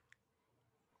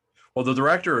 well, the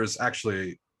director is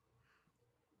actually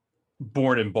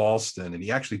born in Boston, and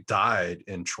he actually died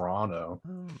in Toronto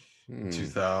in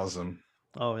 2000.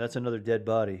 Oh, that's another dead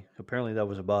body. Apparently, that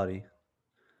was a body.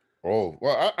 Oh,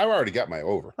 well, I've already got my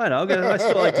over. I know. I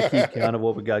still like to keep count of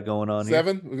what we got going on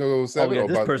 7? We're gonna go 7. Oh, yeah,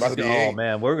 this person's oh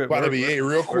man, we're about to be 8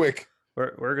 real quick.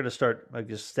 We're gonna start like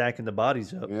just stacking the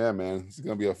bodies up. Yeah, man, it's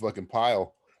gonna be a fucking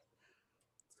pile.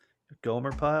 A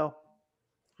Gomer pile.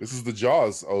 This is the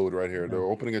Jaws ode right here. They're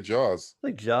opening a Jaws.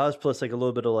 Like Jaws plus like a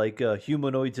little bit of like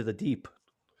Humanoids of the Deep.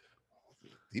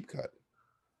 Deep cut.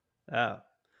 Ah.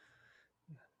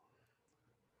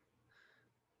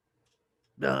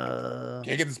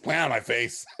 Can't get this plant on my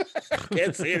face.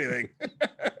 Can't see anything.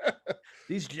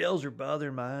 These gels are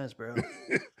bothering my eyes, bro.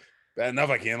 Bad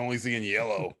enough I can't only see in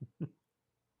yellow.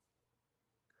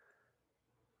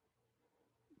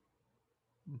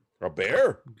 A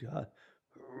bear? God.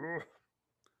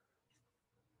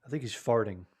 I think he's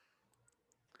farting.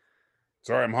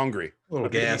 Sorry, I'm hungry. A little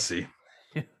gassy.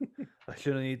 I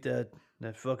shouldn't eat that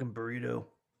fucking burrito.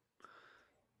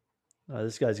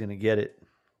 This guy's gonna get it.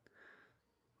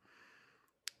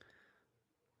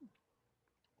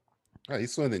 Oh,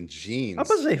 he's swimming in jeans. I was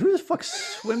about to say, who the fuck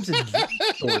swims in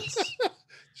shorts?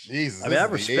 Jesus. I mean, I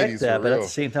respect that, but at the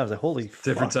same time, I was like, holy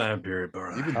different fuck. time period,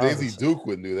 bro. Even Daisy Duke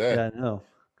wouldn't do that. Yeah, I know.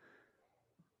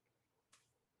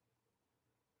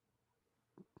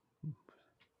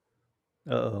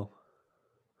 Uh-oh.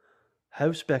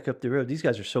 House back up the road. These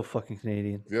guys are so fucking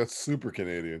Canadian. Yeah, super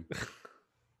Canadian.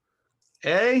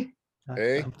 Eh?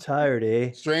 I'm tired,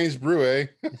 eh? Strange brew, eh?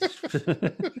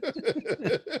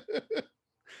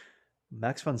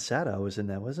 Max von Sydow was in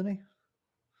that, wasn't he?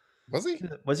 Was he?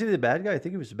 Was he the bad guy? I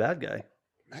think he was the bad guy.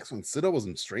 Max von Sydow was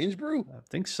in Strange Brew? I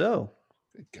think so.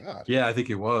 Thank God. Yeah, I think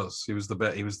he was. He was the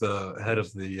head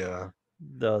of the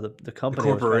company. The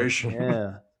corporation.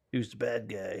 Yeah. He was the bad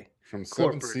guy. From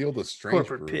Seventh Seal to Strange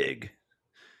Corporate Brew. pig.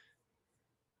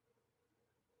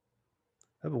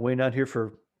 I've been waiting out here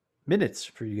for minutes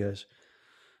for you guys.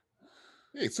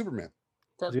 Hey, Superman.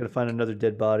 He's gonna find another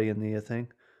dead body in the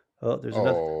thing. Oh, there's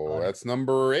another. Oh, that's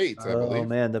number 8, I believe. Oh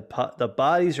man, the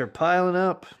bodies are piling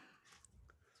up.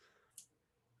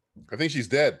 I think she's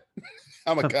dead.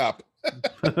 I'm a cop.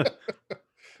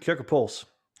 Check her pulse.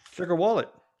 Check her wallet.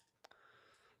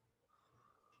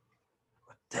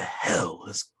 What the hell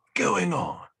is going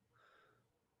on?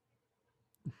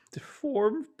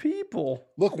 Deformed people.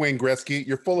 Look, Wayne Gretzky,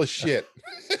 you're full of shit.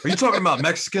 Are you talking about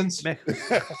Mexicans? You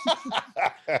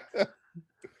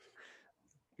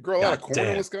grow a lot of corn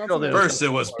in Wisconsin? First it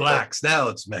was blacks, now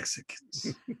it's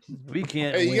Mexicans. We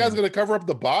can't. Hey, you guys gonna cover up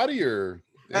the body or?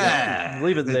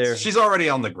 Leave it there. She's already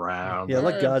on the ground. Yeah,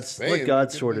 let God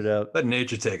sort it out. Let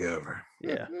nature take over.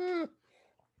 Yeah.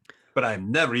 But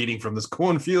I'm never eating from this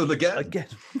cornfield again.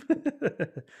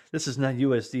 This is not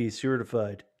USD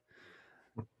certified.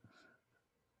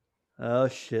 Oh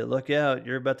shit! Look out!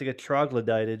 You're about to get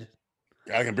troglodyted.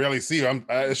 I can barely see you.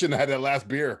 I shouldn't have had that last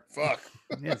beer. Fuck.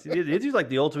 Yes, these are like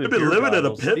the ultimate. I've been beer living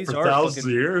goggles. in a pit These for are thousands fucking,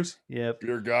 of years. Yeah,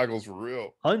 beer goggles for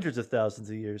real. Hundreds of thousands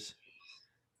of years.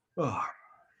 Oh.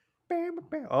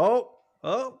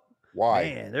 Oh. Why?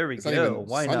 Man, there we it's go. Not even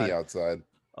Why sunny not? outside.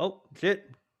 Oh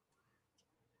shit!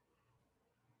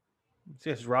 It's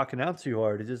just rocking out too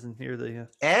hard. It doesn't hear the.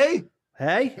 Hey.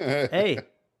 Hey.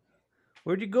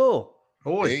 Where'd you go?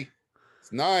 Boy, hey,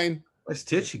 it's 9. Nice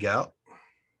titch you got.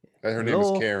 Her name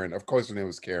is Karen. Of course, her name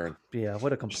was Karen. Yeah,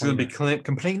 what a complaint. She's going to be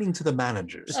complaining to the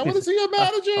managers. I want to see your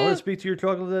manager. I want to speak to your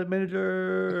chocolate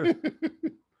manager.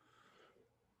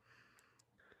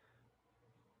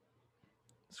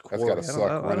 That's got to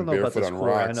suck running barefoot on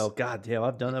rocks. I know. God damn,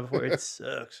 I've done that before. It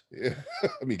sucks. Yeah.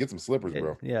 I mean, get some slippers,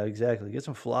 bro. Yeah, exactly. Get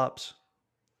some flops.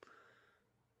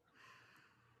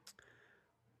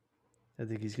 I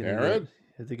think he's gonna. Aaron?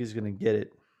 I think he's gonna get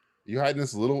it. You hide in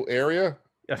this little area?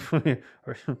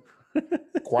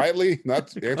 Quietly,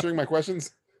 not answering my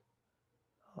questions.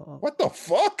 What the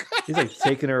fuck? He's like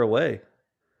taking her away.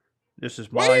 This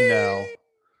is mine now.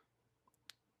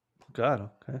 God,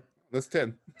 okay. That's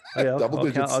 10. Oh, yeah, Double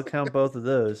digits. I'll count both of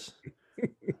those.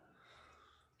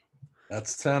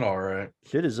 That's 10, all right.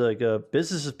 Shit is like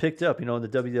business has picked up. You know, in the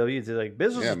WWE, it's like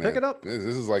business is picking up. This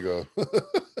is like a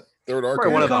third arc.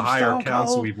 Probably one of the higher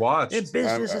counts we've watched. And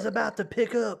business is about to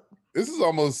pick up. This is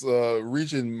almost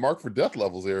reaching Mark for Death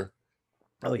levels here.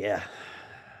 Oh yeah.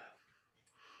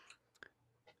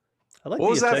 What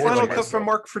was that final cut from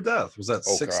Mark for Death? Was that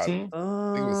 16?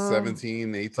 I think it was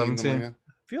 17, 18. 17. I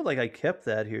feel like I kept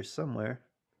that here somewhere.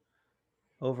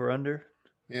 Over under.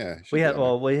 Yeah. We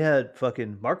had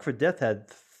fucking Mark for Death had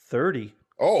 30.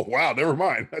 Oh wow, never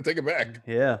mind. I take it back.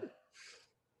 Yeah.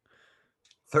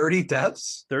 30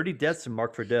 deaths? 30 deaths in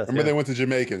Mark for Death. Remember they went to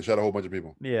Jamaica and shot a whole bunch of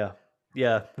people. Yeah.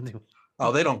 Yeah.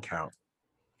 Oh, they don't count.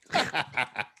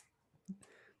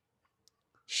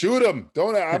 Shoot him!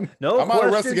 Don't I'm no I'm not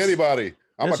arresting anybody.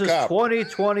 I'm this a cop. This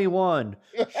is 2021.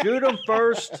 Shoot them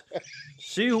first.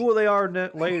 See who they are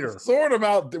later. Sort them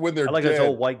out when they're I like dead. those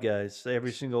old white guys.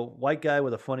 Every single white guy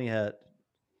with a funny hat.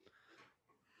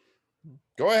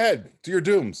 Go ahead to your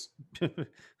dooms.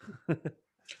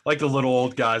 Like the little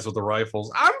old guys with the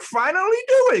rifles. I'm finally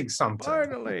doing something.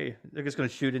 Finally, they're just going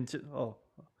to shoot into. Oh,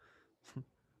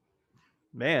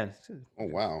 man. Oh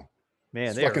wow.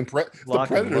 Man, they fucking the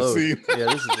Predator scene. Yeah,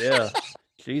 this is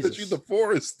Jesus. Shoot the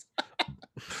forest.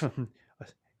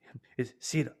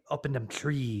 See it up in them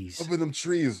trees. Up in them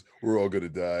trees. We're all gonna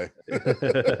die.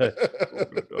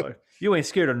 You ain't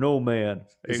scared of no man.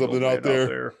 There's something out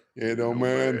there. Yeah, no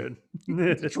man.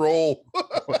 It's a troll.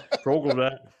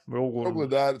 Troglodyte,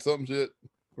 some shit.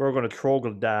 We're gonna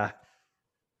troglodyte.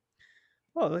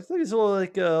 Oh, these little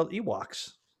like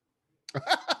Ewoks.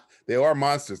 They are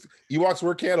monsters. Ewoks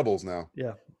were cannibals now.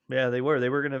 Yeah. Yeah, they were. They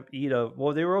were gonna eat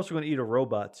they were also gonna eat a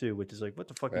robot too, which is like, what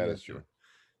the fuck are you guys doing?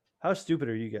 How stupid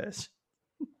are you guys?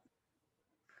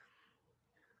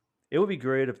 It would be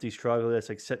great if these troglodytes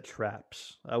like set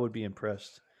traps. I would be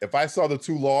impressed. If I saw the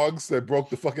two logs that broke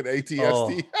the fucking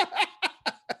ATST.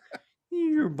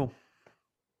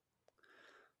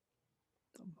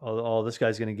 Oh, this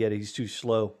guy's gonna get it. He's too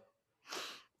slow.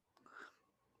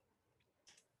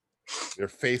 They're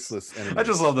faceless enemies. I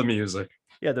just love the music.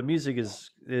 Yeah, the music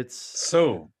it's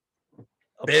so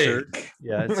absurd. Big.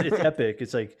 Yeah, it's epic.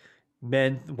 It's like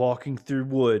men walking through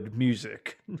wood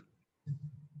music.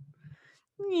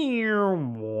 Hear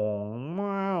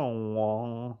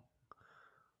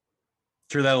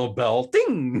that little bell?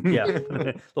 Ding! Yeah,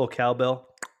 little cowbell.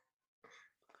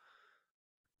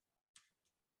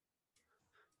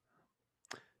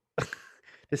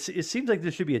 It seems like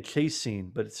there should be a chase scene,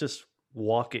 but it's just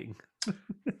walking.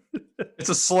 It's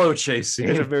a slow chase scene.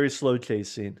 It's a very slow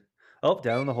chase scene. Oh,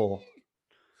 down in the hole.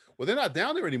 Well, they're not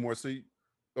down there anymore. So,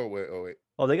 oh wait.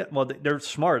 Oh, they're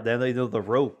smart. They know the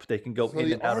rope. They can go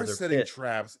in and out of their setting pit.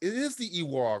 traps. It is the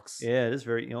Ewoks. Yeah, it is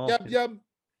very. Yep.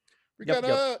 We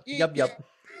gotta eat. Yep.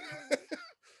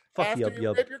 Fuck after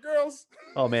yub. Rape your girls.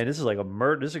 Oh man, this is like a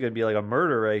murder. This is gonna be like a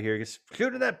murder right here. Just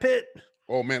shoot in that pit.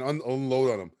 Oh man,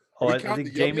 unload on them. Oh, I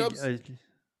think Jamie.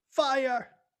 Fire!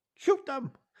 Shoot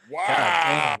them!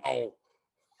 Wow!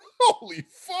 Holy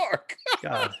fuck!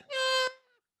 God.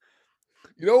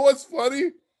 You know what's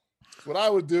funny? It's what I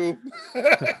would do.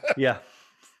 Yeah.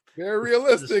 Very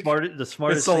realistic. The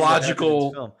smartest. It's a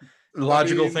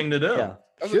logical thing to do. Yeah.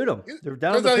 Shoot them. They're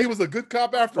down. Turns out he was a good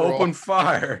cop after all. Open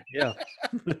fire. Yeah.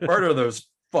 Murder those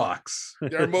fucks.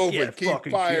 They're moving. Yeah,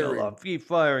 keep firing. Keep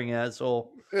firing,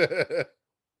 asshole.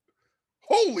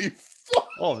 Holy fuck!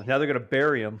 Oh, now they're gonna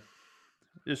bury him.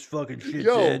 This fucking shit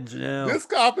ends now. This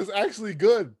cop is actually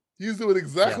good. He's doing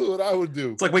exactly what I would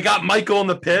do. It's like we got Michael in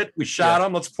the pit. We shot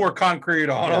him. Let's pour concrete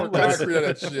on him. Concrete on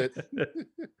that shit.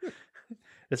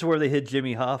 That's where they hid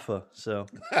Jimmy Hoffa. So.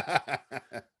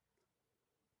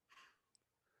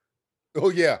 Oh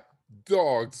yeah,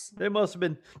 dogs. They must have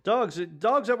been dogs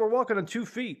that were walking on 2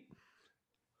 feet.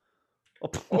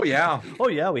 Oh yeah. Oh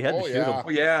yeah, we had to shoot them. Oh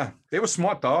yeah, they were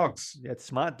smart dogs. Yeah,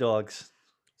 smart dogs.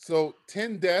 So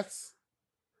 10 deaths.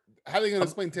 How are they going to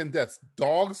explain 10 deaths?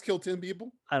 Dogs kill 10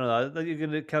 people? I don't know. Are you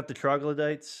going to count the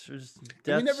troglodytes?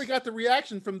 We never got the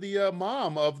reaction from the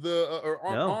mom of the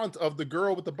aunt of the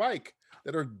girl with the bike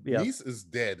that her niece is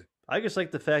dead. I just like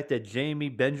the fact that Jamie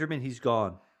Benjamin, he's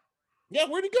gone. Yeah,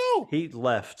 where'd he go? He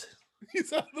left.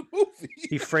 He's out of the movie.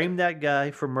 He framed that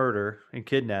guy for murder and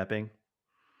kidnapping.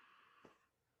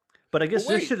 But I guess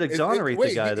this should exonerate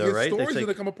the guy, though, right? His story's going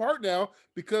to come apart now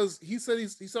because he said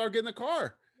he saw her get in a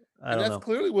car. I don't know.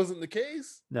 Clearly wasn't the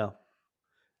case. No.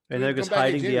 And they're just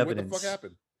hiding the evidence. What the fuck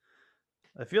happened?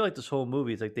 I feel like this whole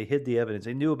movie is like they hid the evidence.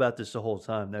 They knew about this the whole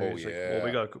time. They're just like,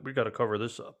 well, we got to cover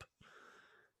this up.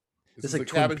 This is like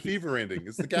the Cabin Fever ending.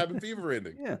 It's the Cabin Fever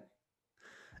ending. Yeah.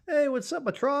 Hey, what's up,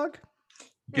 my trog?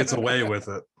 Gets away with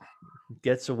it.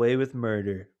 Gets away with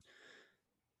murder.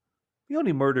 He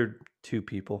only murdered 2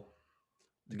 people.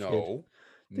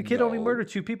 The kid only murdered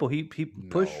 2 people. He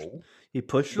pushed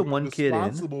the one kid in.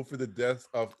 Responsible for the death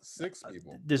of 6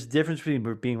 people. There's a difference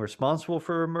between being responsible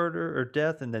for a murder or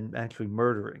death and then actually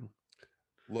murdering.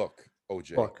 Look,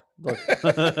 OJ. Look.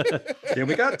 Yeah,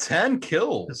 we got 10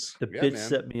 kills. The bitch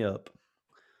set me up.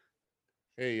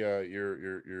 Hey,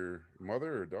 your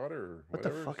mother or daughter or what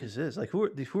whatever? The fuck is this? Like, who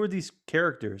are these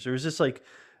characters? Or is this like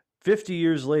 50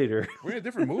 years later? We're in a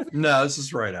different movie. No, this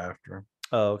is right after.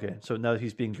 Oh, okay. So now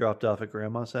he's being dropped off at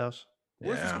grandma's house.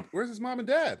 Where's his mom and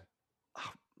dad?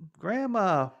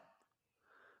 Grandma.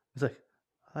 He's like,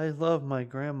 I love my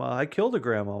grandma. I killed a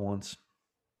grandma once.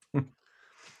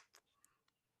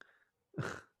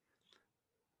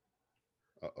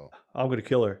 Uh-oh. I'm going to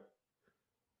kill her.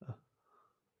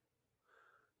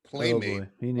 Playmate. Oh boy.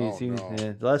 He needs, no.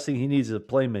 The last thing he needs is a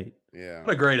playmate. Yeah.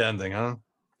 What a great ending, huh?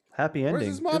 Happy ending. Where's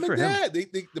his mom and dad?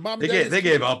 The mom and dad they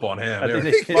gave up on him. They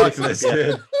were fuck this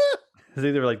kid. I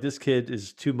think they were like, this kid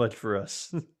is too much for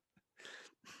us.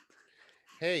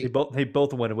 Hey. They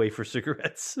both went away for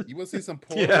cigarettes. You want to see some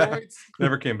Polaroids?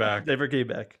 Never came back. Never came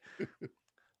back.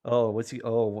 Oh, what's he?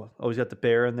 Oh, he's got the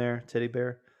bear in there, teddy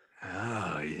bear.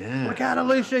 Oh yeah. Look at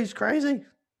Alicia, he's crazy.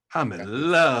 I'm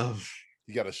in love.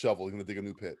 You got a shovel. He's gonna dig a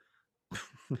new pit.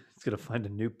 He's gonna find a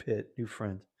new pit, new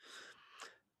friend.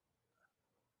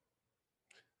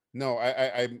 No,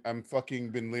 I'm fucking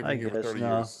been living here for 30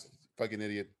 years. Fucking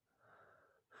idiot.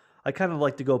 I kind of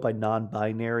like to go by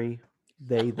non-binary,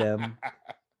 they, them.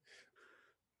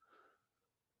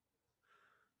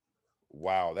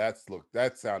 Wow,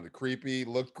 that sounded creepy.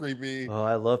 Looked creepy. Oh,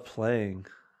 I love playing.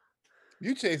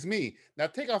 You chase me. Now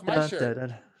take off my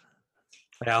shirt.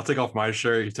 Yeah, I'll take off my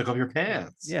shirt. You took off your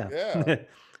pants. Yeah.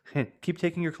 Keep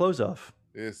taking your clothes off.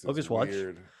 This is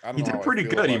weird. He did pretty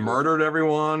good. He murdered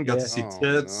everyone, got to see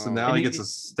tits, and now he gets to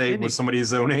stay with somebody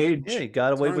his own age. Yeah, he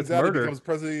got away with murder. He becomes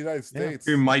president of the United States.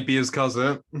 He might be his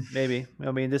cousin. Maybe.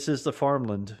 I mean, this is the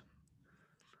farmland.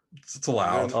 It's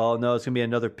allowed. Oh no, it's gonna be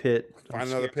another pit. Find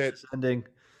another pit. Ending.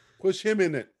 Push him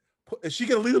in it. Is she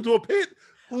gonna lead him to a pit?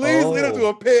 Please lead him to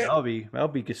a pit. That'll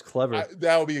be just clever.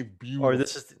 That would be beautiful. Or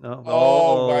this is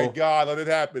oh my God, let it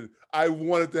happen. I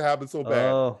want it to happen so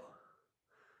bad. Oh.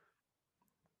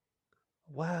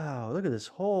 Wow, look at this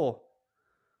hole.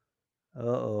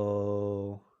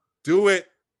 Uh-oh. Do it.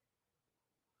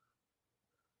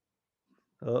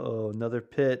 Uh-oh, another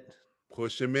pit.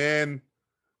 Push him in.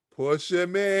 Push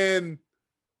him in.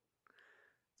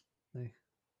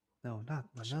 No, not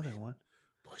another one.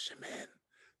 Push him in.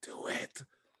 Do it.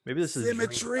 Maybe this is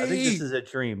symmetry. I think this is a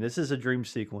dream. This is a dream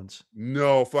sequence.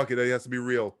 No, fuck it. It has to be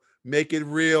real. Make it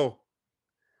real.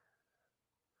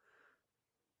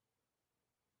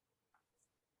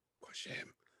 Push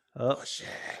him. Push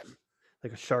him.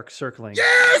 Like a shark circling.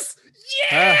 Yes!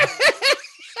 Yes!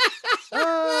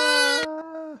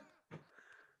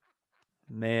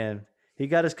 Man, he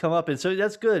got his comeuppance, so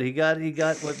that's good. He got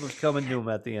what was coming to him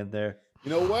at the end there. You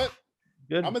know what?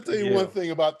 Good. I'm gonna tell you one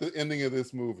thing about the ending of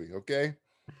this movie. Okay,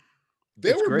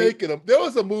 there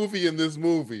was a movie in this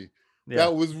movie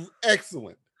that was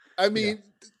excellent. I mean,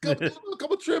 a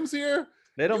couple trims here.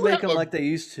 They don't make them like they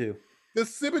used to. The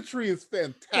symmetry is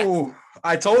fantastic. Ooh,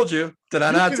 I told you. Did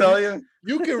I not tell you?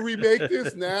 You can remake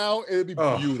this now, and it'd be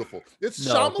beautiful. It's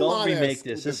Shyamalan. Don't remake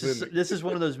this. This is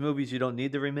one of those movies you don't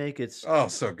need to remake. It's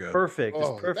so good. Perfect.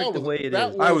 It's perfect the way it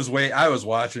is. I was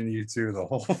watching you too the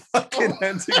whole fucking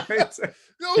ending right there.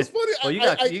 It was funny. Well,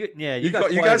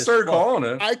 you guys started calling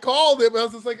it. I called it, but I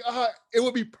was just like, it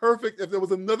would be perfect if there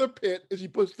was another pit and she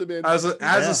pushed him in. As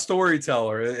a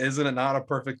storyteller, isn't it not a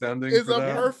perfect ending? It's a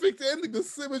perfect ending. The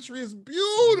symmetry is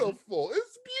beautiful.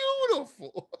 It's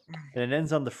beautiful. And it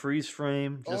ends on the freeze frame.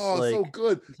 Just so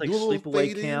good. It's like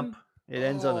Sleepaway Camp. It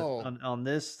ends on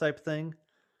this type thing.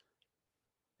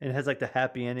 And it has like the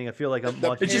happy ending. I feel like I'm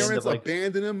watching. The parents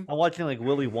abandon him. I'm watching like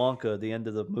Willy Wonka, the end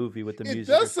of the movie with the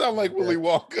music. It does sound like Willy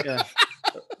Wonka. Yeah.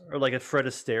 Or like a Fred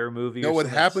Astaire movie. You know what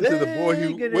happened to the boy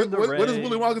who? What does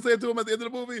Willy Wonka say to him at the end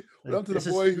of the movie? What happened to the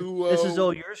boy who? This is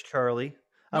all yours, Charlie.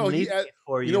 I'm leaving it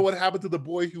for you. You know what happened to the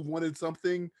boy who wanted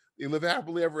something? They live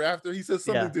happily ever after. He says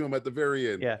something to him at the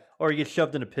very end. Yeah, or he gets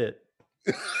shoved in a pit.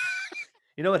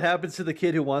 You know what happens to the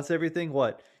kid who wants everything?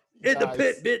 What? In the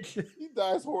pit, bitch. He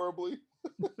dies horribly.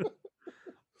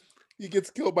 He gets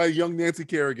killed by young Nancy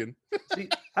Kerrigan. See,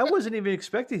 I wasn't even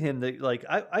expecting him to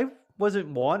I wasn't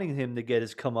wanting him to get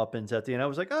his comeuppance at the end. I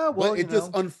was like, oh well. But it just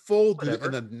unfolded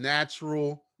in a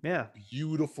natural,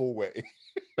 beautiful way.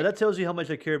 But that tells you how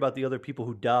much I care about the other people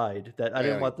who died. That I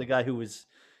didn't want the guy who was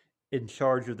in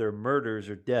charge of their murders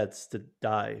or deaths to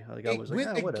die. Like I was like,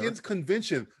 whatever. Against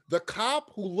convention. The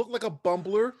cop who looked like a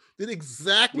bumbler did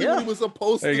exactly what he was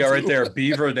supposed to do. There you go, right there.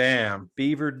 Beaver Dam.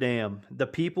 Beaver Dam. The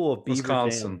people of Beaver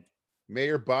Wisconsin. Dam.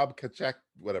 Mayor Bob Kachak,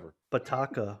 whatever.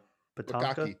 Bukaki.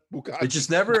 It just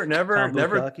never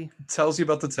tells you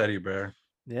about the teddy bear.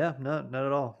 Yeah, not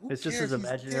at all. It's just his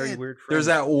imaginary weird friend. There's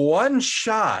that one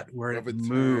shot where it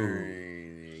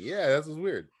moved. Yeah, that's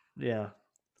weird. Yeah.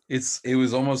 It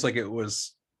was almost like it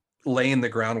was laying the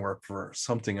groundwork for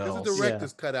something else. There's a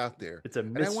director's cut out there. It's a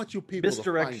and I want you people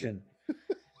misdirection. To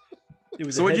find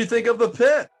it. So what'd you think of the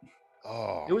pit?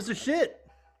 Oh, it was a shit.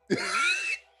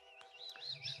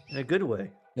 In a good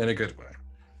way. In a good way.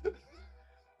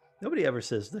 Nobody ever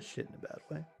says this shit in a bad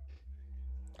way.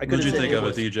 What did you think of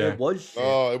it, DJ? It was shit.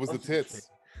 Oh, it was the tits.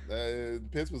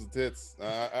 Tits was the tits.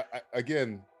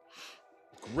 Again,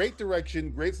 great direction,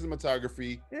 great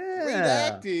cinematography, great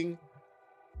acting,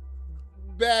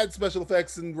 bad special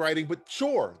effects and writing, but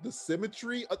sure, the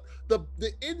symmetry, the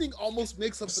ending almost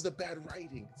makes up for the bad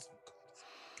writing.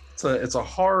 It's a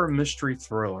horror mystery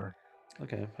thriller.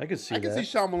 Okay, I can see that. I can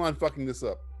see Shyamalan fucking this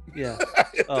up. Yeah.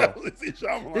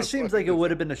 This seems like it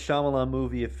would have been a Shyamalan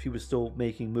movie if he was still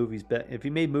making movies. If he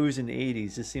made movies in the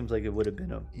 80s, this seems like it would have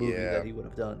been a movie that he would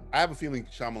have done. I have a feeling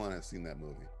Shyamalan has seen that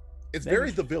movie. It's very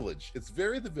The Village. It's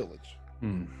very The Village.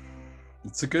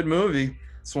 It's a good movie.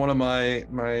 It's one of my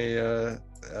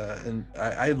and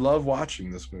I love watching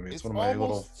this movie. It's one of my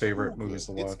little favorite movies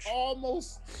to watch. It's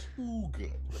almost too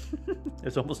good.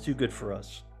 It's almost too good for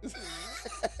us.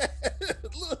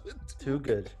 Too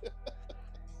good.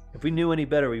 If we knew any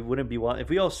better, we wouldn't be watching. If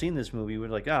we all seen this movie, we're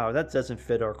like, oh, that doesn't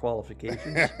fit our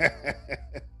qualifications.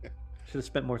 Should have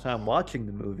spent more time watching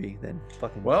the movie than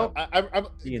fucking. Well, I'm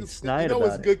being snide about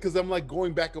it's good because I'm like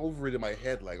going back over it in my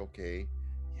head, like, okay,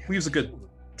 leaves a good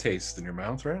taste in your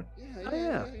mouth, right?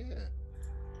 Yeah.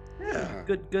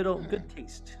 Good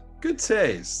taste. Good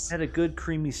taste. Had a good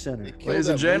creamy center. Ladies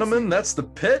and gentlemen, that's The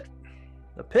Pit.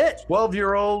 The Pit.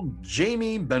 12-year-old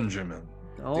Jamie Benjamin.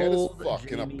 Dead as fuck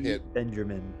in a pit.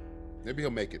 Benjamin. Maybe he'll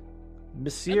make it.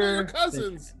 Monsieur. Your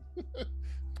cousins. It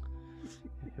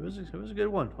was a good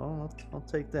one. I'll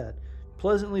take that.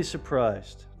 Pleasantly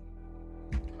surprised.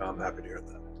 I'm happy to hear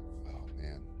that. Oh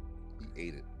man, he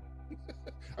ate it.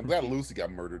 I'm glad Lucy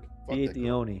got murdered. He ate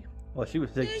the Oni. Oh, she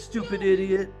was like, stupid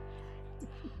idiot.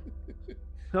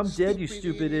 I'm dead, you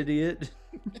stupid idiot.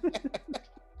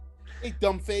 Hey,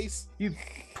 dumb face. You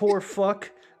poor fuck.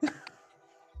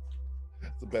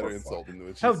 That's a better insult than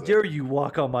what she How said. dare you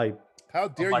walk on my... How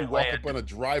dare you walk up on a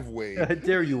driveway? How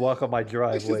dare you walk on my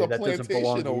driveway? That doesn't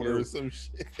belong to you. Or some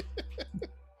shit.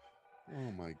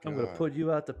 Oh my God. I'm going to put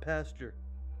you out to pasture.